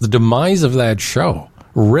 Almost the demise of that show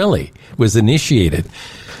really was initiated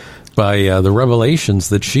by the revelations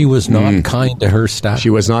that she was not kind to her staff. She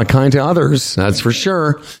was not kind to others, that's for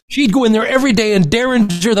sure. She'd go in there every day and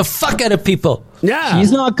Derringer the fuck out of people. Yeah.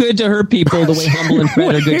 She's not good to her people the way Humble and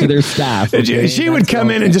Fred are good to their staff. Okay? She would come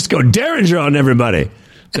in and just go Derringer on everybody.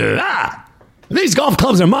 These golf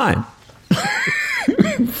clubs are mine.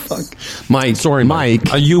 Fuck. Mike. Sorry, Mike.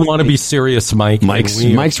 You want to be serious, Mike? Mike's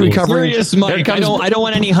recovering. Serious, Mike. I don't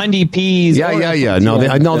want any hundy peas. Yeah. No,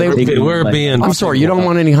 we're being. I'm sorry. You don't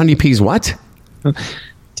want any honey peas. What?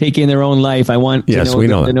 Taking their own life. I want we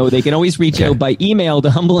know to know they can always reach out by email to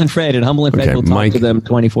Humble and Fred, and Humble and Fred will talk to them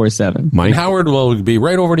 24/7. Mike Howard will be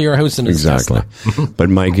right over to your house in his Tesla. But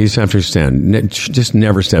Mike, you just have to understand. Just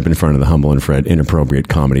never step in front of the Humble and Fred inappropriate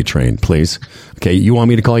comedy train, please. Okay, you want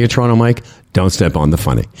me to call you Toronto Mike? Don't step on the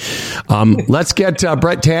funny. Let's get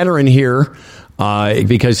Brett Tanner in here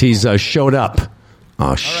because he's showed up.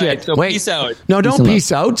 Oh, shit. Right, so wait. Peace out. No, don't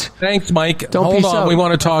peace out. Thanks, Mike. Don't Hold peace on. out. We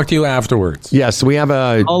want to talk to you afterwards. Yes, we have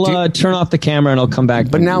a... I'll turn off the camera and I'll come back.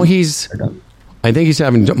 But now I think he's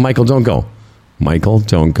having... Michael, don't go. Michael,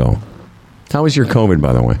 don't go. How was your COVID,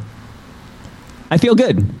 by the way? I feel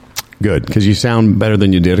good. Good, because you sound better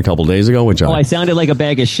than you did a couple days ago, which I sounded like a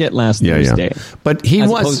bag of shit last Thursday. Yeah. But he as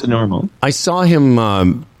was... opposed to normal. I saw him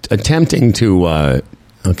attempting to...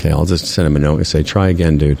 okay, I'll just send him a note and say, try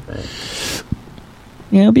again, dude.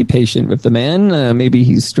 Yeah, be patient with the man. Maybe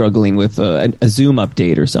he's struggling with a Zoom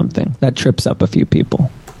update or something. That trips up a few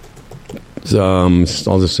people. I'll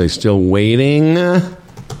just say, still waiting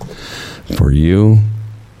for you.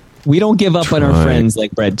 We don't give up on our friends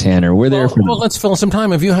like Brett Tanner. We're there for them. Well, let's fill some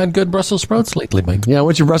time. Have you had good Brussels sprouts lately, Mike? Yeah,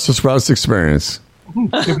 what's your Brussels sprouts experience?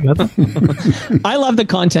 I love the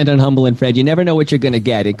content on Humble and Fred. You never know what you're going to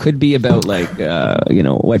get. It could be about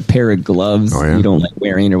what pair of gloves you don't like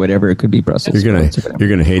wearing or whatever. It could be Brussels sprouts. You're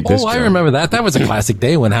gonna hate this. Oh, I remember that. That was a classic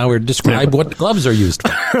day when Howard described what gloves are used for.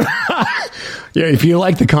 Yeah, if you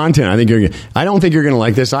like the content, I don't think you're gonna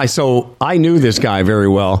like this. I knew this guy very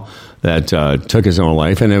well that took his own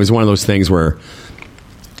life, and it was one of those things where,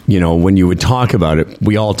 when you would talk about it,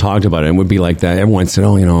 we all talked about it, and it would be like that. Everyone said,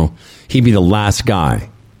 he'd be the last guy.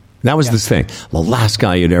 That was this thing, the last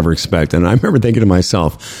guy you'd ever expect. And I remember thinking to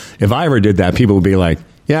myself, if I ever did that, people would be like,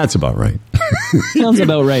 yeah, that's about right. Sounds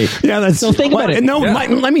about right. Yeah, that's... So think about it. No, Mike,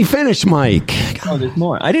 let me finish, Mike. Oh, there's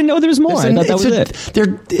more. I didn't know there's more. I thought that was it.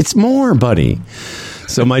 It's more, buddy.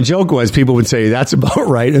 So my joke was people would say, that's about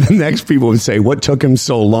right. And the next people would say, what took him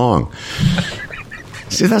so long?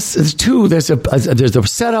 See, there's two. There's a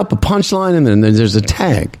setup, a punchline, and then there's a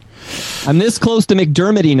tag. I'm this close to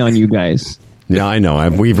McDermotting on you guys. Yeah, I know.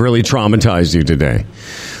 We've really traumatized you today.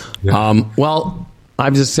 Yeah. Well,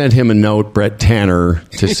 I've just sent him a note, Brett Tanner,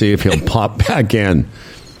 to see if he'll pop back in.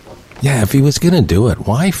 Yeah, if he was going to do it,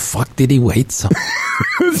 why fuck did he wait so?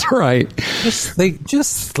 That's right.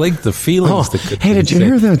 Just like the feelings. Hey, did you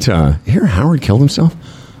hear that? Hear Howard killed himself?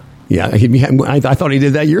 Yeah, I thought he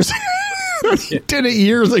did that years ago. He did it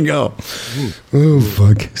years ago. Oh,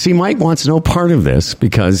 fuck. See, Mike wants no part of this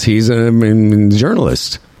because he's a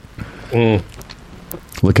journalist.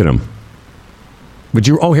 Look at him.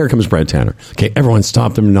 Here comes Brett Tanner. Okay, everyone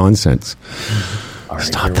stop the nonsense.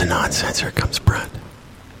 Stop the nonsense. Here comes Brett.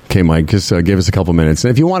 Okay, Mike, just give us a couple minutes.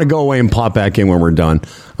 And if you want to go away and pop back in when we're done,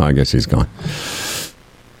 I guess he's gone.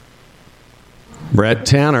 Brett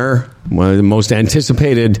Tanner, one of the most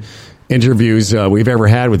anticipated interviews we've ever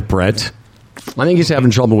had with Brett. I think he's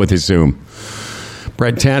having trouble with his Zoom.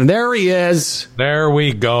 Brett Tanner, there he is. There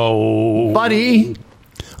we go. Buddy,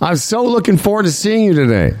 I'm so looking forward to seeing you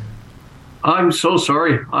today. I'm so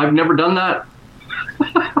sorry. I've never done that.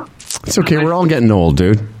 It's okay. We're all getting old,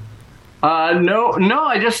 dude. No.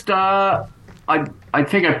 I just, I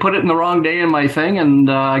think I put it in the wrong day in my thing, and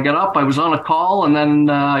I got up. I was on a call, and then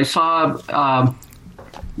I saw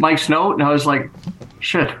Mike's note, and I was like,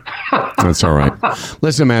 shit. That's all right.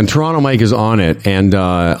 Listen, man, Toronto Mike is on it, and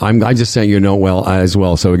I just sent you a note as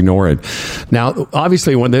well, so ignore it. Now,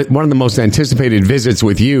 obviously, one of the most anticipated visits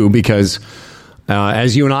with you, because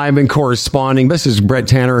as you and I have been corresponding, this is Brett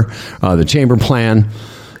Tanner, the Chamber Plan.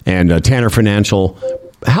 and Tanner Financial.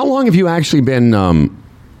 How long have you actually been?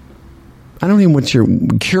 I don't even what you're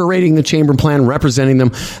curating the chamber plan, representing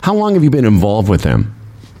them. How long have you been involved with them?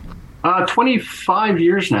 25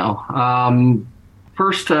 years now.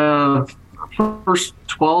 First 12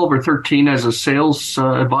 or 13 as a sales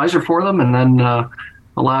advisor for them, and then the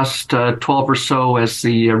last 12 or so as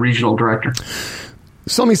the regional director.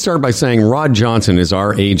 So let me start by saying Rod Johnson is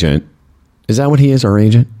our agent. Is that what he is, our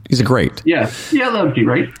agent? He's a great. Yeah, that would be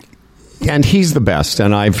right. And he's the best.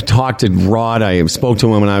 And I've talked to Rod. I spoke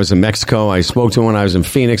to him when I was in Mexico. I spoke to him when I was in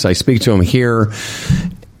Phoenix. I speak to him here.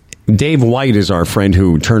 Dave White is our friend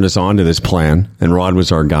who turned us on to this plan, and Rod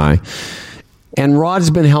was our guy. And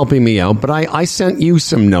Rod's been helping me out, but I sent you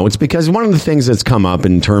some notes because one of the things that's come up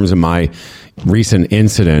in terms of my recent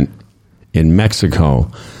incident in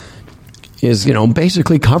Mexico is,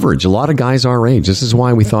 basically coverage. A lot of guys our age. This is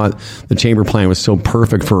why we thought the chamber plan was so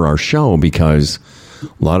perfect for our show, because a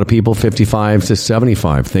lot of people 55 to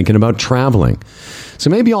 75 thinking about traveling. So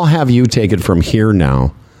maybe I'll have you take it from here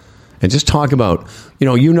now and just talk about,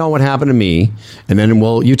 what happened to me, and then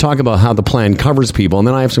you talk about how the plan covers people, and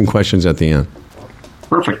then I have some questions at the end.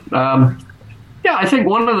 Perfect. I think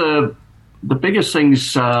one of the biggest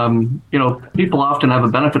things, people often have a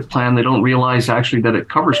benefit plan. They don't realize actually that it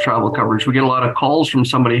covers travel coverage. We get a lot of calls from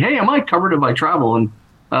somebody, hey, am I covered if I travel? And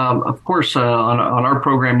of course, on our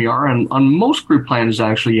program you are, and on most group plans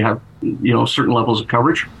actually you have, certain levels of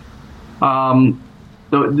coverage.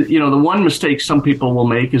 The one mistake some people will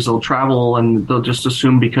make is they'll travel and they'll just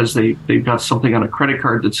assume because they've got something on a credit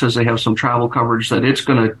card that says they have some travel coverage that it's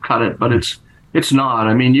going to cut it, but it's not.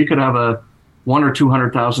 I mean, you could have a $100,000 or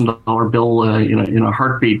 $200,000 bill in a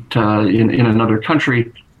heartbeat in another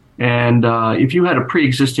country, and if you had a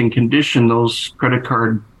pre-existing condition, those credit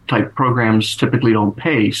card type programs typically don't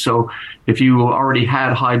pay. So if you already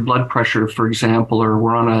had high blood pressure, for example, or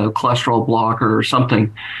were on a cholesterol blocker or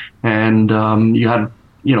something, and you had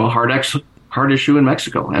heart issue in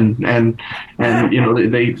Mexico, and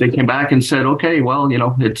they came back and said, okay, well,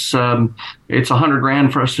 it's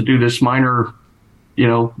 $100,000 for us to do this minor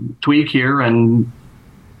tweak here and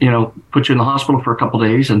put you in the hospital for a couple of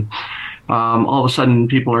days, and all of a sudden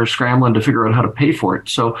people are scrambling to figure out how to pay for it.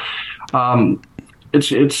 So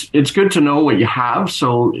it's good to know what you have.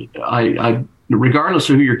 So I regardless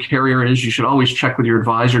of who your carrier is, you should always check with your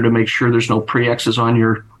advisor to make sure there's no pre-X's on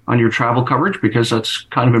your travel coverage, because that's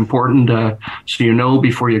kind of important, so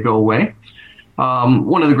before you go away.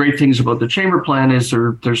 One of the great things about the chamber plan is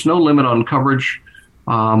there's no limit on coverage.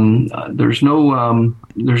 There's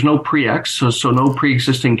no pre-X, so no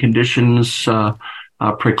pre-existing conditions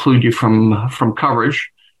preclude you from coverage.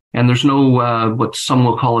 And there's no what some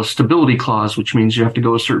will call a stability clause, which means you have to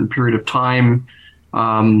go a certain period of time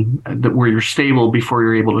where you're stable before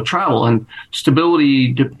you're able to travel. And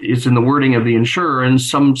stability is in the wording of the insurer, and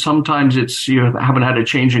sometimes it's you haven't had a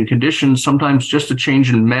change in conditions. Sometimes just a change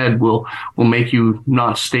in med will make you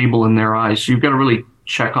not stable in their eyes. So you've got to really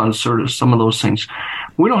check on sort of some of those things.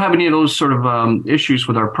 We don't have any of those sort of issues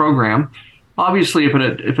with our program. Obviously,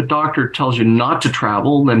 if a doctor tells you not to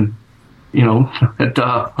travel, then you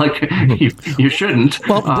shouldn't.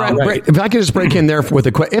 Well, Brett, if I could just break in there with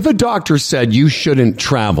a question. If a doctor said you shouldn't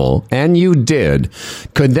travel and you did,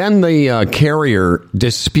 could then the carrier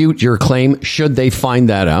dispute your claim should they find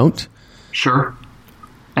that out? Sure.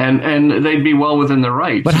 And they'd be well within their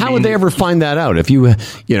rights. But how would they ever find that out? If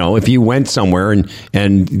you went somewhere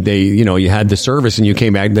and they, you had the service and you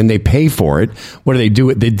came back, then they pay for it. What do they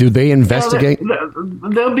do? Do they investigate?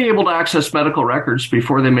 They'll be able to access medical records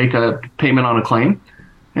before they make a payment on a claim.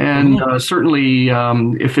 And certainly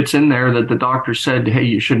if it's in there that the doctor said, hey,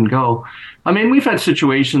 you shouldn't go. I mean, we've had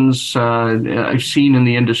situations I've seen in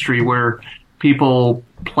the industry where people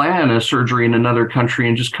plan a surgery in another country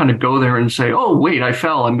and just kind of go there and say, oh, wait, I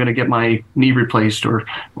fell. I'm going to get my knee replaced or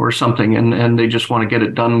something. And they just want to get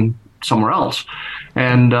it done somewhere else.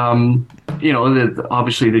 And,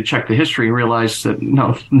 obviously they check the history and realize that,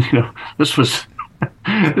 no, this was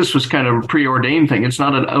kind of a preordained thing. It's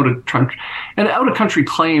not an out-of-country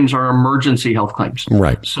claims are emergency health claims.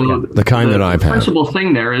 Right. So the kind that I've had. The principal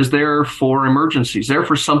thing there is there for emergencies. There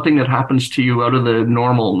for something that happens to you out of the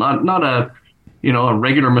normal, not a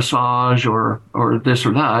regular massage or this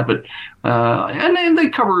or that, but and they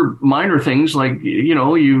cover minor things like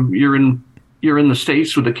you're in the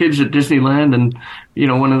States with the kids at Disneyland, and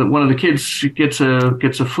one of the kids gets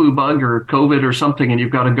a flu bug or COVID or something, and you've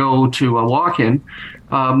got to go to a walk-in.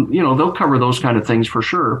 They'll cover those kind of things for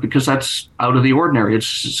sure, because that's out of the ordinary. It's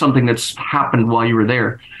something that's happened while you were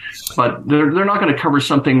there, but they're not going to cover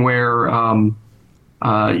something where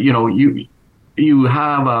you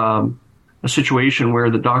have a situation where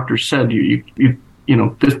the doctor said you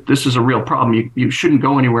know this is a real problem. You shouldn't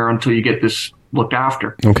go anywhere until you get this looked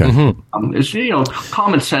after. Okay. It's,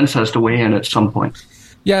 common sense has to weigh in at some point.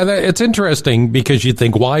 Yeah, it's interesting because you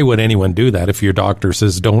think, why would anyone do that if your doctor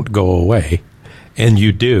says don't go away? And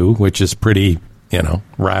you do, which is pretty,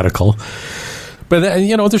 radical. But,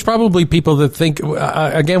 there's probably people that think,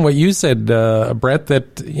 again, what you said, Brett,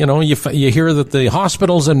 that, you hear that the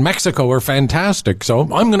hospitals in Mexico are fantastic. So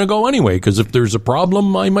I'm going to go anyway, because if there's a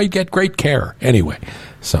problem, I might get great care anyway.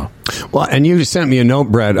 So, well, and you sent me a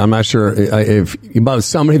note, Brett. I'm not sure if about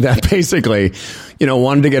somebody that basically,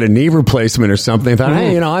 wanted to get a knee replacement or something. Thought,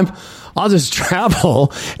 hey, I'll just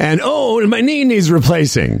travel, and my knee needs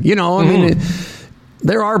replacing. I mean,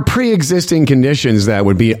 there are pre-existing conditions that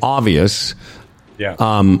would be obvious. Yeah.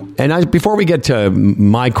 And before we get to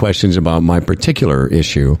my questions about my particular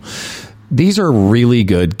issue, these are really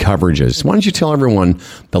good coverages. Why don't you tell everyone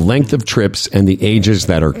the length of trips and the ages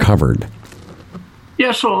that are covered?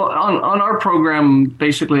 Yeah, so on our program,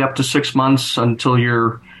 basically up to 6 months until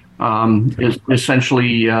you're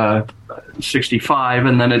essentially 65,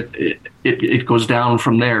 and then it goes down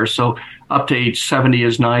from there. So up to age 70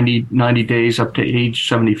 is 90 days, up to age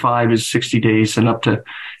 75 is 60 days, and up to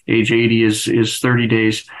age 80 is 30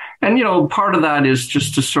 days. And, part of that is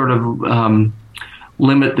just to sort of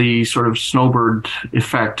limit the sort of snowbird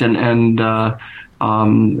effect. And the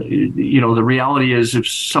reality is, if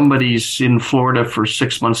somebody's in Florida for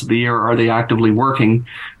 6 months of the year, are they actively working,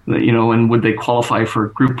 and would they qualify for a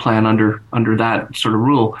group plan under that sort of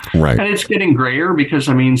rule? Right. And it's getting grayer because,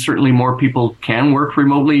 certainly more people can work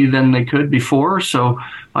remotely than they could before. So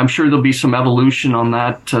I'm sure there'll be some evolution on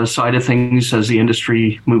that side of things as the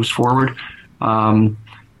industry moves forward.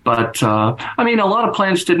 But a lot of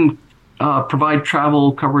plans didn't provide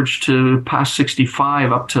travel coverage to past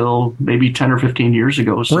 65 up till maybe 10 or 15 years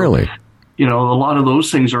ago. So, really? A lot of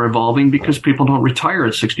those things are evolving because people don't retire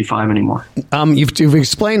at 65 anymore. You've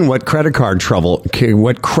explained what credit card travel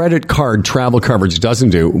coverage doesn't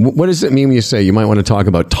do. What does it mean when you say you might want to talk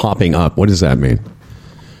about topping up? What does that mean?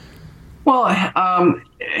 Well,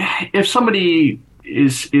 if somebody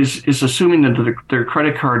is assuming that their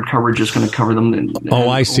credit card coverage is going to cover them.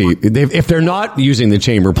 I see. If they're not using the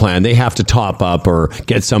chamber plan, they have to top up or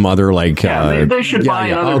get some other they should buy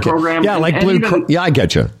another program. Yeah, like Blue Cross. Yeah, I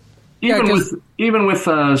get you. Even with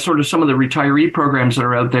sort of some of the retiree programs that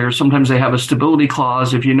are out there, sometimes they have a stability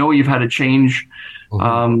clause. If you've had a change,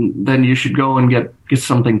 then you should go and get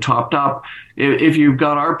something topped up. If you've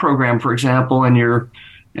got our program, for example, and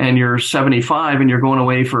you're 75 and you're going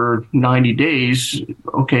away for 90 days,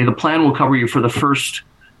 okay, the plan will cover you for the first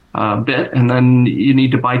bit, and then you need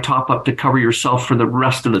to buy top up to cover yourself for the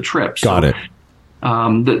rest of the trip. Got it.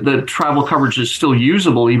 The travel coverage is still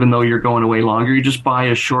usable even though you're going away longer. You just buy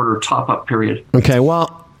a shorter top-up period. Okay,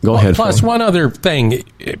 well, go ahead. Plus, one other thing,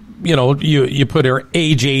 you put her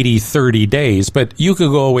age 80, 30 days, but you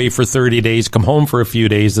could go away for 30 days, come home for a few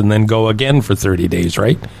days, and then go again for 30 days,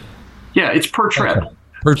 right? Yeah, it's per trip. Okay.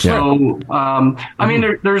 Per trip. So,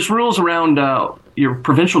 there's rules around your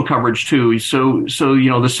provincial coverage too. So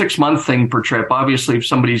the 6 month thing per trip. Obviously, if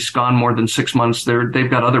somebody's gone more than 6 months,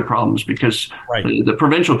 they've got other problems because the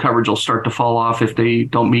provincial coverage will start to fall off if they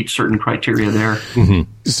don't meet certain criteria there.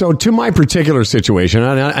 Mm-hmm. So to my particular situation,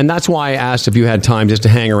 and that's why I asked if you had time just to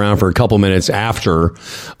hang around for a couple minutes after.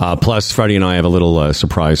 Plus, Freddie and I have a little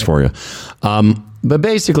surprise for you. But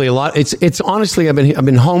basically, it's honestly, I've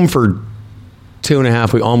been home for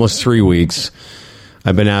 2.5 weeks, almost 3 weeks.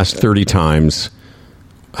 I've been asked 30 times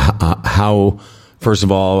first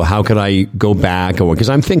of all, how could I go back? Because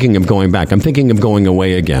I'm thinking of going back. I'm thinking of going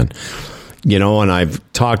away again. And I've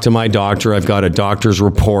talked to my doctor. I've got a doctor's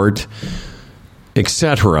report,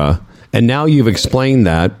 etc. And now you've explained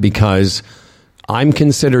that because I'm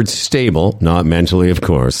considered stable, not mentally, of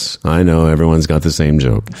course. I know everyone's got the same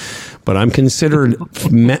joke. But I'm considered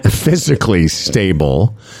physically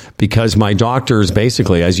stable because my doctor is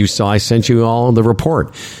basically, as you saw, I sent you all the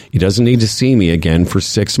report. He doesn't need to see me again for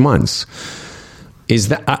 6 months. Is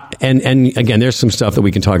that and again, there's some stuff that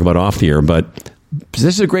we can talk about off the air, but this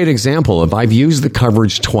is a great example of I've used the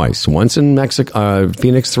coverage twice. Once in Mexico,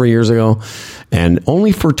 Phoenix 3 years ago, and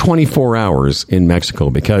only for 24 hours in Mexico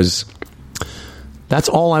because that's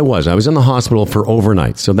all I was. I was in the hospital for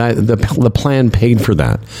overnight, so that the plan paid for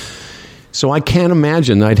that. So I can't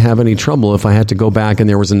imagine I'd have any trouble if I had to go back and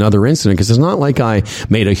there was another incident because it's not like I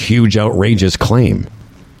made a huge, outrageous claim.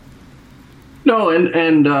 No,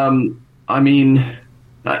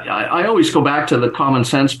 I always go back to the common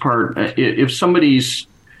sense part. If somebody's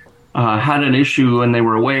had an issue and they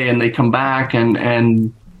were away and they come back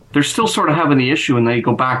and they're still sort of having the issue and they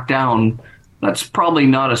go back down, that's probably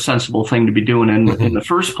not a sensible thing to be doing in the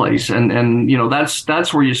first place. And you know,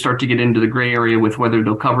 that's where you start to get into the gray area with whether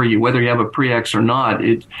they'll cover you, whether you have a pre-X or not.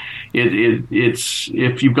 It's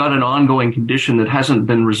if you've got an ongoing condition that hasn't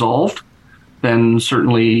been resolved, then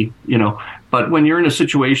certainly, you know. But when you're in a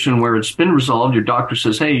situation where it's been resolved, your doctor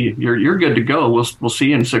says, "Hey, you're good to go. We'll see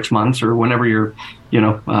you in 6 months or whenever your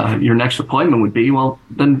next appointment would be." Well,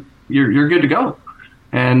 then you're good to go,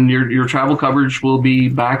 and your travel coverage will be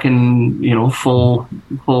back in, you know, full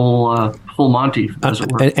Monty, as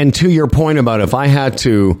it were. And to your point about if I had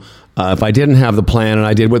to, if I didn't have the plan and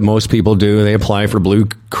I did what most people do, they apply for Blue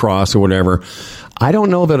Cross or whatever. I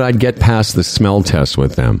don't know that I'd get past the smell test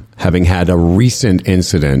with them, having had a recent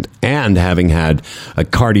incident and having had a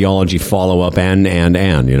cardiology follow-up and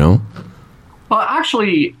you know? Well,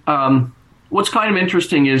 actually, what's kind of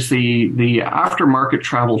interesting is the aftermarket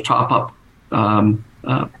travel top-up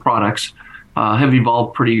products have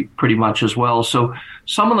evolved pretty much as well. So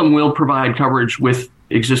some of them will provide coverage with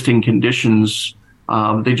existing conditions.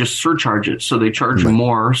 They just surcharge it, so they charge you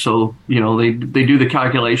more. So, you know, they do the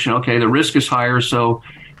calculation. Okay, the risk is higher, so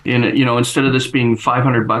instead of this being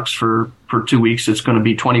 $500 for 2 weeks, it's going to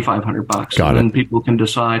be $2,500. Got it. And people can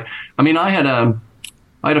decide. I mean, I had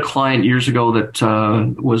a client years ago that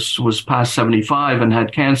was past 75 and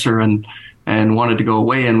had cancer and wanted to go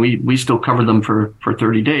away, and we still covered them for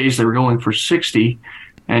 30 days. They were going for 60,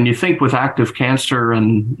 and you think with active cancer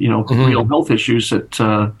and, you know, real health issues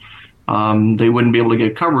that they wouldn't be able to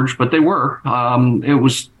get coverage, but they were. It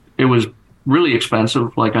was really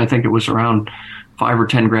expensive. Like, I think it was around $5 or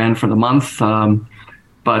 $10 for the month.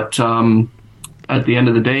 But at the end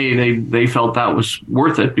of the day, they felt that was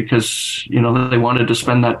worth it because, you know, they wanted to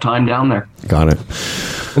spend that time down there. Got it.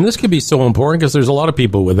 And this could be so important because there's a lot of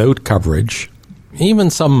people without coverage. Even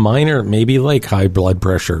some minor, maybe like high blood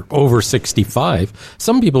pressure, over 65.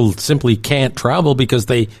 Some people simply can't travel because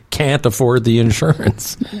they can't afford the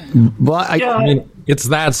insurance. But I mean, it's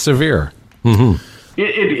that severe. Mm-hmm.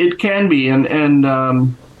 It can be,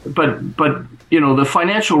 but you know, the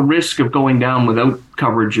financial risk of going down without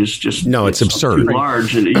coverage is just it's absurd, too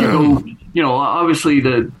large. And you know, obviously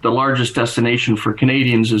the largest destination for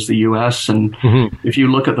Canadians is the U.S. And if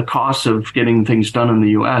you look at the cost of getting things done in the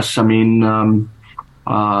U.S., I mean.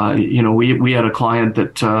 You know, we had a client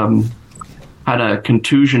that had a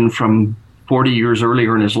contusion from 40 years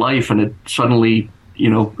earlier in his life, and it suddenly, you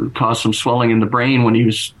know, caused some swelling in the brain when he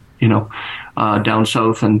was, you know, down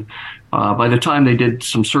south. And by the time they did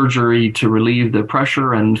some surgery to relieve the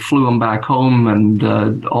pressure and flew him back home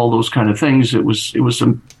and all those kind of things, it was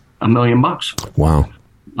 $1 million.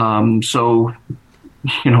 Wow. So,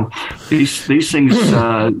 you know, these things,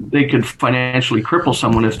 they could financially cripple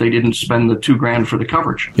someone if they didn't spend the $2,000 for the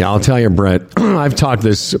coverage. Yeah, I'll tell you, Brett, I've talked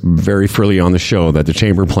this very freely on the show that the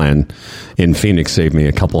chamber plan in Phoenix saved me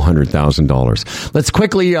 $200,000. Let's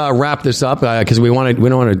quickly wrap this up because we don't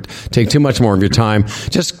want to take too much more of your time.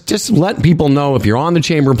 Just let people know if you're on the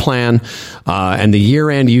chamber plan and the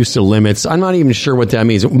year-end use of limits. I'm not even sure what that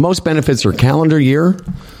means. Most benefits are calendar year.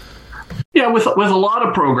 Yeah, with a lot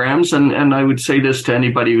of programs, and I would say this to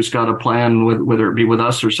anybody who's got a plan, whether it be with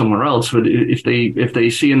us or somewhere else, but if they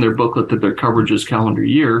see in their booklet that their coverage is calendar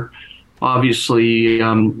year, obviously,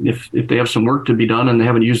 if they have some work to be done and they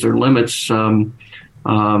haven't used their limits, you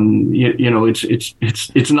know,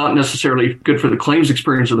 it's not necessarily good for the claims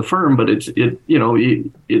experience of the firm, but it's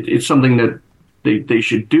something that they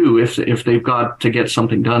should do if they've got to get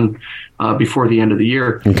something done before the end of the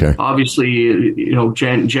year. Okay. Obviously, you know,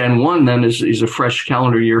 Jan 1 then is a fresh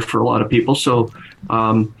calendar year for a lot of people. So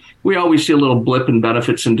we always see a little blip in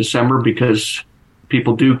benefits in December because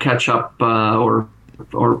people do catch up or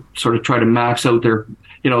sort of try to max out their.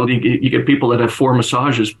 You know, you get people that have 4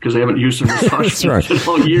 massages because they haven't used their massage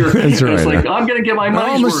all year. That's right. It's like, I'm going to get my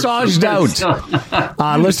money's worth. All massaged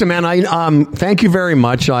out. Listen, man, I thank you very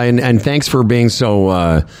much, and thanks for being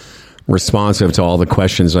so responsive to all the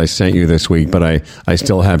questions I sent you this week. But I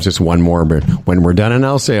still have just one more. But when we're done, and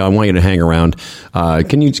I'll say I want you to hang around.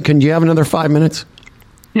 Can you have another 5 minutes?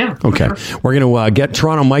 Yeah. Okay. Sure. We're going to get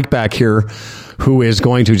Toronto Mike back here, who is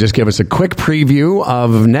going to just give us a quick preview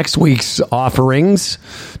of next week's offerings.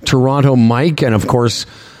 Toronto Mike, and of course,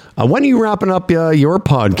 when are you wrapping up your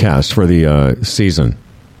podcast for the season?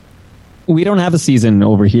 We don't have a season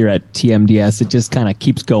over here at TMDS. It just kind of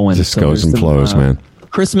keeps going. Just goes and flows, man.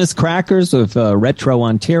 Christmas crackers with Retro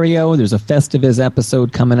Ontario. There's a Festivus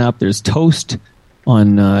episode coming up. There's Toast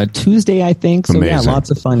on Tuesday, I think. So Amazing. yeah,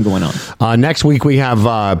 lots of fun going on. Next week we have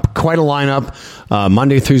quite a lineup.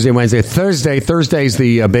 Monday, Tuesday, Wednesday, Thursday. Thursday's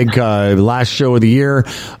the big last show of the year,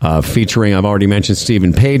 featuring, I've already mentioned,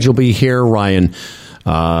 Stephen Page will be here. Ryan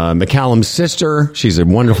McCallum's sister. She's a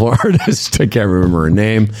wonderful artist. I can't remember her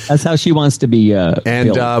name. That's how she wants to be. And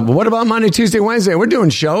what about Monday, Tuesday, Wednesday? We're doing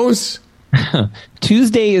shows.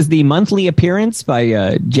 Tuesday is the monthly appearance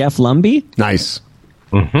by Jeff Lumby. Nice.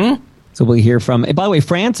 Mm-hmm. So we'll hear from. By the way,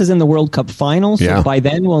 France is in the World Cup final. So by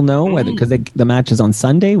then we'll know whether, because the match is on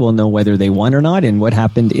Sunday, we'll know whether they won or not and what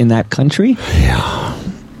happened in that country. Yeah.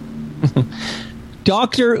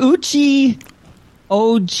 Dr. Uchi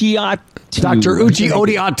Odiatu. Dr. Uchi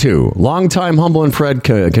Odiatu, longtime Humble and Fred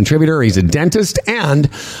contributor. He's a dentist and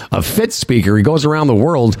a fit speaker. He goes around the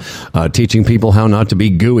world teaching people how not to be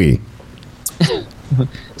gooey.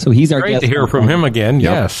 So he's our Great guest. to hear from him again.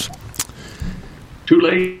 Yep. Yes. Too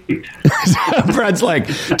late. Fred's like,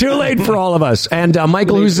 too late for all of us. And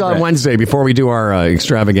Michael, who's on Wednesday before we do our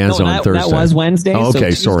extravaganza on Thursday? That was Wednesday. Oh,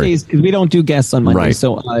 okay, so sorry. We don't do guests on Monday. Right.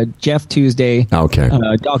 So Jeff Tuesday. Okay.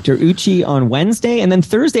 Dr. Uchi on Wednesday. And then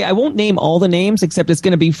Thursday, I won't name all the names, except it's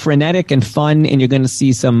going to be frenetic and fun. And you're going to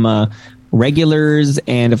see some regulars.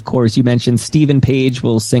 And of course, you mentioned Stephen Page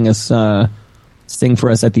will sing for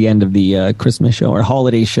us at the end of the Christmas show or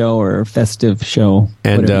holiday show or festive show.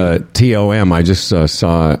 And TOM, I just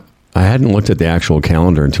saw, I hadn't looked at the actual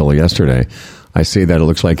calendar until yesterday. I see that it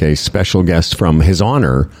looks like a special guest from His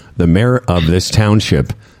Honor, the mayor of this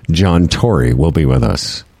township, John Tory, will be with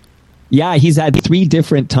us. Yeah, he's had 3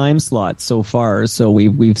 different time slots so far. So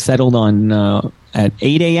we've settled on at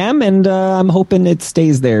 8 a.m. and I'm hoping it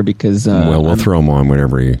stays there because... we'll throw him on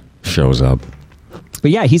whenever he shows up. But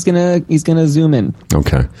yeah, he's gonna zoom in.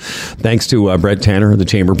 Okay. Thanks to Brett Tanner of the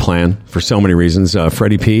Chamber Plan for so many reasons.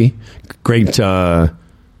 Freddie P, great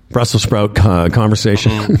Brussels sprout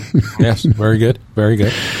conversation. Yes, very good. Very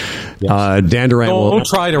good. Yes. Dan Durant Don't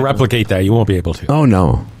try to replicate that. You won't be able to. Oh,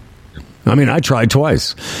 no. I mean, I tried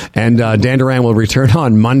twice. And Dan Duran will return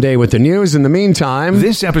on Monday with the news. In the meantime...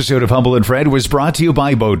 This episode of Humble and Fred was brought to you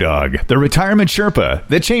by Bodog, the Retirement Sherpa,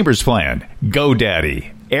 the Chambers Plan,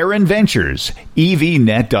 GoDaddy, Aaron Ventures,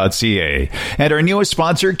 evnet.ca, and our newest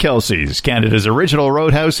sponsor, Kelsey's, Canada's original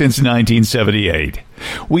roadhouse since 1978.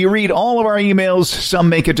 We read all of our emails. Some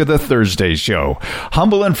make it to the Thursday show.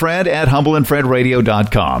 Humble and Fred at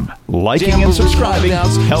humbleandfredradio.com. Liking and subscribing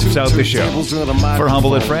helps out the show. For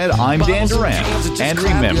Humble and Fred, I'm Dan Duran. And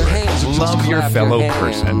remember, love your fellow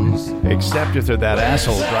person. Except if they're that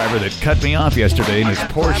asshole driver that cut me off yesterday in his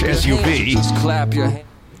Porsche SUV.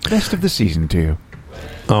 Best of the season to you.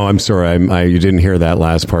 Oh, I'm sorry. You didn't hear that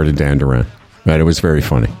last part of Dan Duran. Right, it was very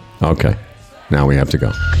funny. Okay. Now we have to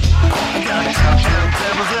go.